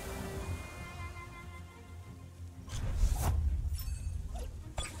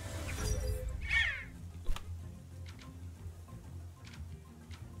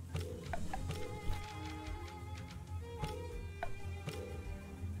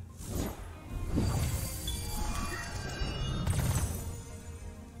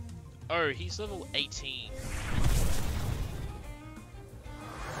 Oh, he's level 18.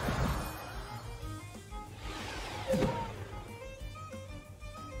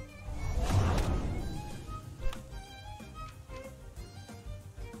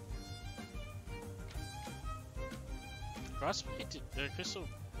 Crystal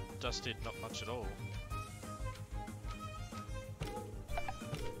Dust did not much at all.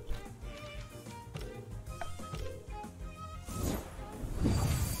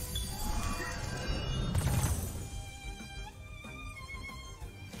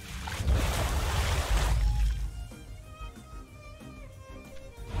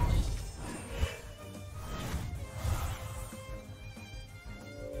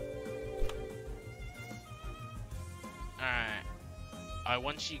 Alright. I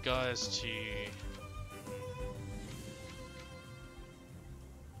want you guys to...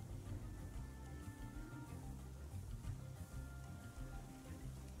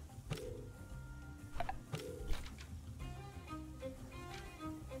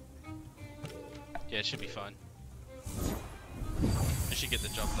 Yeah, it should be fine. I should get the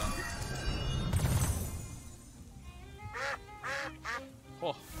job done.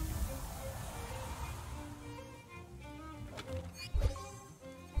 Oh.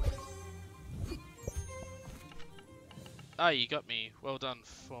 Ah, you got me. Well done,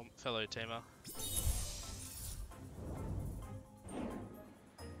 fellow tamer.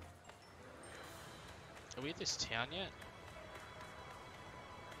 Are we at this town yet?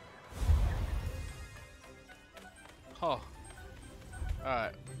 Oh.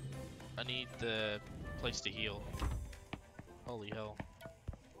 Alright. I need the place to heal. Holy hell.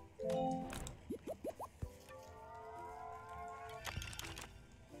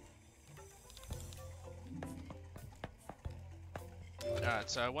 Alright,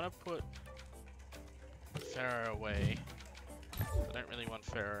 so I want to put Pharaoh away. I don't really want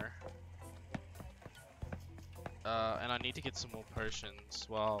Pharaoh. And I need to get some more potions.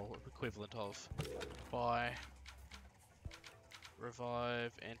 Well, equivalent of. Buy.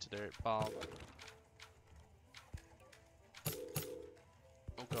 Revive, antidote, balm.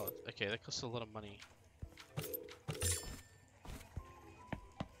 Oh god, okay, that costs a lot of money.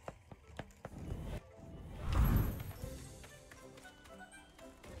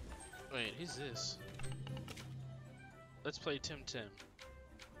 Wait, who's this? Let's play TemTem.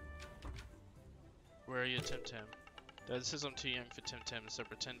 Where are you, TemTem? Dad says I'm too young for TemTem, so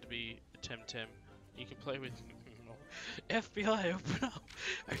pretend to be a TemTem. You can play with FBI, open up!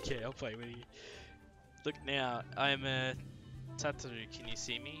 Okay, I'll play with you. Look now, I'm a Tataru, can you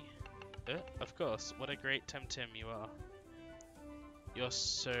see me? Of course, what a great TemTem you are. You're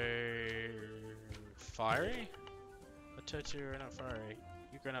so... fiery? A Tataru are not fiery.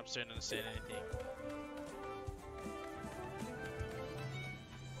 You grown-ups don't understand anything.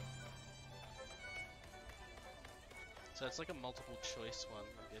 So it's like a multiple choice one,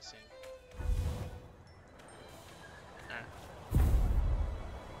 I'm guessing.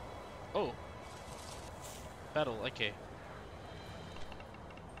 Oh! Battle, okay.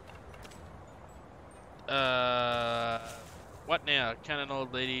 What now? Can an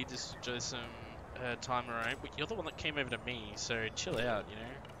old lady just enjoy some time around? But you're the one that came over to me, so chill out, you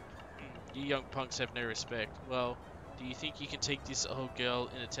know? You young punks have no respect. Well, do you think you can take this old girl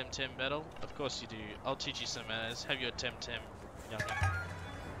in a TemTem battle? Of course you do. I'll teach you some manners. Have your TemTem, youngin.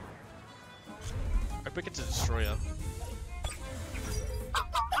 I pick it's a destroyer.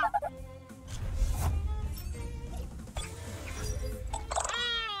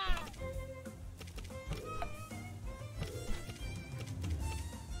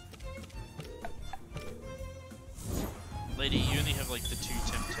 Lady, you only have like the 2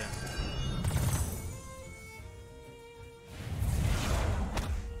 TemTem.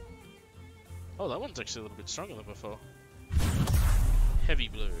 Oh, that one's actually a little bit stronger than before. Heavy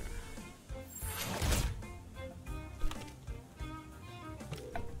blue.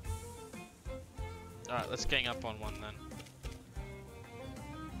 Alright, let's gang up on one then.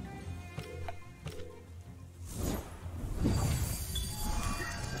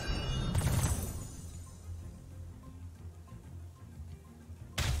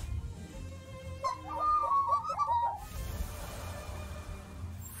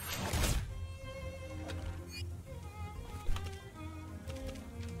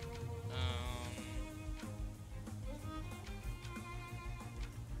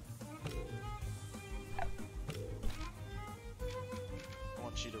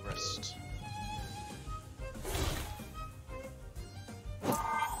 You to rest.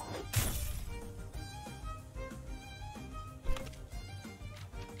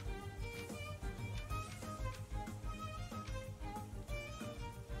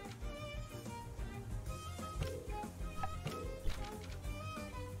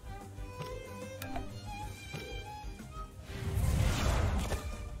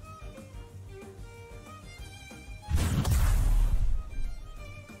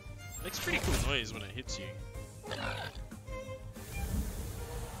 Makes pretty cool noise when it hits you.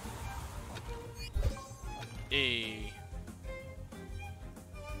 A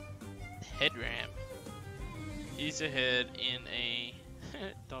head ramp. He's ahead in a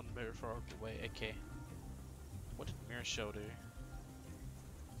non-metaphorical way. Okay. What did Mirror Shell do?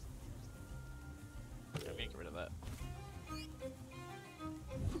 I'm gonna get rid of that.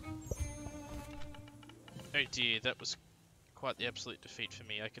 Oh dear, that was quite the absolute defeat for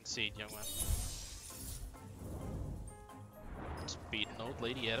me. I concede, young one. Just beat an old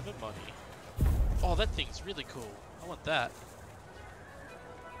lady out of her money. Oh, that thing's really cool. I want that.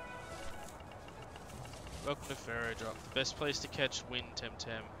 Welcome to Pharaoh Drop, the best place to catch wind,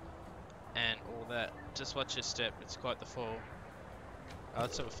 TemTem, and all that. Just watch your step, it's quite the fall.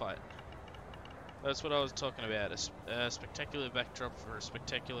 Let's have a fight. That's what I was talking about. A spectacular backdrop for a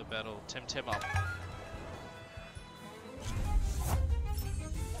spectacular battle. TemTem up.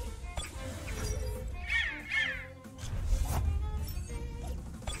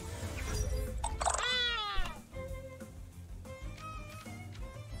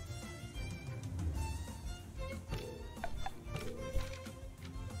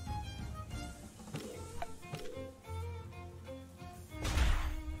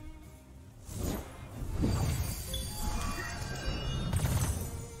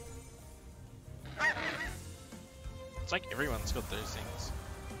 It's like everyone's got those things.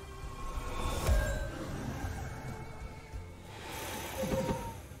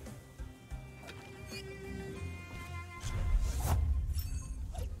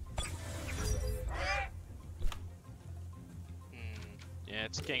 Yeah,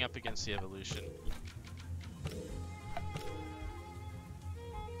 it's getting up against the evolution.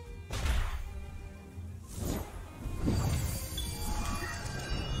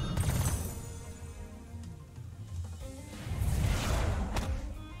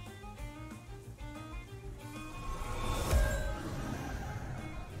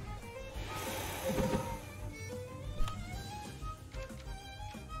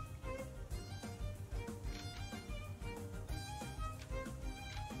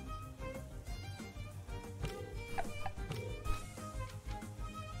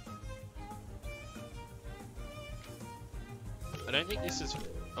 I don't think this is...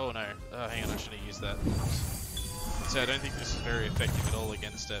 Oh no, hang on, I should have used that. So I don't think this is very effective at all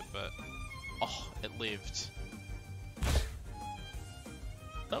against it, but... Oh, it lived.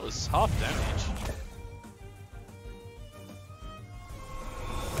 That was half damage.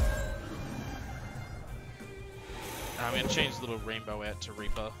 I'm gonna change the little rainbow out to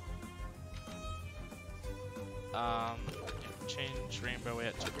Reaper. Change rainbow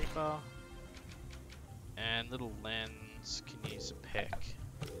out to Reaper. And little lens can use a peck.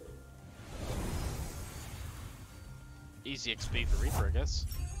 Easy XP for Reaper, I guess.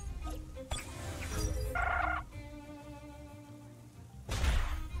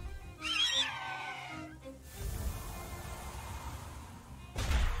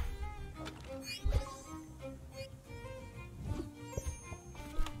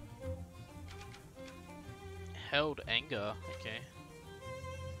 Held anger, okay.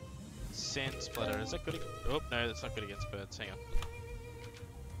 Sand splatter, is that good? Oh no, that's not good against birds, hang on.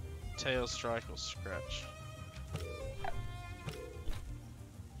 Tail strike or scratch.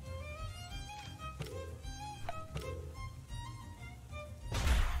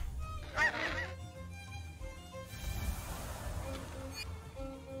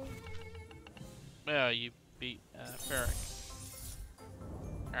 Oh, you beat Ferric.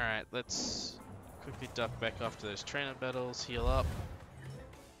 Alright, let's quickly duck back after those trainer battles, heal up.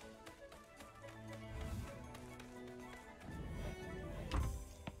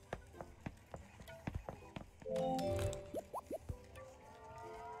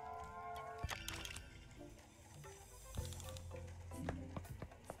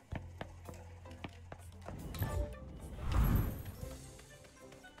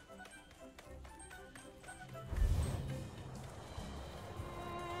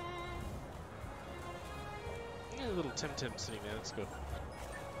 A little TemTem sitting there, that's good.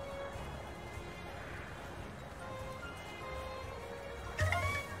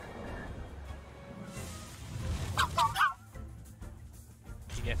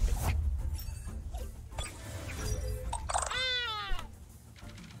 Epic.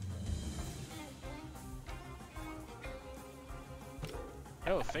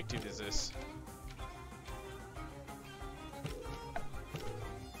 How effective is this?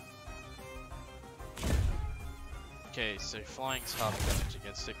 Okay, so flying's half damage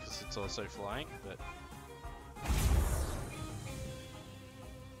against it because it's also flying, but...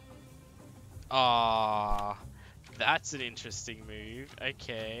 Ah, that's an interesting move.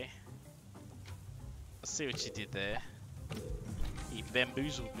 Okay. I see what you did there. He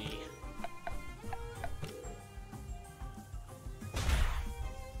bamboozled me.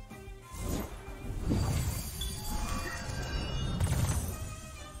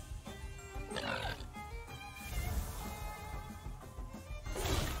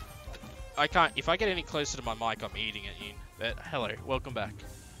 I can't, if I get any closer to my mic, I'm eating it in. But hello, welcome back.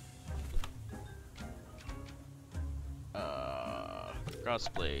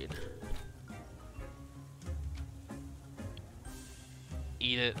 Crossblade.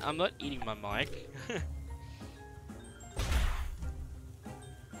 Eat it. I'm not eating my mic.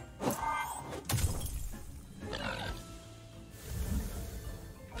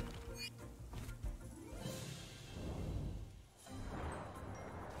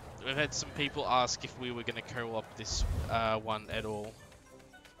 we've had some people ask if we were going to co-op this one at all.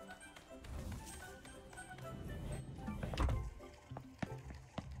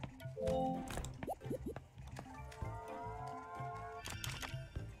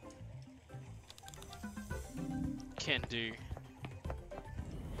 Can do.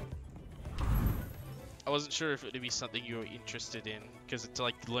 I wasn't sure if it would be something you were interested in, because it's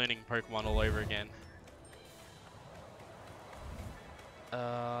like learning Pokemon all over again.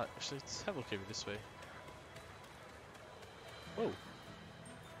 Actually, let's have a look over this way. Whoa.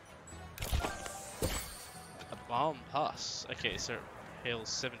 A bomb pass. Okay, so heals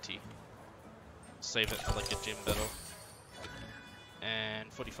 70. Save it for like a gym battle.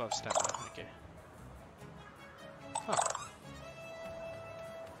 And 45 stamina. Okay. Huh.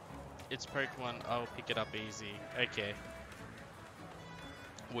 It's Pokemon, I'll pick it up easy. Okay.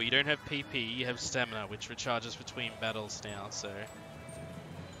 Well, you don't have PP, you have stamina, which recharges between battles now, so...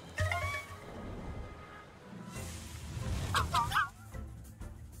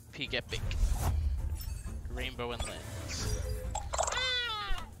 Pig Epic. Rainbow and Lens.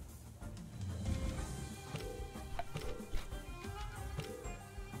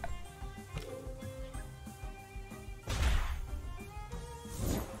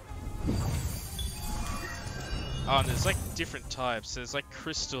 Oh, and there's like different types. There's like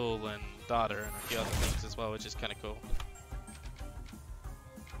crystal and data and a few other things as well, which is kind of cool.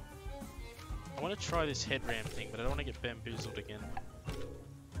 I want to try this head ram thing, but I don't want to get bamboozled again.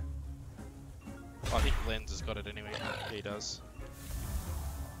 Oh, I think Lens has got it anyway. Yeah, he does.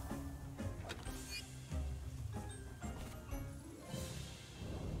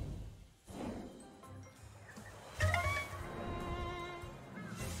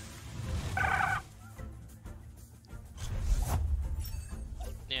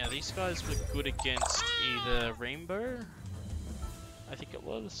 Now, these guys were good against either Rainbow, I think it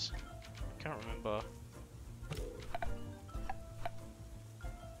was. I can't remember.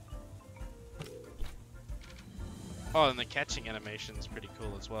 Oh, and the catching animation's pretty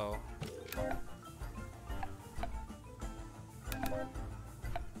cool as well.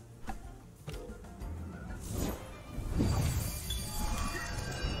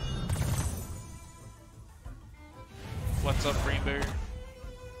 What's up, Rainbow?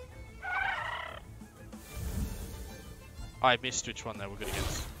 I missed which one they were good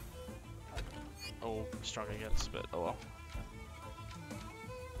against. Oh, strong against, but oh well.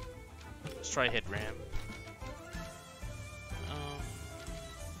 Let's try head ram.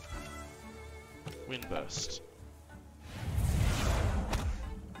 Wind burst.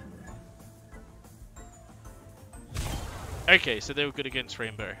 Okay, so they were good against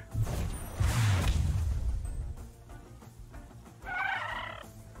Rainbow.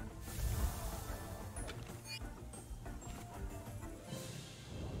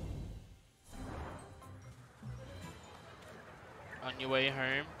 On your way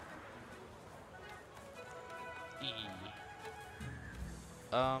home.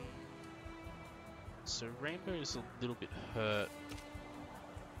 So Rainbow is a little bit hurt.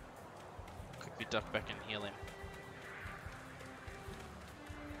 Quickly duck back and heal him.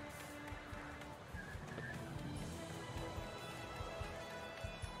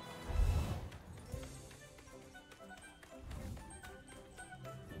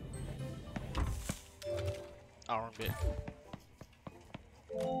 Oh, wrong bit.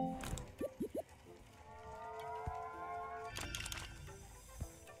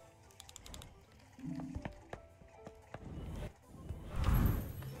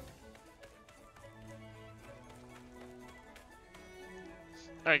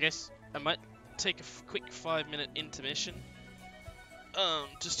 Alright guys, I might take a quick 5-minute intermission,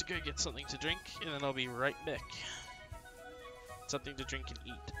 just to go get something to drink, and then I'll be right back. Something to drink and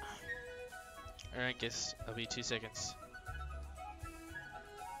eat. Alright guys, I'll be 2 seconds.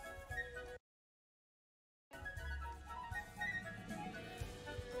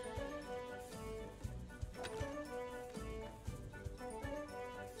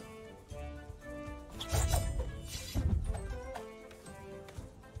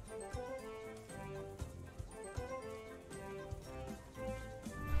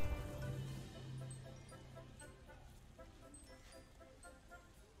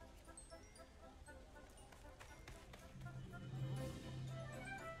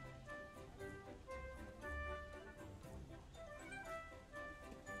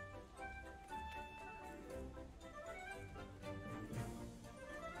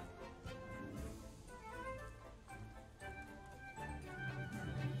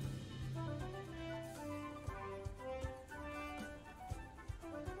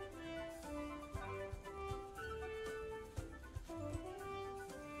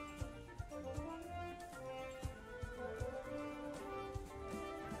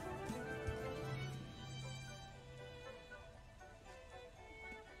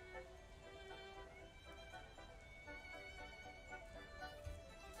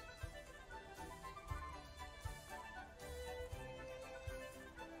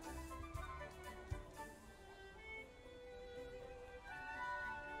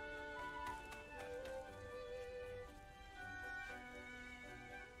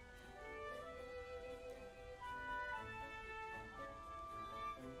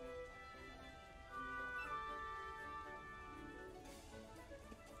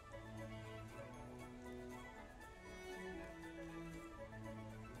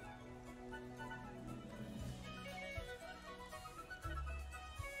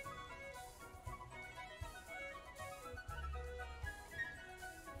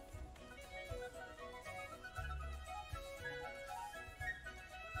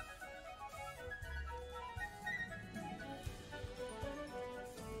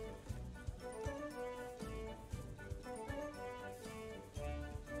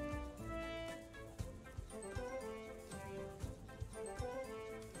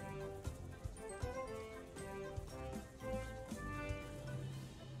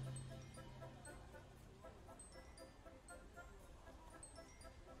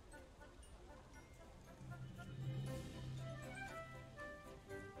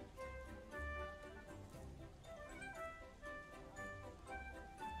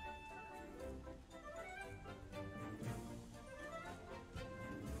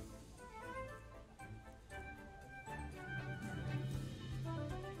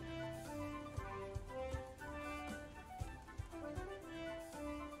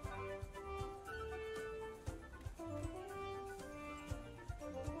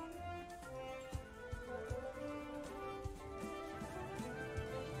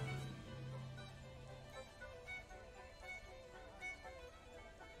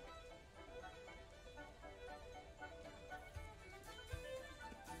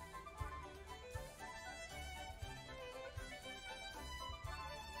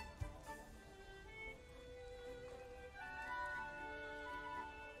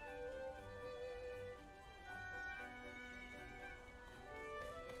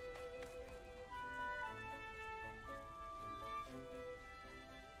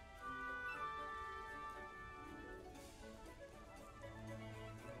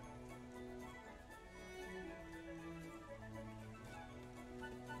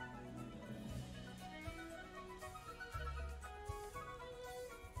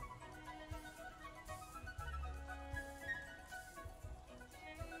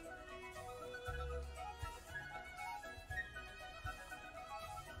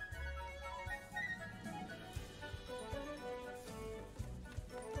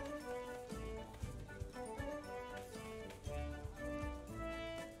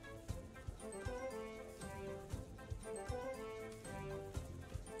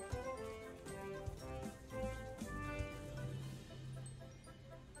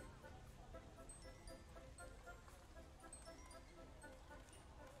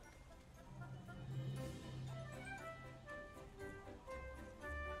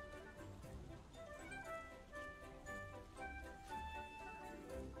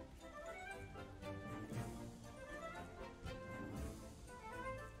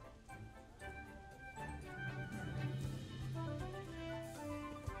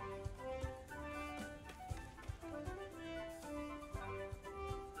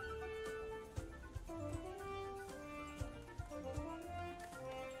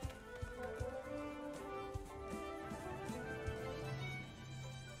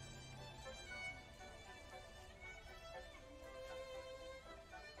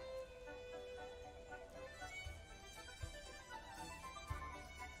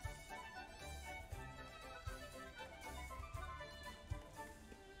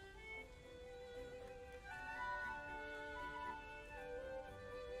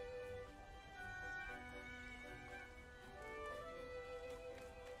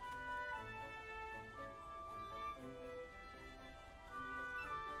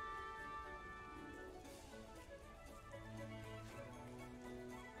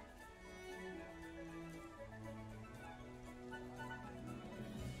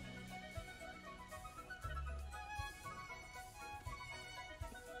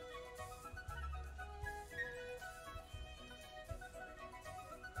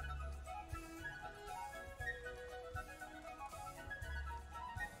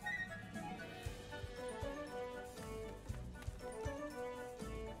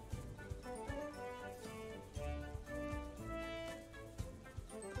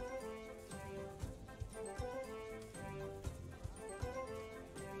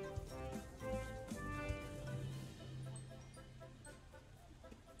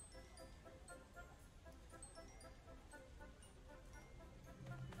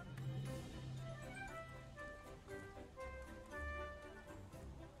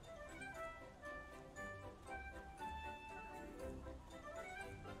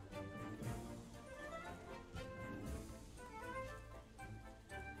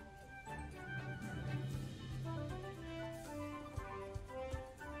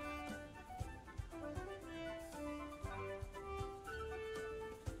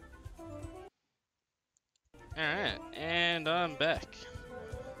 Alright, and I'm back.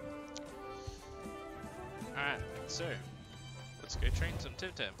 Alright, so let's go train some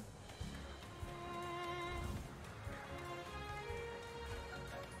TemTem.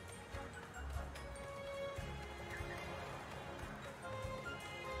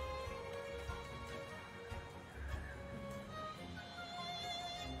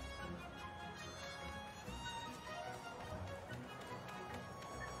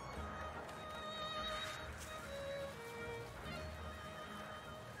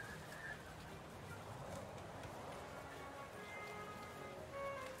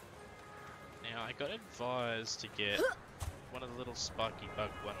 Now, I got advised to get one of the little spiky bug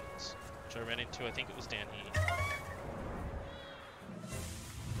ones, which I ran into, I think it was down here.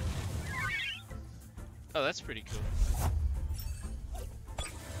 Oh, that's pretty cool.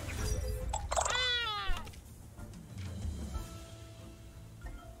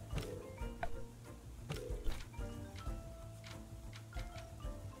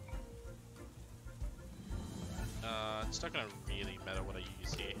 It's not gonna really matter what I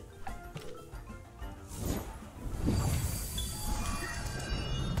use here.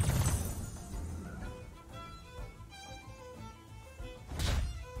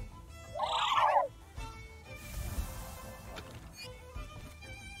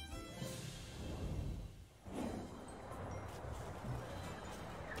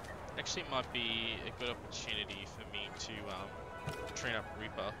 Actually, it might be a good opportunity for me to train up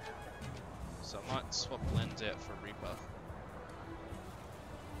Reaper. So I might swap Lens out for Reaper.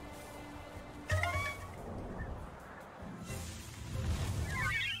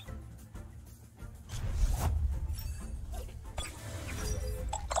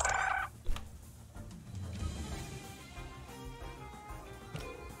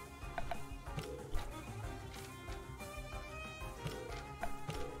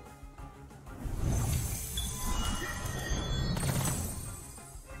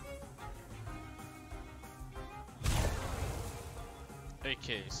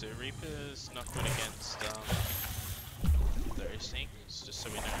 Okay, so Reaper's not good against those things, just so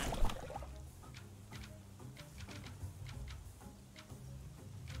we know.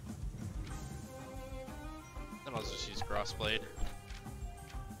 Then I'll just use Grass Blade.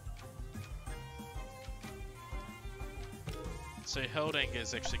 So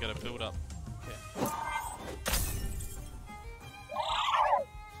Helldanger's actually got a build up. Okay.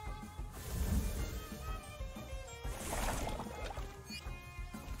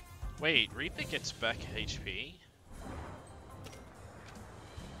 Wait, Reaper gets back HP?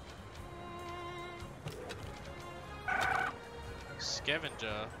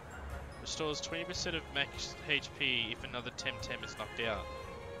 Scavenger restores 20% of max HP if another TemTem is knocked out.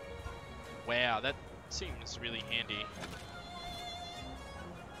 Wow, that seems really handy.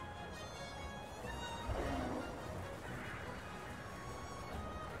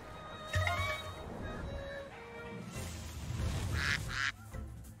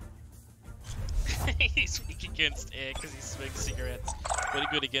 He's weak against air because he smokes cigarettes, but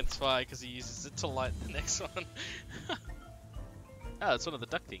good against fire because he uses it to light the next one. Oh, it's one of the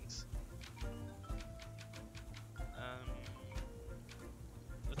duck things.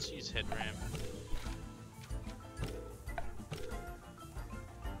 Let's use head ramp.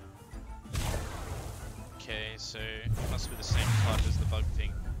 Okay, so it must be the same type as the bug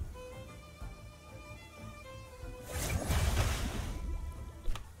thing.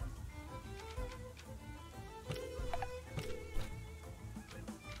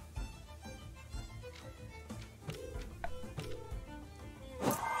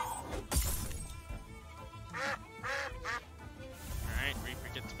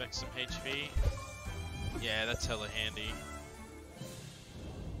 Some HP. Yeah, that's hella handy.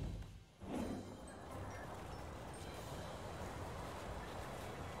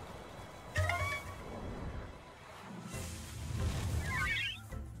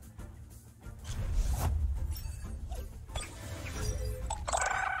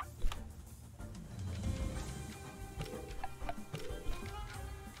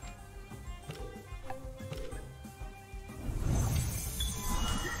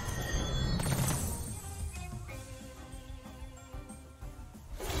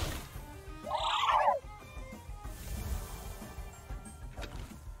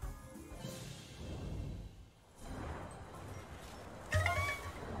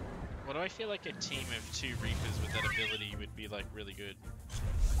 What do I feel like a team of 2 Reapers with that ability would be like really good?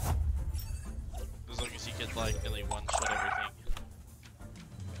 As long as you get like nearly one-shot everything.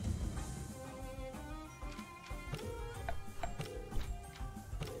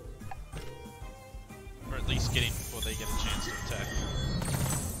 Or at least get in before they get a chance to attack.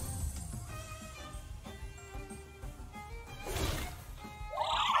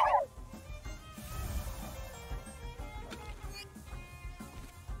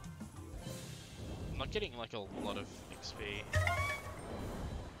 not getting like a lot of XP.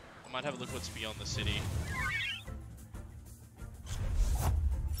 I might have a look what's beyond the city.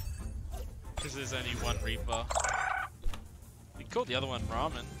 Because there's only one Reaper. We called the other one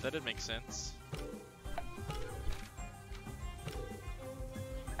Ramen, that'd make sense.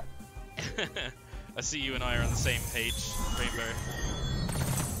 I see you and I are on the same page, Rainbow.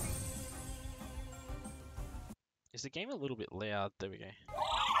 Is the game a little bit loud? There we go.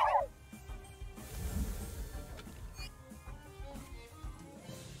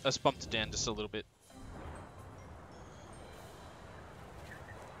 Let's bump it down just a little bit.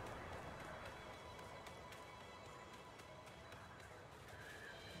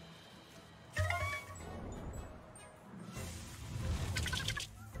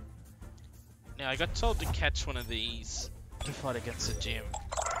 Now, I got told to catch one of these to fight against the gym.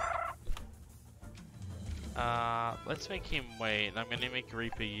 Let's make him wait. I'm gonna make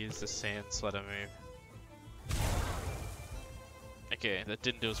Reaper use the sand slider move. Okay, that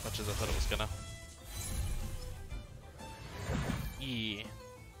didn't do as much as I thought it was gonna. Yeah.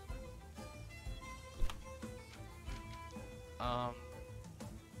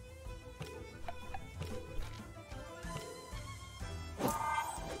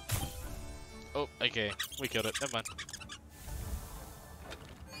 Oh, okay. We got it. Never mind.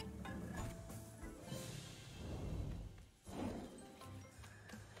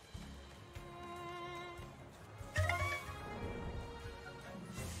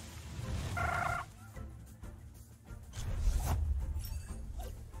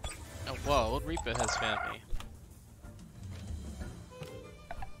 Oh, wow, old Reaper has found me.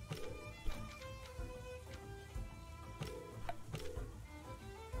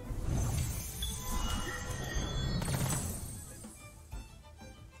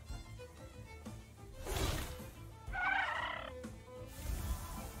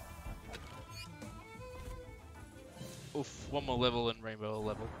 Oof, one more level and Rainbow will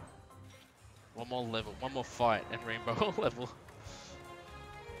level. One more level, one more fight and Rainbow will level.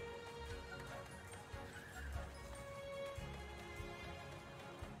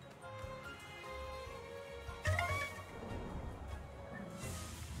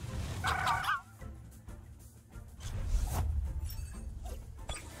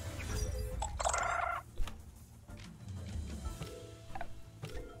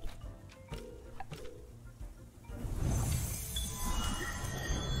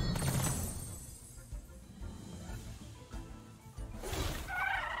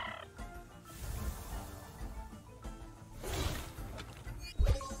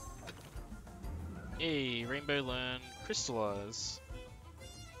 Hey, Rainbow learned Crystallize.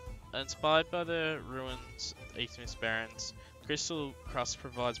 Inspired by the ruins of the Aethermist Barrens, Crystal Crust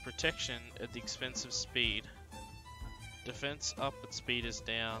provides protection at the expense of speed. Defense up but speed is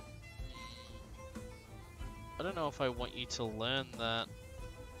down. I don't know if I want you to learn that.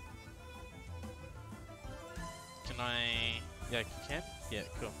 Can I... Yeah, you can? Yeah,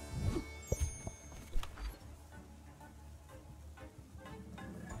 cool.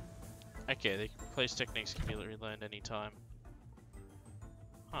 Okay, the place techniques can be relearned anytime.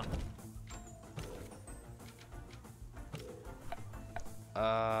 Huh.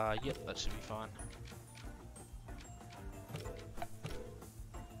 Yep, that should be fine.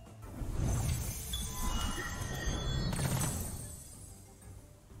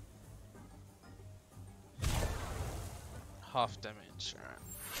 Half damage, alright.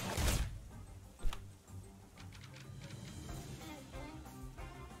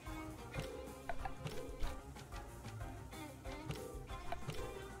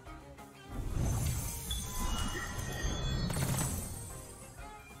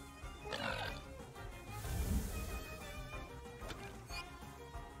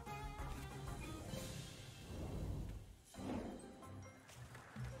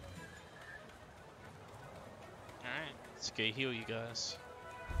 Alright, let's go heal you guys.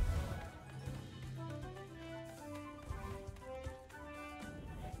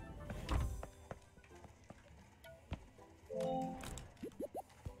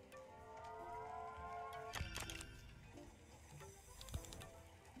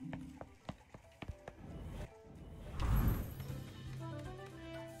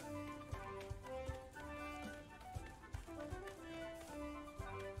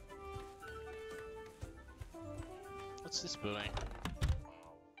 What's this building?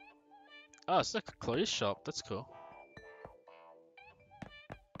 Oh, it's like a clothes shop. That's cool.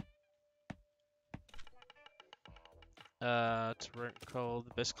 To call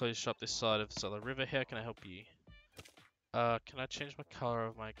the best clothes shop this side of Solar River. How can I help you? Can I change my color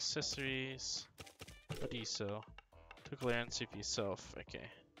of my accessories? What do you sell? Took a glance for yourself. Okay.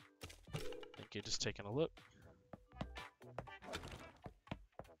 Thank Okay, just taking a look.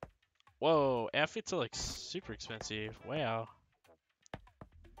 Whoa, outfits are like super expensive. Wow.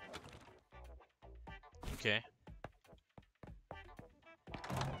 Okay.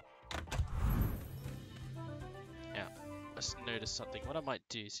 Now, let's notice something. What I might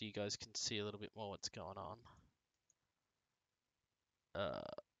do so you guys can see a little bit more what's going on.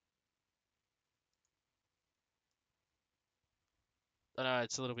 I know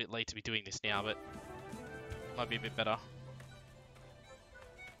it's a little bit late to be doing this now, but might be a bit better.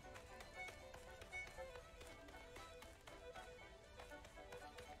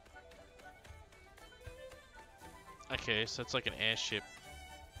 Okay, so it's like an airship.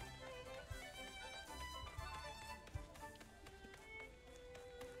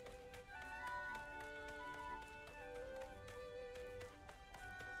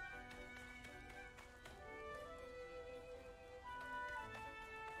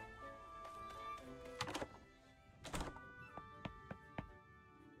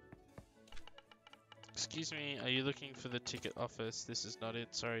 Excuse me, are you looking for the ticket office? This is not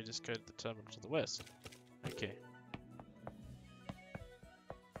it. Sorry, just go to the terminal to the west. Okay.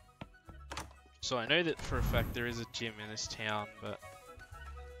 So I know that for a fact there is a gym in this town, but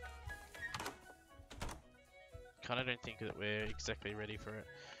kinda don't think that we're exactly ready for it.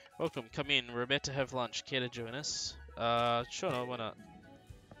 Welcome, come in. We're about to have lunch. Care to join us? Sure, no, why not?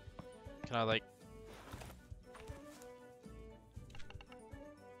 Can I like...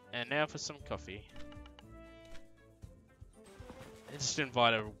 And now for some coffee. And just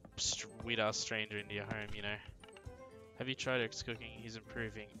invite a weird-ass stranger into your home, you know. Have you tried X cooking? He's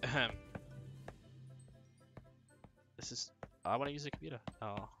improving. This is... I want to use a computer.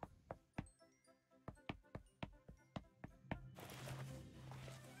 Oh.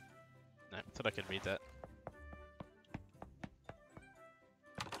 No, thought I could read that.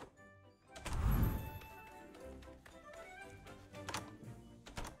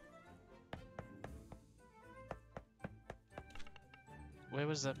 Where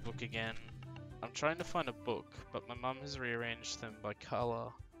was that book again? I'm trying to find a book, but my mum has rearranged them by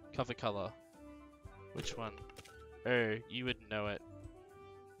cover color. Which one? Oh, you would know it.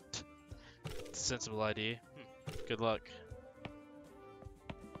 It's a sensible idea. Good luck.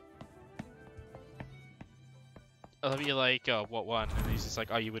 I'll be like, oh, what one? And he's just like,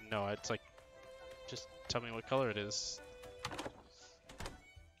 oh, you wouldn't know it. It's like, just tell me what color it is.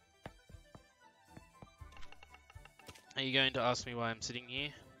 Are you going to ask me why I'm sitting here?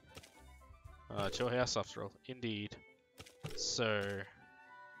 It's your house after all. Indeed. So...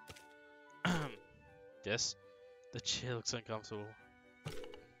 yes, the chair looks uncomfortable.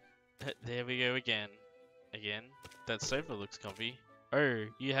 There we go again. Again, that sofa looks comfy. Oh,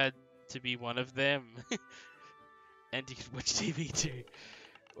 you had to be one of them. And you could watch TV too.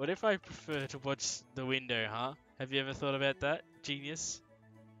 What if I prefer to watch the window, huh? Have you ever thought about that? Genius.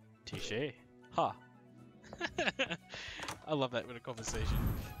 Touché. Ha. I love that in a conversation.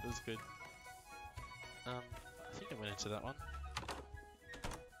 It was good. I think I went into that one.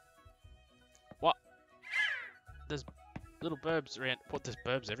 What? There's little burbs around. What? There's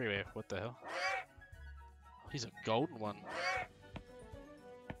burbs everywhere. What the hell? He's a golden one.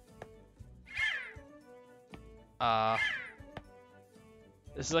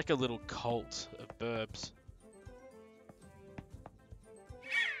 This is like a little cult of burbs.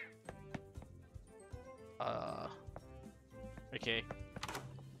 Okay.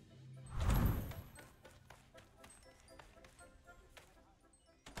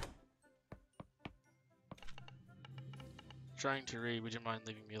 Trying to read, would you mind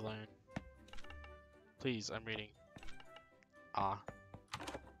leaving me alone? Please, I'm reading. Oh,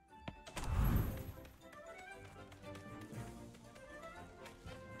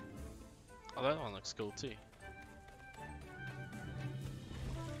 that one looks cool too.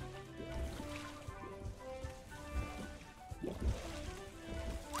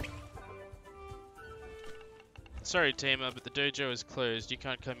 Sorry, Tamer, but the dojo is closed. You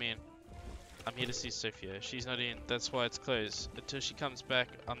can't come in. I'm here to see Sophia. She's not in. That's why it's closed. Until she comes back,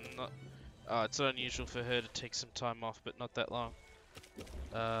 I'm not... it's not unusual for her to take some time off, but not that long.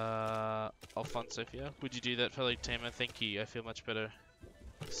 I'll fund Sophia. Would you do that, fellow Tamer? Thank you. I feel much better.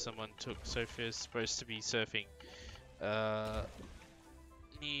 Someone took Sophia's supposed to be surfing. Near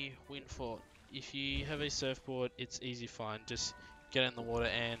Windfort. If you have a surfboard, it's easy fine. Just get in the water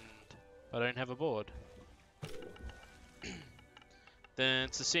and... I don't have a board. Then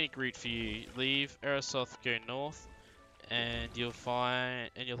it's a scenic route for you. Leave Arisoth, go north, and you'll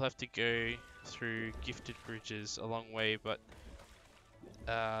have to go through gifted bridges a long way, but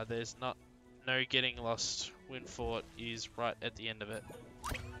there's no getting lost. Windfort is right at the end of it.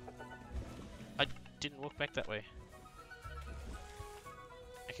 didn't walk back that way.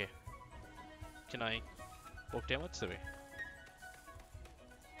 Okay. Can I walk downwards? There we go.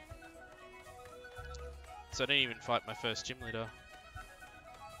 So I didn't even fight my first gym leader.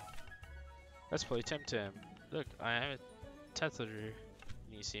 Let's play TemTem. Look, I am a Tatharu.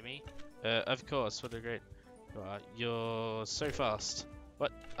 Can you see me? Of course, what a great... You're so fast.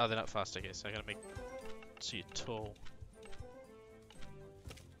 What? Oh, they're not fast, okay, so I gotta make... So you're tall.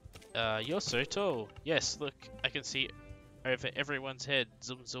 You're so tall. Yes, look, I can see over everyone's head.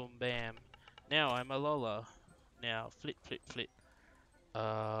 Zoom, zoom, bam. Now I'm a Lola. Now, flit, flit, flit.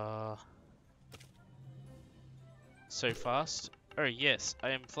 So fast? Oh yes, I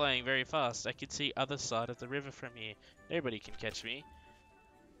am flying very fast. I can see other side of the river from here. Nobody can catch me.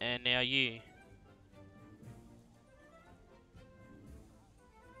 And now you.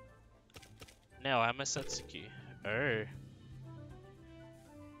 Now I'm a Satsuki. Oh.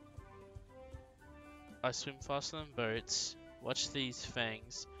 I swim faster than boats. Watch these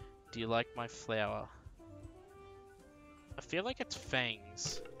fangs. Do you like my flower? I feel like it's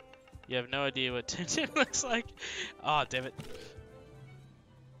fangs. You have no idea what TemTem looks like. Oh, damn it.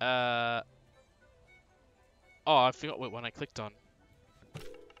 Oh, I forgot what one I clicked on.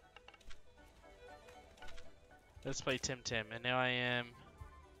 Let's play TemTem, and now I am...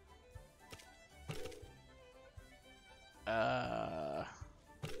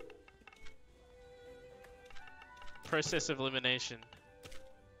 Process of elimination.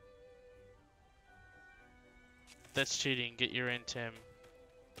 That's cheating, get your own Tem.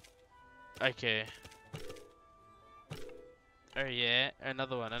 Okay. Oh yeah,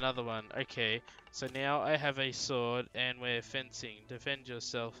 another one. Okay, so now I have a sword and we're fencing. Defend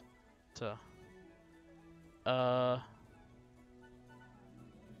yourself. I'll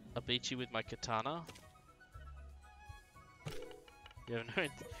beat you with my katana. You have no...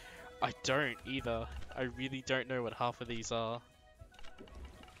 I don't either. I really don't know what half of these are.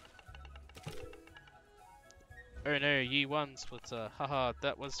 Oh no, you won, Splitter. Haha,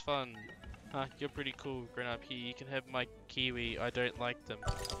 that was fun. Huh, you're pretty cool, grown up here. You can have my kiwi. I don't like them.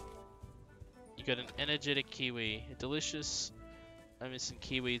 You got an energetic kiwi. Delicious. I'm missing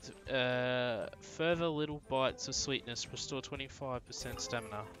kiwis. Further little bites of sweetness. Restore 25%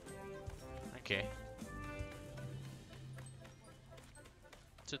 stamina. Okay.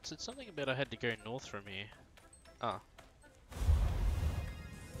 So it's something about I had to go north from here. Ah.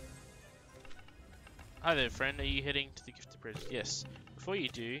 Hi there, friend. Are you heading to the Gifted Bridge? Yes. Before you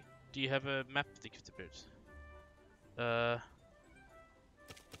do you have a map of the Gifted Bridge? No,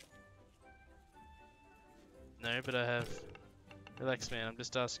 but I have... Relax, man. I'm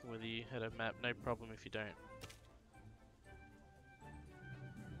just asking whether you had a map. No problem if you don't.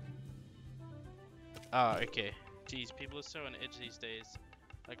 Ah, okay. Jeez, people are so on edge these days.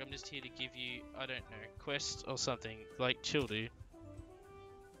 Like, I'm just here to give you, I don't know, quest or something. Like, chill, dude.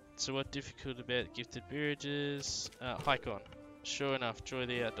 So what difficult about Gifted Bridges? Hike on. Sure enough, joy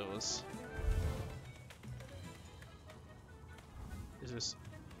the outdoors. Is this...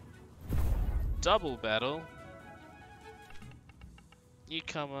 Double battle?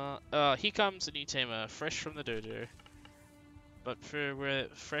 Newcomer. Here comes a new tamer, fresh from the dojo. But we're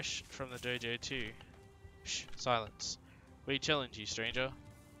fresh from the dojo too. Shh, silence. We challenge you, stranger.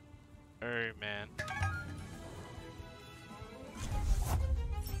 Oh man.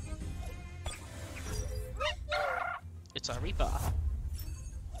 It's a Reaper.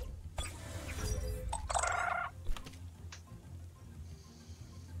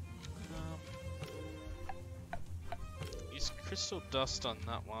 Use crystal dust on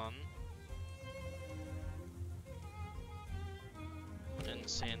that one. And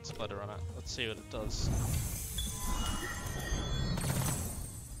sand splatter on it. Let's see what it does.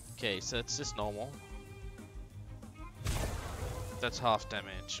 Okay, so it's just normal. That's half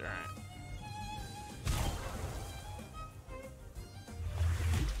damage, alright.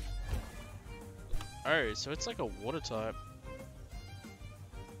 Oh, so it's like a water type.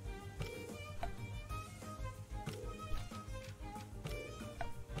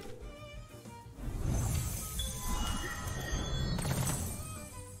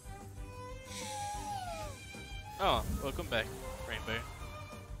 Oh, welcome back, Rainbow.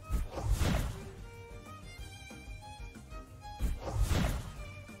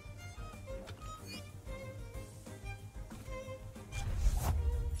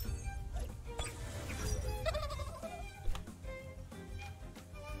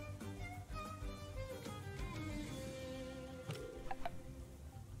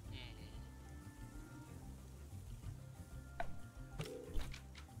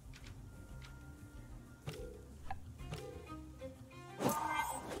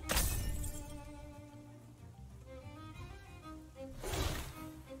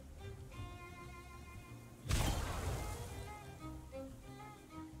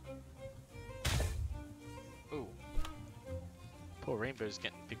 Poor Rainbow's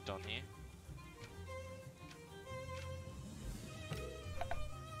getting picked on here.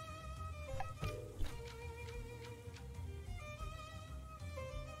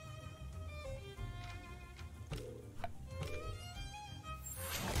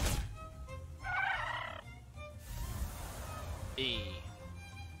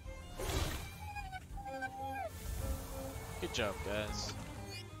 Good job, guys.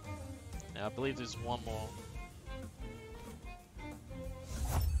 Now I believe there's one more.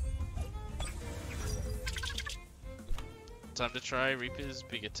 Time to try Reaper's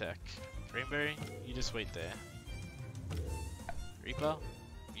big attack. Rainbow, you just wait there. Reaper,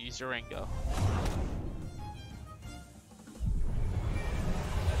 use your anger.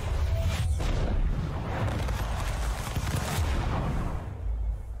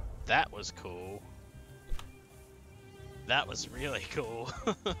 That was cool. That was really cool.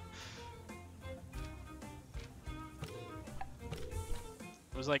 It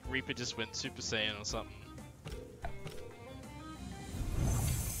was like Reaper just went Super Saiyan or something.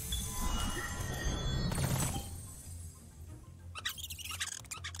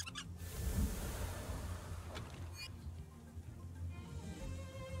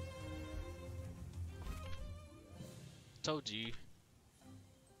 Told you.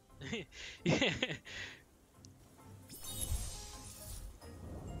 Yeah.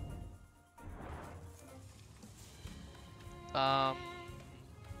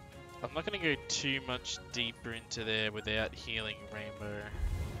 I'm not gonna go too much deeper into there without healing Rainbow.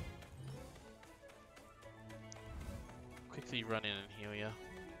 Quickly run in and heal ya.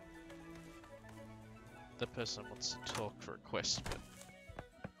 The person wants to talk for a quest, but...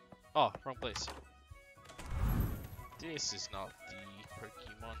 Oh, wrong place. This is not the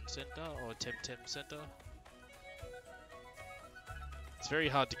Pokemon Center or TemTem Center. It's very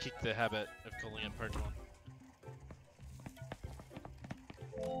hard to kick the habit of calling it Pokemon.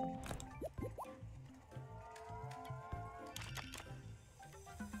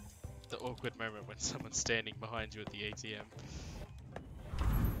 The awkward moment when someone's standing behind you at the ATM.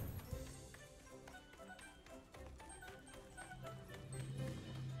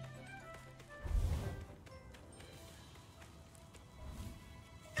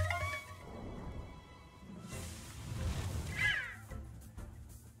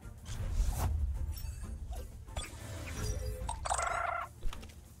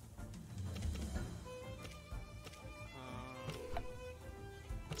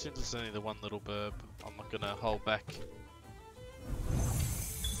 Since it's only the one little burb, I'm not gonna hold back.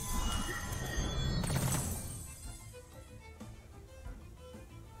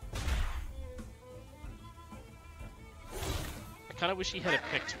 I kinda wish he had a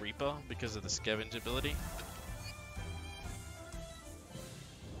Pecked Reaper because of the scavenge ability.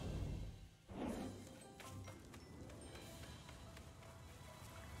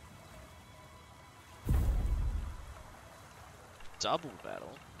 Double battle?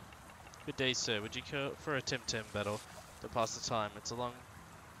 Good day, sir. Would you go for a TemTem battle to pass the time? It's a long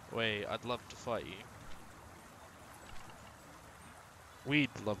way. I'd love to fight you.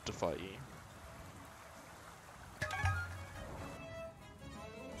 We'd love to fight you.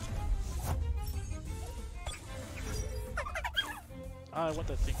 I want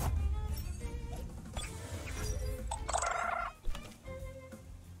that thing.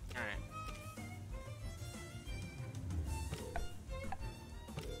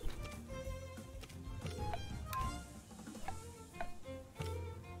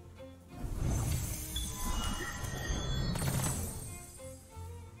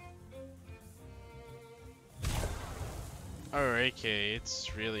 Oh, okay,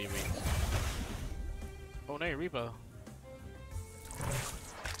 it's really weak. Oh no, Reaper.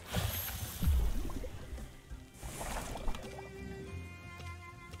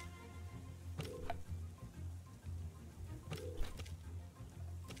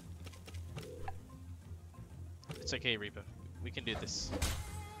 It's okay, Reaper. We can do this.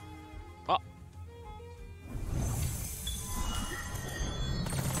 Oh!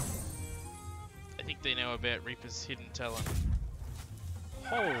 I think they know about Reaper's hidden talent.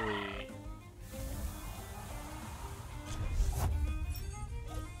 Holy!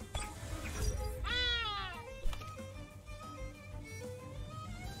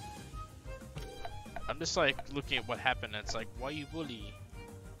 I'm just like looking at what happened and it's like, why you bully?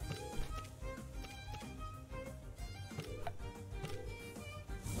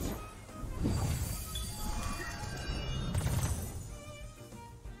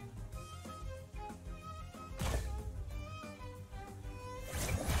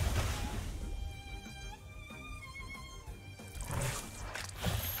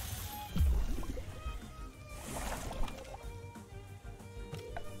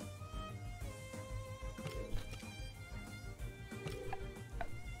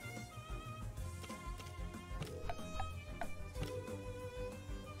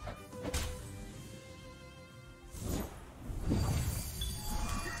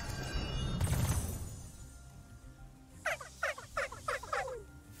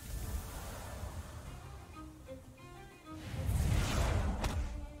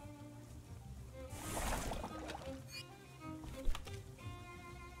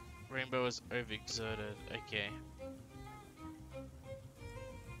 Rainbow is overexerted. Okay.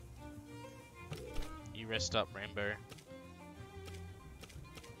 You rest up, Rainbow.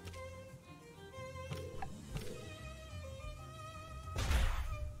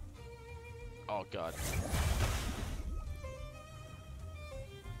 Oh god.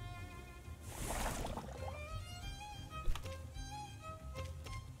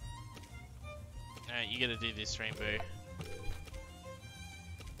 Alright, you gotta do this, Rainbow.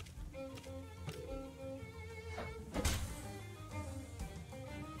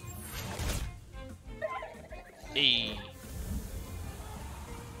 Hey.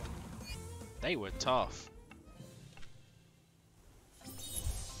 They were tough.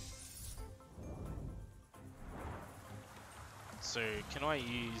 So, can I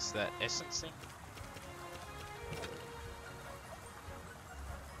use that essence thing?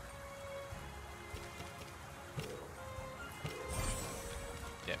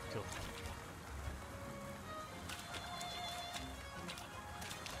 Yeah, cool.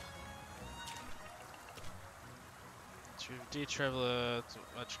 Dear traveler, too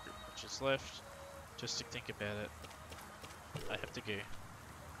much which is left. Just to think about it. I have to go.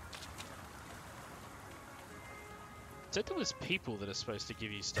 Said there was people that are supposed to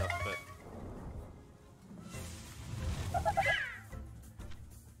give you stuff, but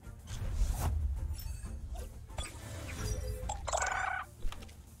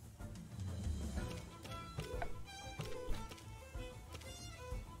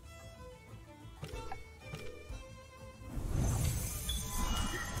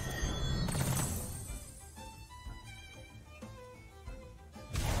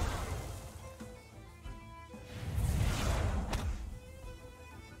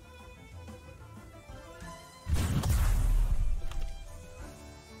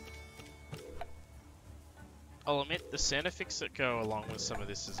I'll admit the sound effects that go along with some of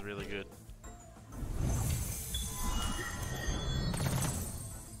this is really good.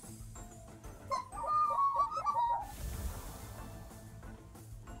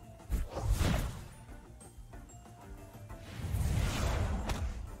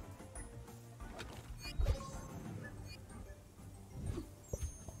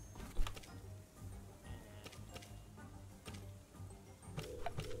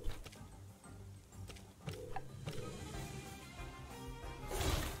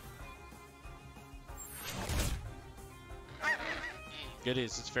 It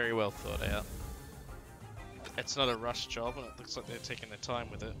is, it's very well thought out. It's not a rush job and it looks like they're taking their time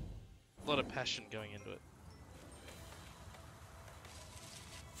with it. A lot of passion going into it.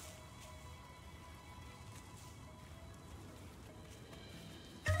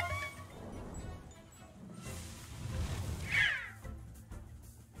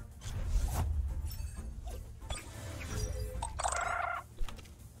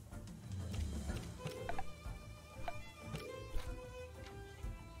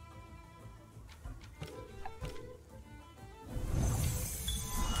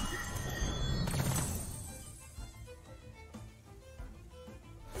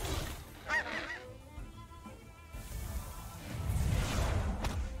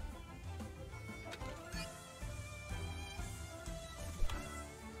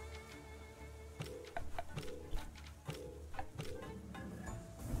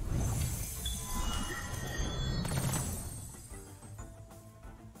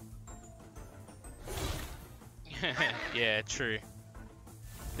 Yeah, true.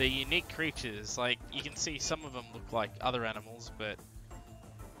 They're unique creatures, like, you can see some of them look like other animals, but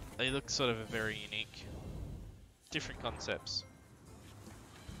they look sort of very unique. Different concepts.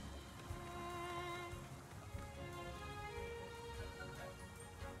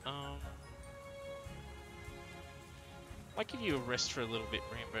 Might give you a rest for a little bit,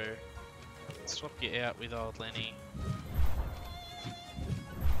 Rainbow. Swap you out with old Lenny.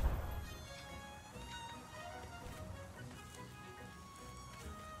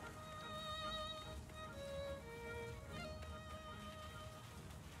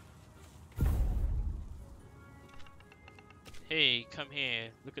 Hey, come here.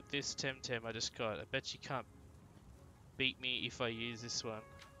 Look at this TemTem I just got. I bet you can't beat me if I use this one.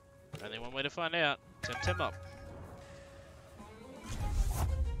 Only one way to find out. TemTem up.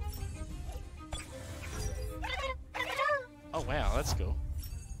 Oh wow, that's cool.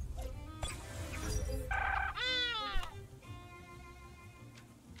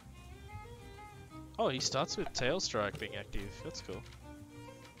 Oh, he starts with Tail Strike being active. That's cool.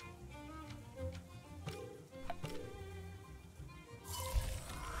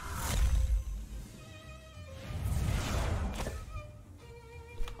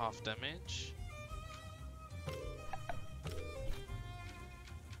 Half damage.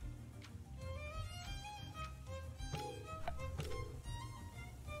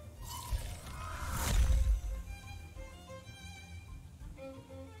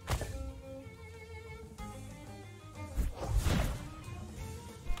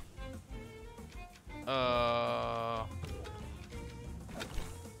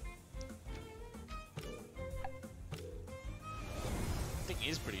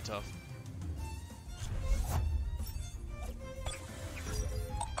 is pretty tough.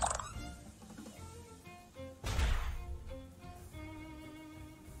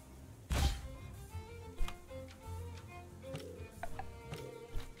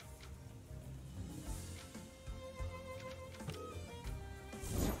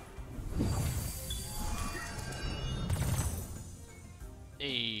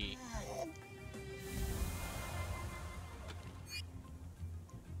 Hey.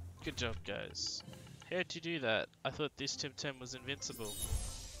 Good job, guys. How'd you do that? I thought this TemTem was invincible.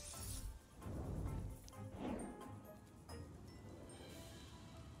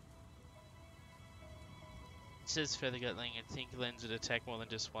 It says Feather Gatling and think Lens would attack more than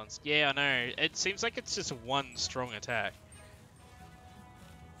just once. Yeah, I know. It seems like it's just one strong attack.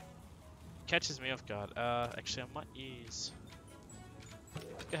 Catches me off guard. Actually, I might use...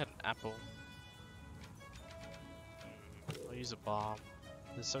 Go ahead, an apple. I'll use a bomb.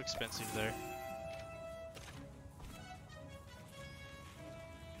 They're so expensive though.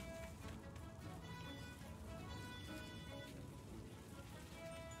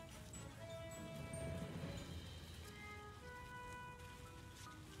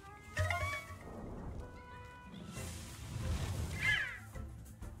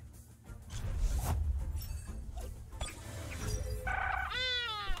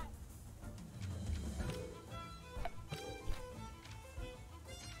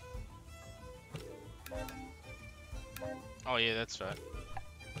 Oh yeah, that's right.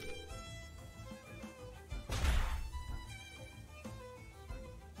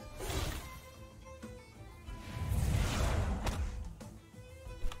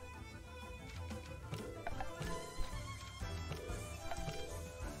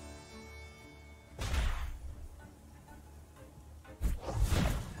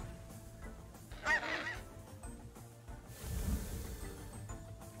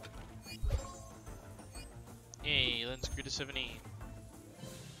 Hey, Lens grew to 17.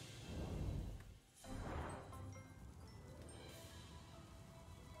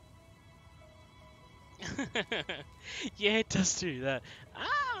 Yeah, it does do that.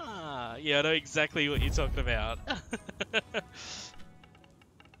 Ah, yeah, I know exactly what you're talking about.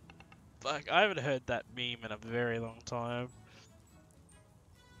 Fuck, I haven't heard that meme in a very long time.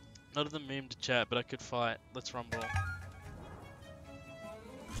 Not of the meme to chat, but I could fight. Let's rumble.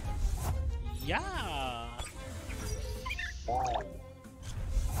 Yeah.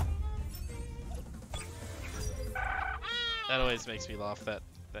 That always makes me laugh. That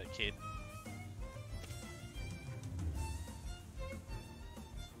kid.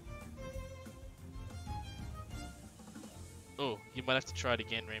 Oh, you might have to try it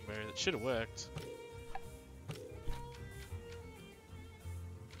again, Rainbow. That should have worked.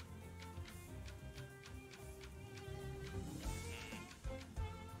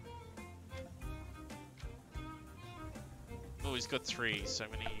 Oh, he's got 3, so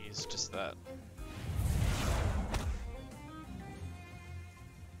I'm gonna use just that.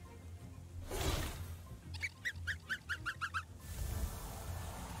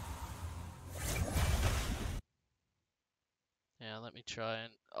 Yeah, let me try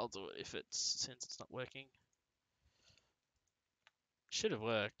and I'll do it if since it's not working. Should have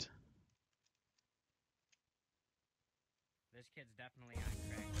worked. This kid's definitely on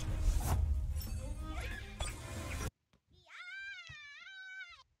crack.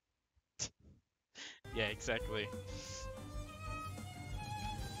 Yeah, exactly.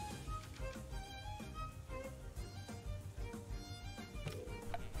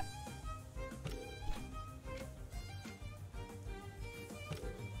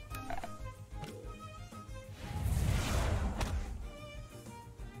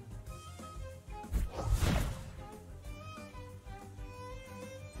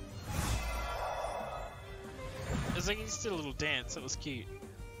 It was like he just did a little dance, that was cute.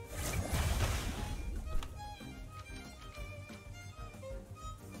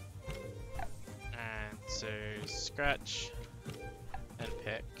 And so, scratch and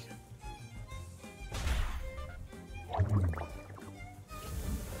peck.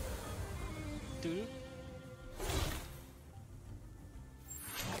 Doo-doo.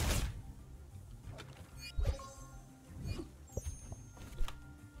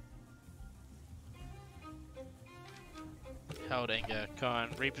 Held anger. Come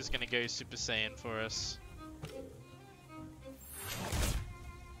on, Reaper's gonna go Super Saiyan for us.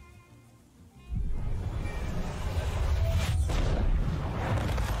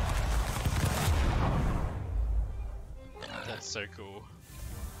 That's so cool.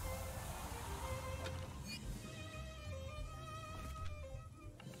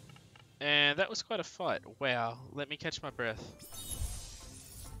 And that was quite a fight. Wow, let me catch my breath.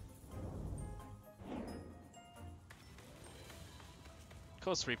 Of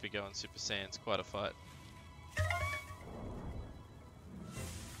course, Reaper going Super Saiyan's quite a fight.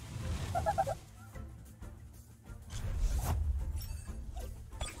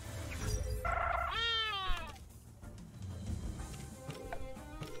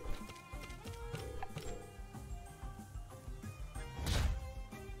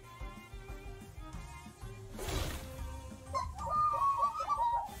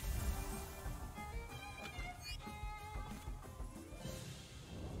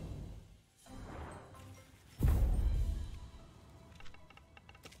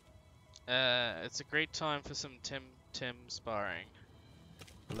 It's a great time for some TemTem sparring.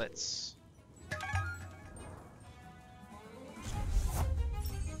 Let's.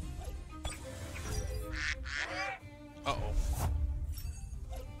 Uh-oh.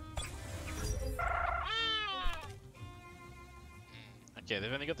 Okay,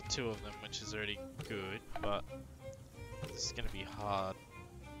 they've only got the two of them, which is already good, but this is gonna be hard.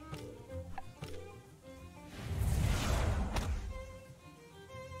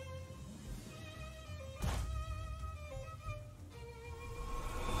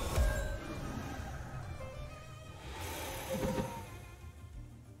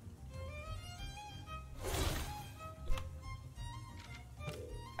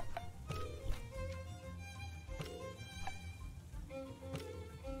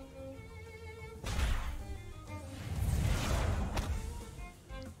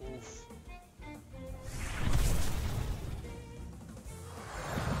 Oof.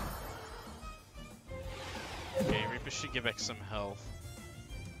 Okay, Reaper should get back some health.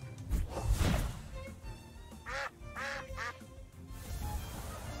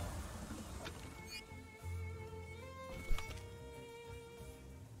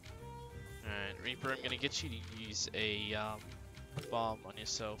 Alright, Reaper, I'm gonna get you to use a bomb on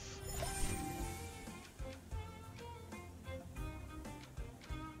yourself.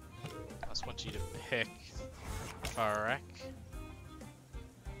 I just want you to pick Farak.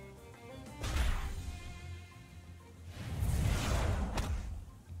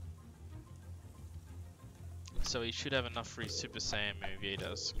 So he should have enough for his Super Saiyan move. Yeah, he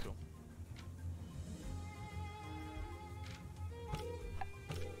does. Cool.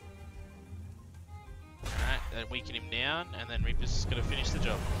 Alright, then weaken him down, and then Reaper's just gonna finish the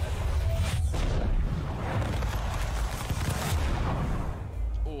job.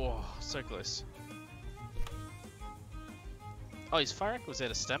 Oh, so close. Oh, his Farak was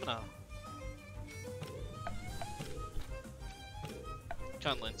out of stamina.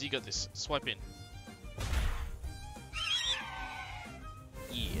 Come on, Lens, you got this. Swipe in.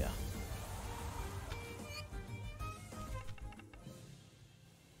 Yeah.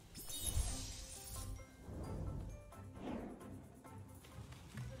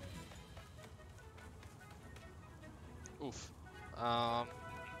 Oof.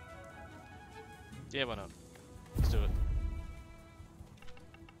 Yeah, why not? Let's do it.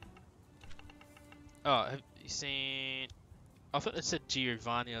 Oh, have you seen... I thought it said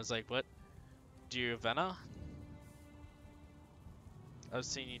Giovanni. I was like, what? Giovanna? I've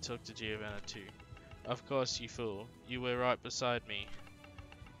seen you talk to Giovanna too. Of course, you fool. You were right beside me.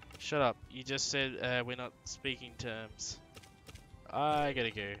 Shut up. You just said we're not speaking terms. I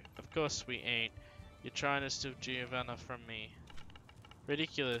gotta go. Of course we ain't. You're trying to steal Giovanna from me.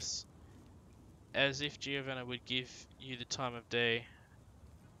 Ridiculous. As if Giovanna would give you the time of day.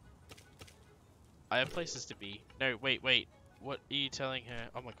 I have places to be. No, wait. What are you telling her?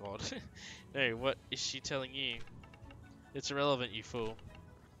 Oh my god. No, what is she telling you? It's irrelevant, you fool.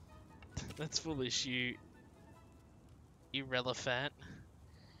 That's foolish, you... irrelevant.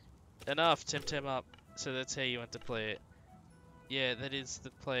 Enough, TemTem up. So that's how you want to play it. Yeah, that is the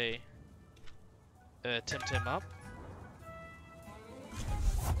play. TemTem up.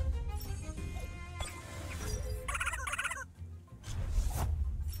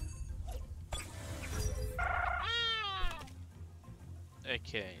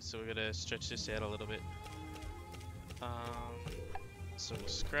 Okay, so we're gonna stretch this out a little bit. So we'll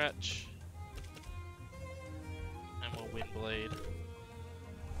scratch. And we'll wind blade.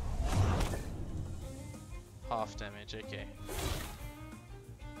 Half damage, okay.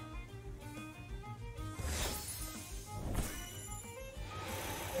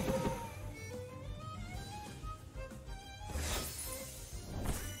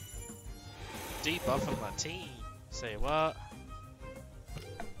 Debuff on my team. Say what?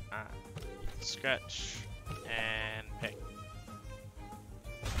 Scratch and peck.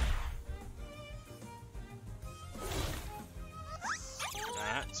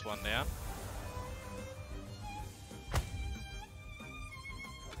 Alright, it's one down.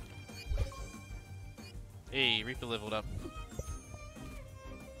 Hey, Reaper leveled up.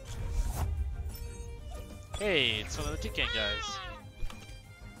 Hey, it's one of the Toucan guys.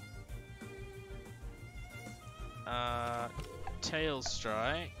 Tail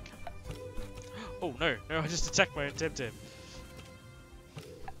strike. Oh no, no, I just attacked my own TemTem.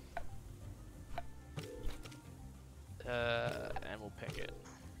 And we'll peck it.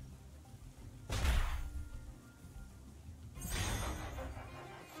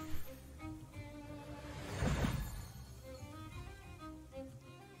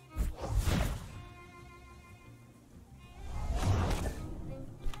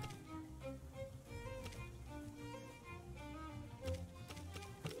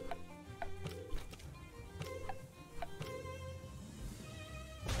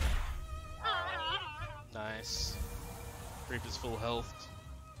 Nice. Reaper's full health.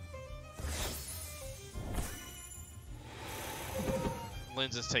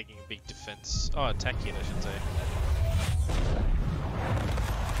 Lens is taking a big defense. Oh, attack hit, I should say.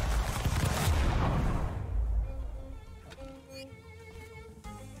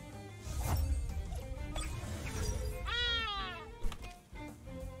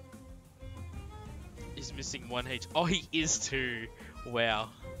 He's missing 1 H. Oh, he is too. Wow.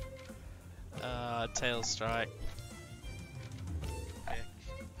 Tail strike. Heck.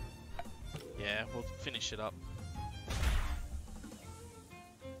 Yeah, we'll finish it up.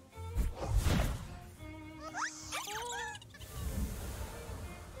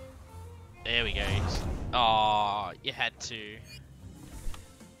 There we go. Oh, you had to.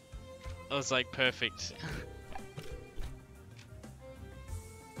 I was like, perfect.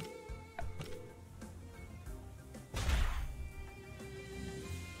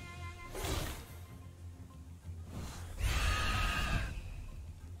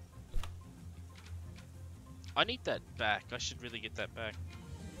 I need that back. I should really get that back.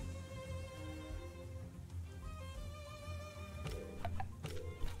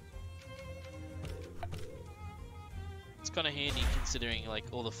 It's kind of handy considering like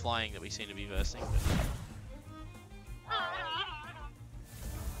all the flying that we seem to be versing. But...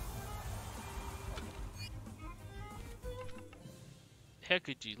 How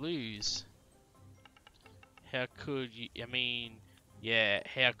could you lose? How could you? I mean, yeah.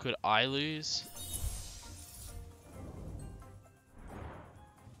 How could I lose?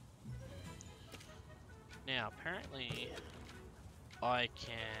 Now, apparently, I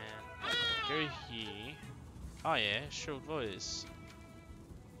can go here. Oh yeah, short voice.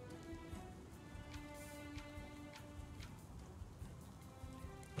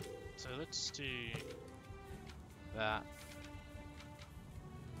 So let's do that.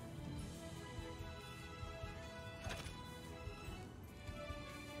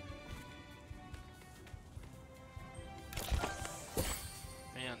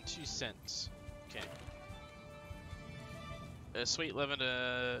 Found 2 cents. Okay. Sweet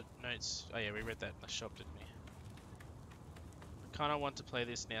Lavender notes. Oh yeah, we read that in the shop, didn't we? I kind of want to play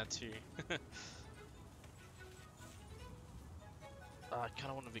this now too. I kind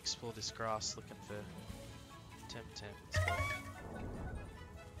of want to explore this grass, looking for TemTem. Let's go.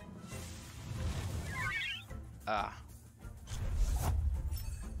 Ah.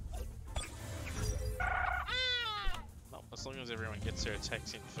 Well, as long as everyone gets their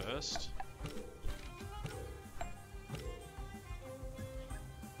attacks in first.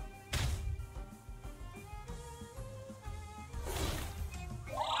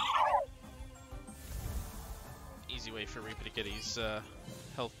 Easy way for Reaper to get his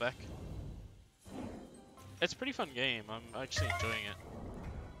health back. It's a pretty fun game. I'm actually enjoying it.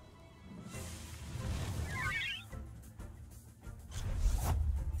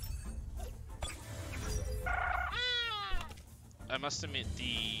 I must admit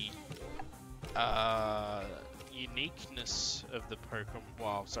the uniqueness of the Pokemon,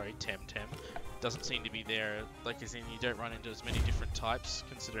 well, sorry, TemTem, doesn't seem to be there. Like, as in, you don't run into as many different types,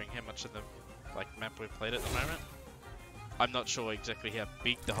 considering how much of the map we've played at the moment. I'm not sure exactly how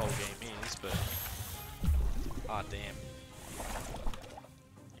big the whole game is, but ah, damn.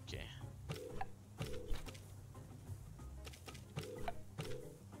 Okay.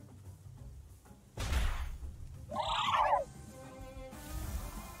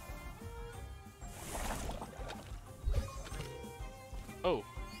 Oh.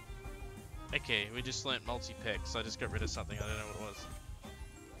 Okay, we just learnt multi-peck, so I just got rid of something, I don't know what it was.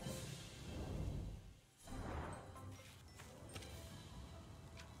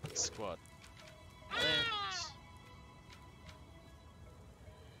 Squad. Lens.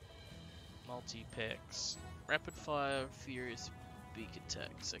 Multi-packs. Rapid fire, furious beak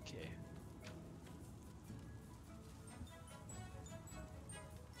attacks, okay.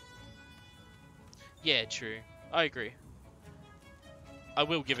 Yeah, true. I agree. I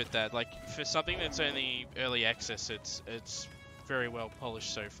will give it that. Like for something that's only early access, it's very well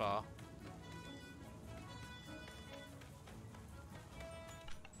polished so far.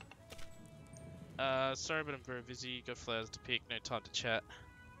 Sorry, but I'm very busy. Got flowers to pick. No time to chat.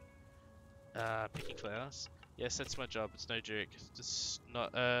 Picking flowers. Yes, that's my job. It's no joke. Just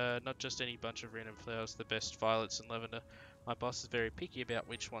not just any bunch of random flowers. The best violets and lavender. My boss is very picky about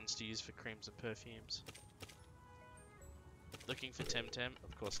which ones to use for creams and perfumes. Looking for TemTem?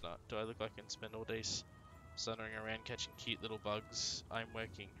 Of course not. Do I look like I can spend all day sauntering around catching cute little bugs? I'm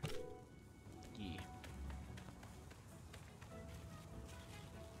working. Yeah.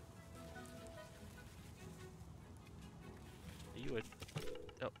 Are you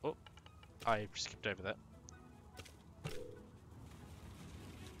a... Oh, I skipped over that.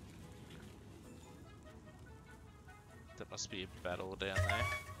 That must be a battle down there.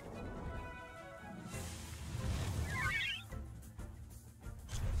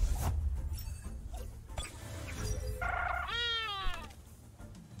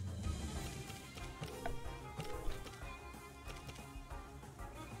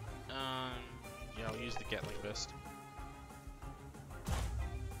 Yeah, I'll use the Gatling burst.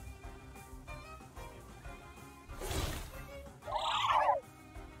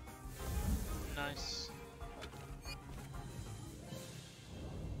 Nice.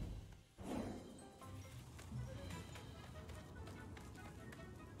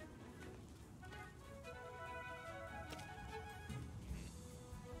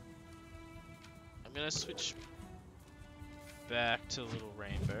 I'm gonna switch back to Little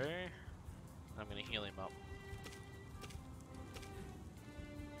Rainbow. I'm gonna heal him up.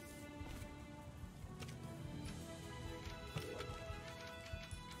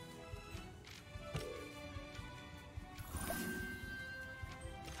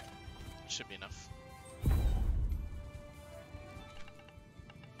 Should be enough.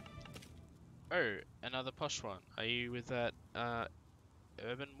 Oh, another posh one. Are you with that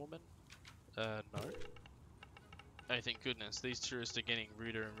urban woman? No. Oh, thank goodness. These tourists are getting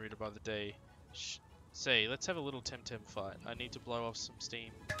ruder and ruder by the day. Say, let's have a little TemTem fight. I need to blow off some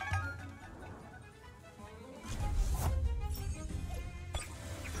steam.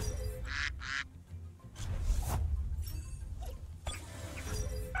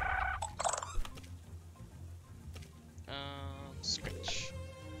 Scratch.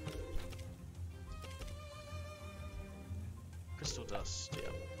 Crystal dust, yeah.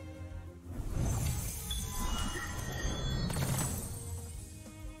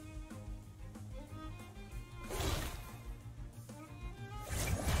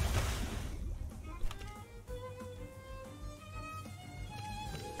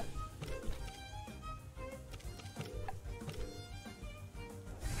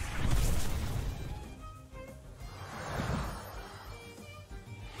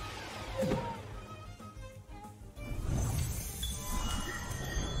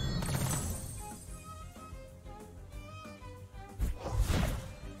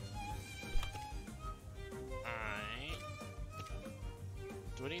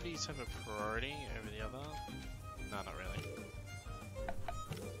 Do any of these have a priority over the other? No, not really.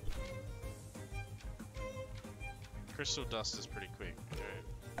 Crystal dust is pretty quick. Okay.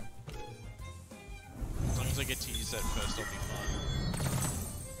 As long as I get to use that first, I'll be fine.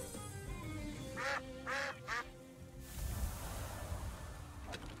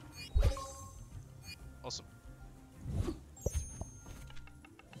 Awesome.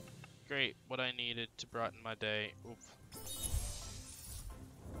 Great, what I needed to brighten my day. Oof.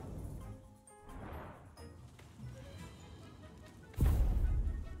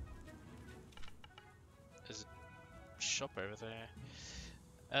 There's a shop over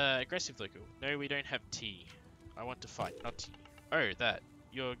there. Aggressive local. No, we don't have tea. I want to fight, not tea. Oh, that.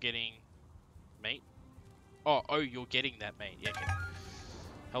 You're getting... mate? Oh, you're getting that mate. Yeah, okay.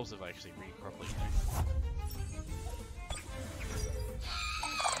 Helps if I actually read properly.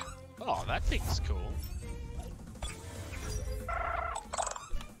 Oh, that thing's cool.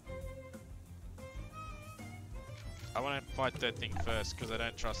 I want to fight that thing first because I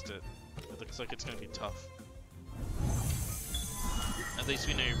don't trust it. It looks like it's going to be tough. At least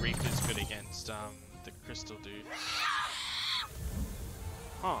we know Reaper's good against the crystal dude.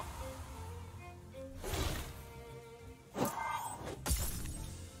 Huh.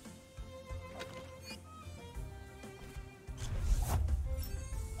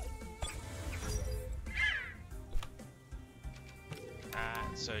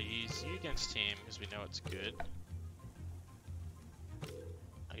 So use you against him because we know it's good.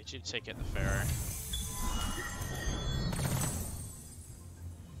 I'll get you to take out the Pharaoh.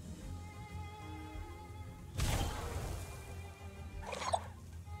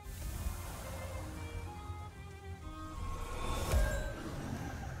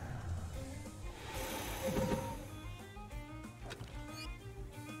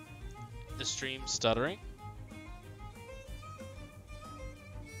 stream stuttering?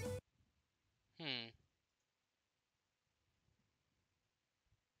 Hmm.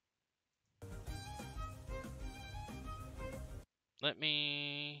 Let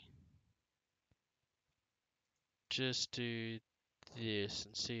me just do this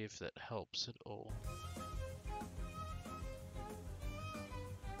and see if that helps at all.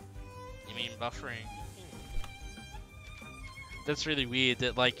 You mean buffering? That's really weird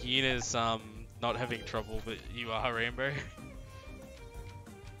that like Yuna's not having trouble, but you are, Rainbow.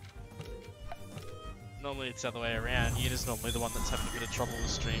 Normally it's the other way around. Yuna's normally the one that's having a bit of trouble with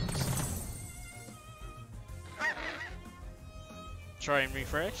streams. Try and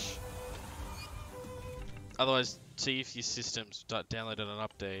refresh. Otherwise, see if your system's downloaded an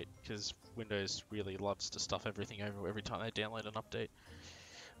update, because Windows really loves to stuff everything over every time they download an update.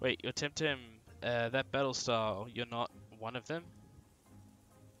 Wait, your TemTem, that battle style, you're not one of them?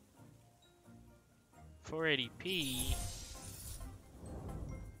 480p?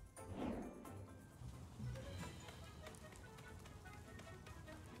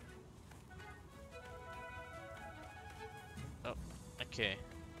 Oh, okay.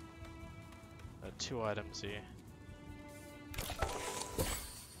 2 items here.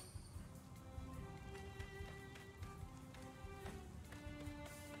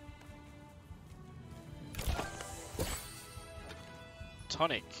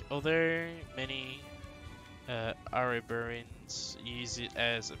 Tonic. Although many Aroburans use it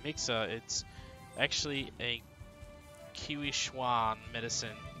as a mixer, it's actually a Kiwishuan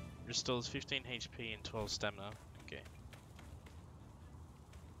medicine. Restores 15 HP and 12 stamina. Okay.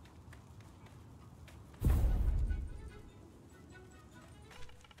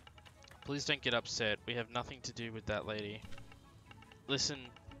 Please don't get upset. We have nothing to do with that lady. Listen.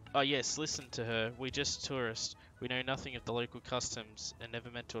 Oh yes, listen to her. We're just tourists. We know nothing of the local customs and never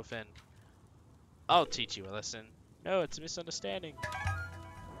meant to offend. I'll teach you a lesson. No, it's a misunderstanding.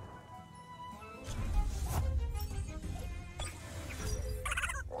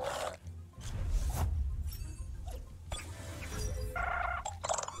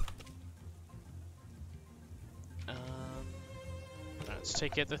 Let's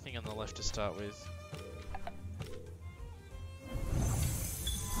take out the thing on the left to start with.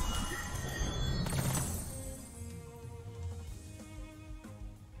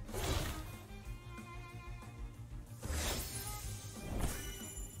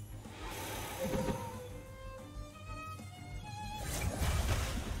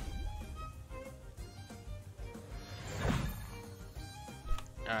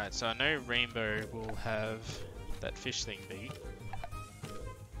 Alright, so I know Rainbow will have that fish thing beat.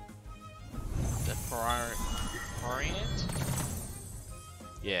 The Orient?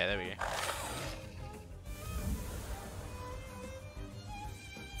 Yeah, there we go.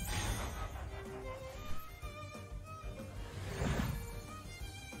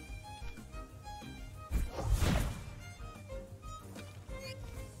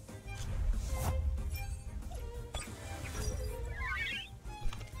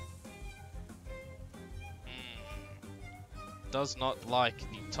 Does not like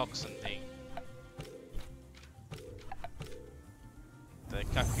the toxin thing. The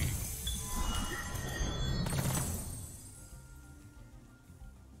Kaku.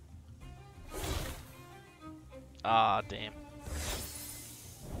 Ah, damn.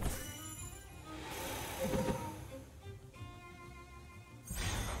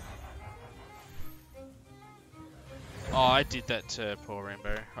 Oh, I did that to poor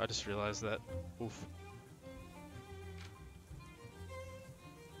Rainbow. I just realized that. Oof.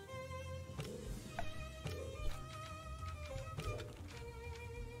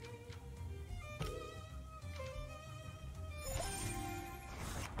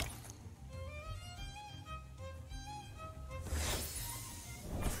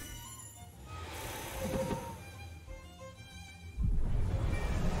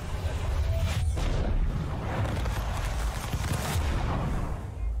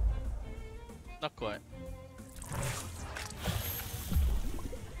 Not quite.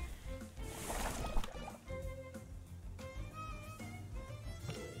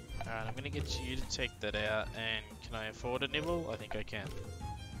 Alright, I'm gonna get you to take that out, and can I afford a nibble? I think I can.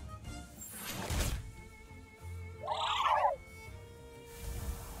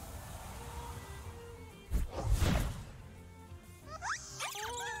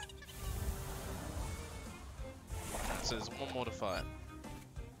 So there's one more to fight.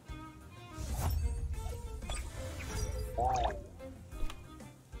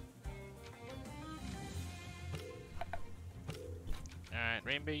 Alright,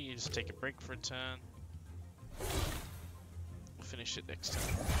 Rainbow, you just take a break for a turn. We'll finish it next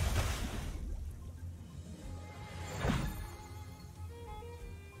time.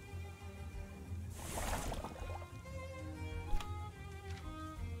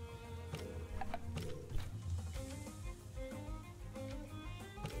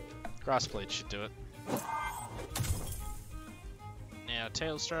 Grass Blade should do it. Now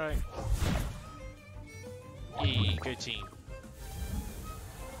Tail Strike. Yee, go team.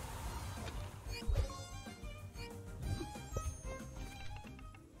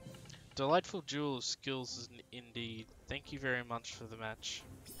 Delightful duel of skills indeed. Thank you very much for the match.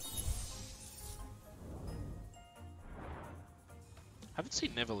 Haven't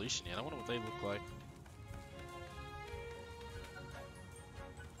seen an evolution yet. I wonder what they look like.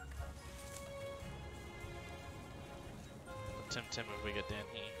 What TemTem have we got down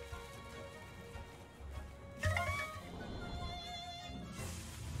here?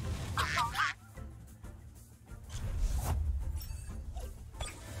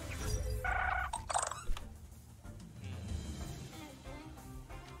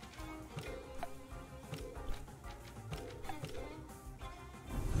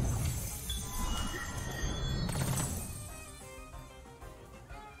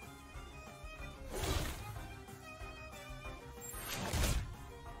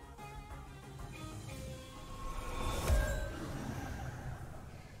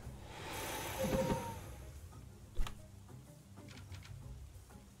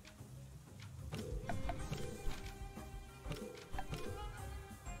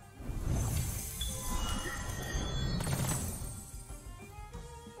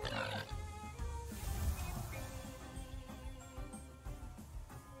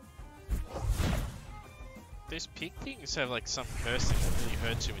 Those pig things have like some cursing that really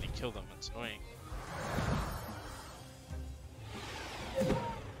hurts you when you kill them. It's annoying.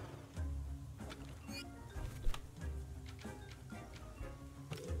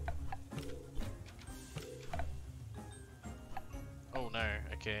 Oh no,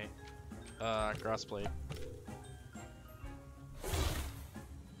 okay. Grass Blade.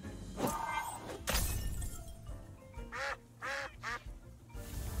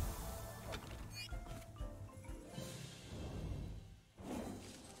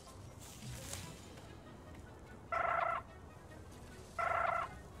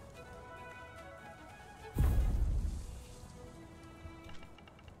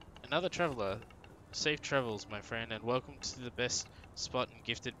 Another traveler. Safe travels, my friend, and welcome to the best spot in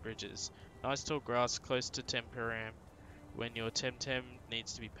Gifted Bridges. Nice tall grass close to TemTem when your TemTem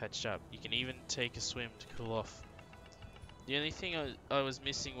needs to be patched up. You can even take a swim to cool off. The only thing I was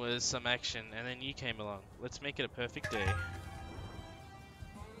missing was some action, and then you came along. Let's make it a perfect day.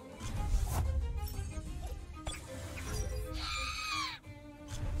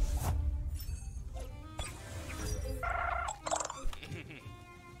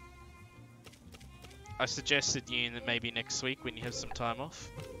 I suggested you that maybe next week when you have some time off.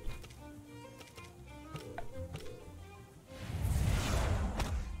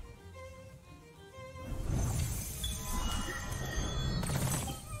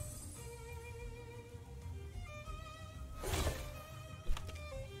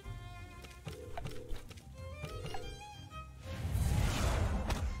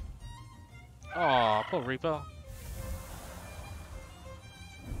 Aw, poor Reaper.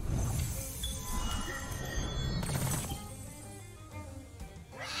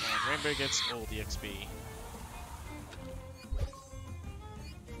 Rainbow gets all the XP.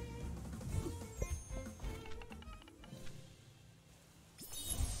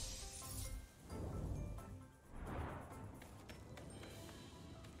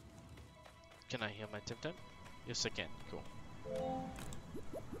 Can I heal my TemTem? Yes, I can. Cool.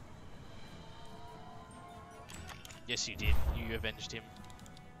 Yes, you did. You avenged him.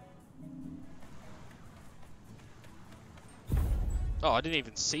 Oh, I didn't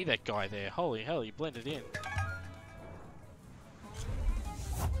even see that guy there. Holy hell, he blended in.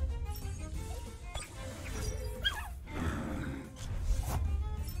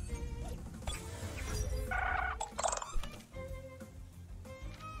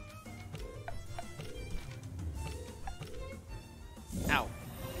 Ow.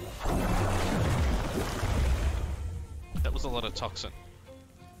 That was a lot of toxin.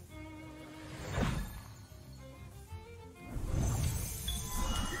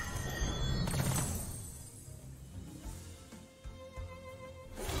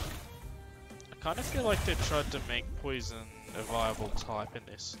 I kind of feel like they tried to make poison a viable type in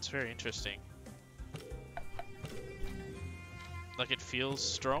this. It's very interesting. Like it feels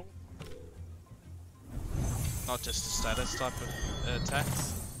strong. Not just a status type of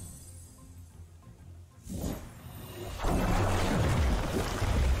attacks.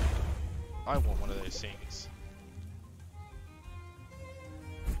 I want one of those things.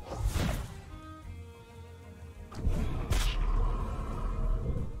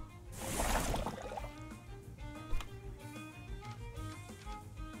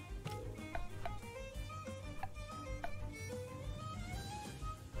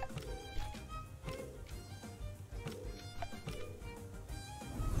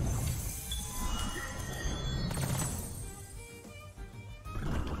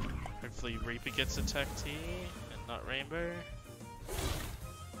 Hopefully Reaper gets attacked here, and not Rainbow.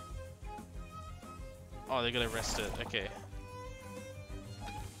 Oh, they gotta rest it, okay.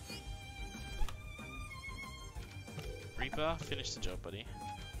 Reaper, finish the job, buddy.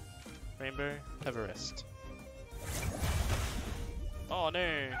 Rainbow, have a rest. Oh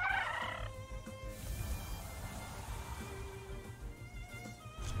no!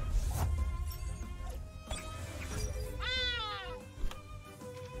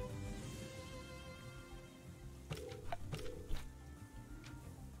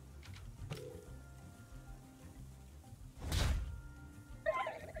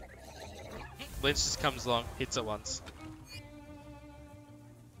 Lynch just comes along, hits it once.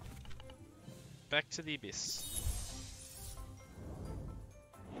 Back to the abyss.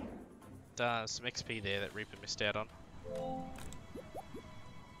 Some XP there that Reaper missed out on.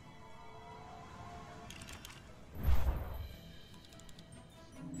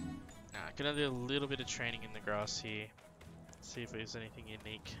 Gonna do a little bit of training in the grass here. See if there's anything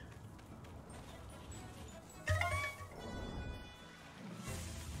unique.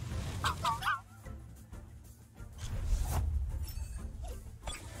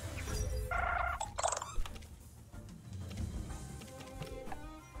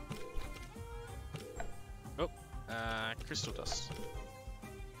 Crystal dust.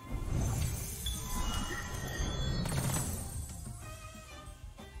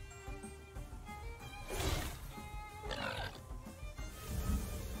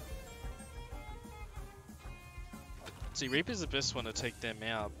 See, Reaper's the best one to take them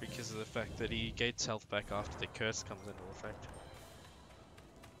out because of the fact that he gains health back after the curse comes into effect.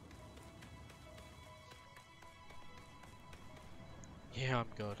 Yeah, I'm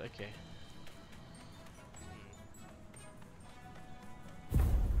God, okay.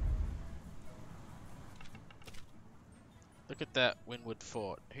 Look at that Windward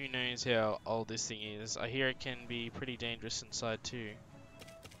Fort. Who knows how old this thing is. I hear it can be pretty dangerous inside too.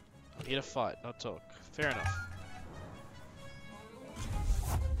 I'm here to fight, not talk. Fair enough.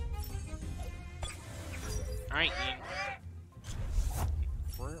 Alright, Ian.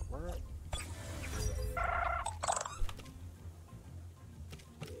 Where?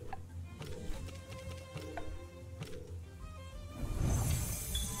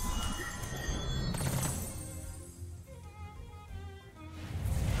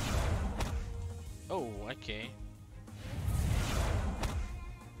 Oh, okay.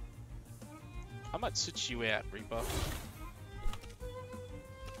 I might switch you out, Reaper.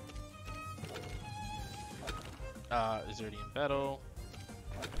 Is already in battle.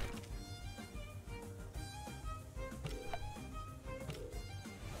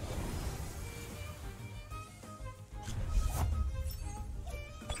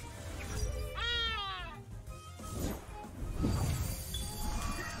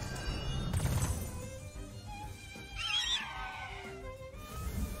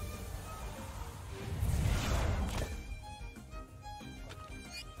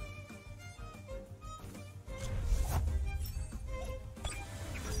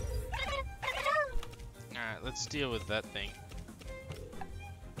 Alright, let's deal with that thing.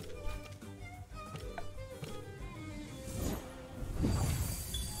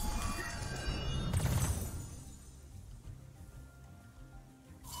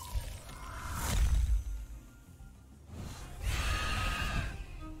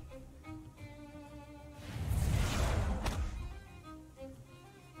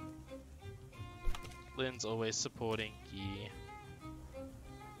 Lynn's always supporting gear.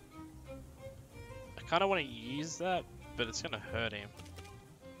 I kind of want to use that, but it's going to hurt him.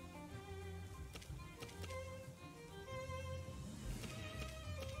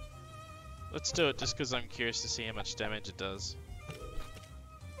 Let's do it just because I'm curious to see how much damage it does.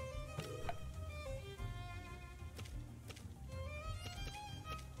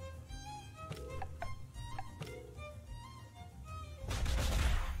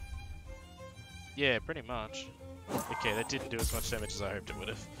 Yeah, pretty much. Okay, that didn't do as much damage as I hoped it would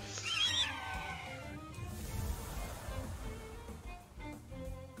have.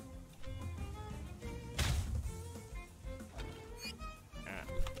 Alright.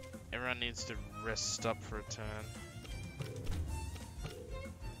 Everyone needs to rest up for a turn.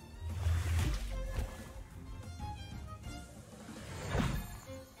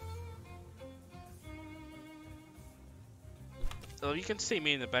 Oh, you can see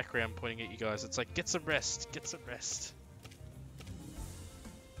me in the background pointing at you guys. It's like, get some rest, get some rest.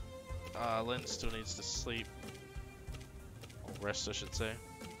 Len still needs to sleep. Or rest, I should say.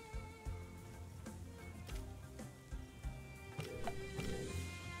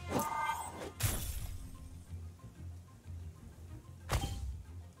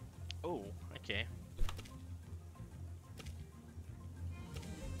 Oh, Okay.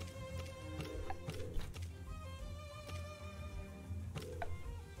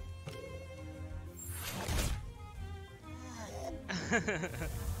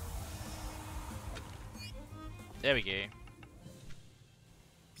 There we go.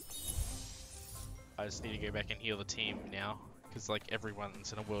 I just need to go back and heal the team now, because like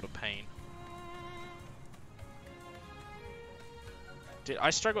everyone's in a world of pain. Dude, I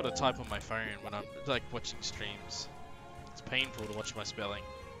struggle to type on my phone when I'm like watching streams. It's painful to watch my spelling.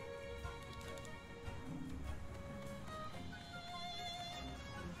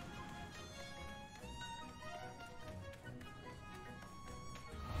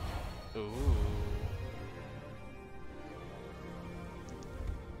 Ooh.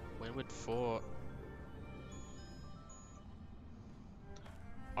 Windward Fort.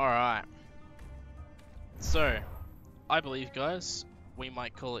 Alright. So, I believe, guys, we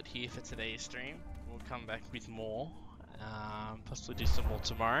might call it here for today's stream. We'll come back with more. Possibly do some more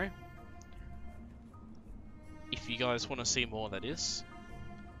tomorrow. If you guys want to see more, that is.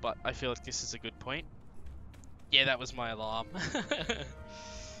 But I feel like this is a good point. Yeah, that was my alarm.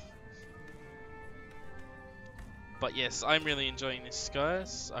 But yes, I'm really enjoying this,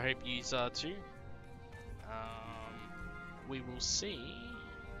 guys. I hope you are too. We will see.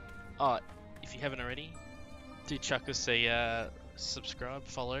 Oh, if you haven't already, do chuck us a subscribe,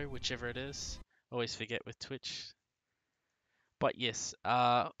 follow, whichever it is. Always forget with Twitch. But yes,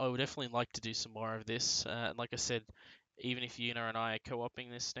 I would definitely like to do some more of this. And like I said, even if Yuna and I are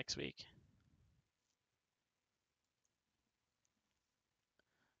co-oping this next week.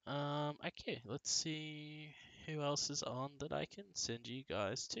 Okay, let's see who else is on that I can send you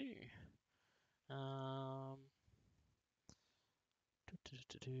guys to. Um,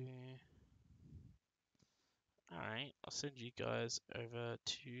 Alright, I'll send you guys over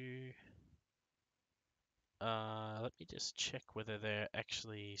to. Let me just check whether they're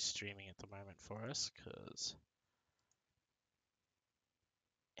actually streaming at the moment for us, cause.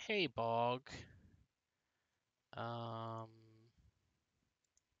 Hey, Bog. Um.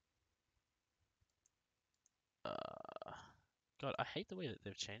 God, I hate the way that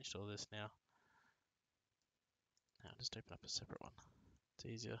they've changed all this now. Now, just open up a separate one. It's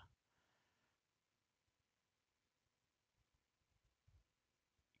easier.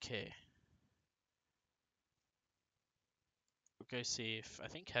 Okay. We'll go see if I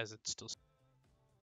think Hazard's still.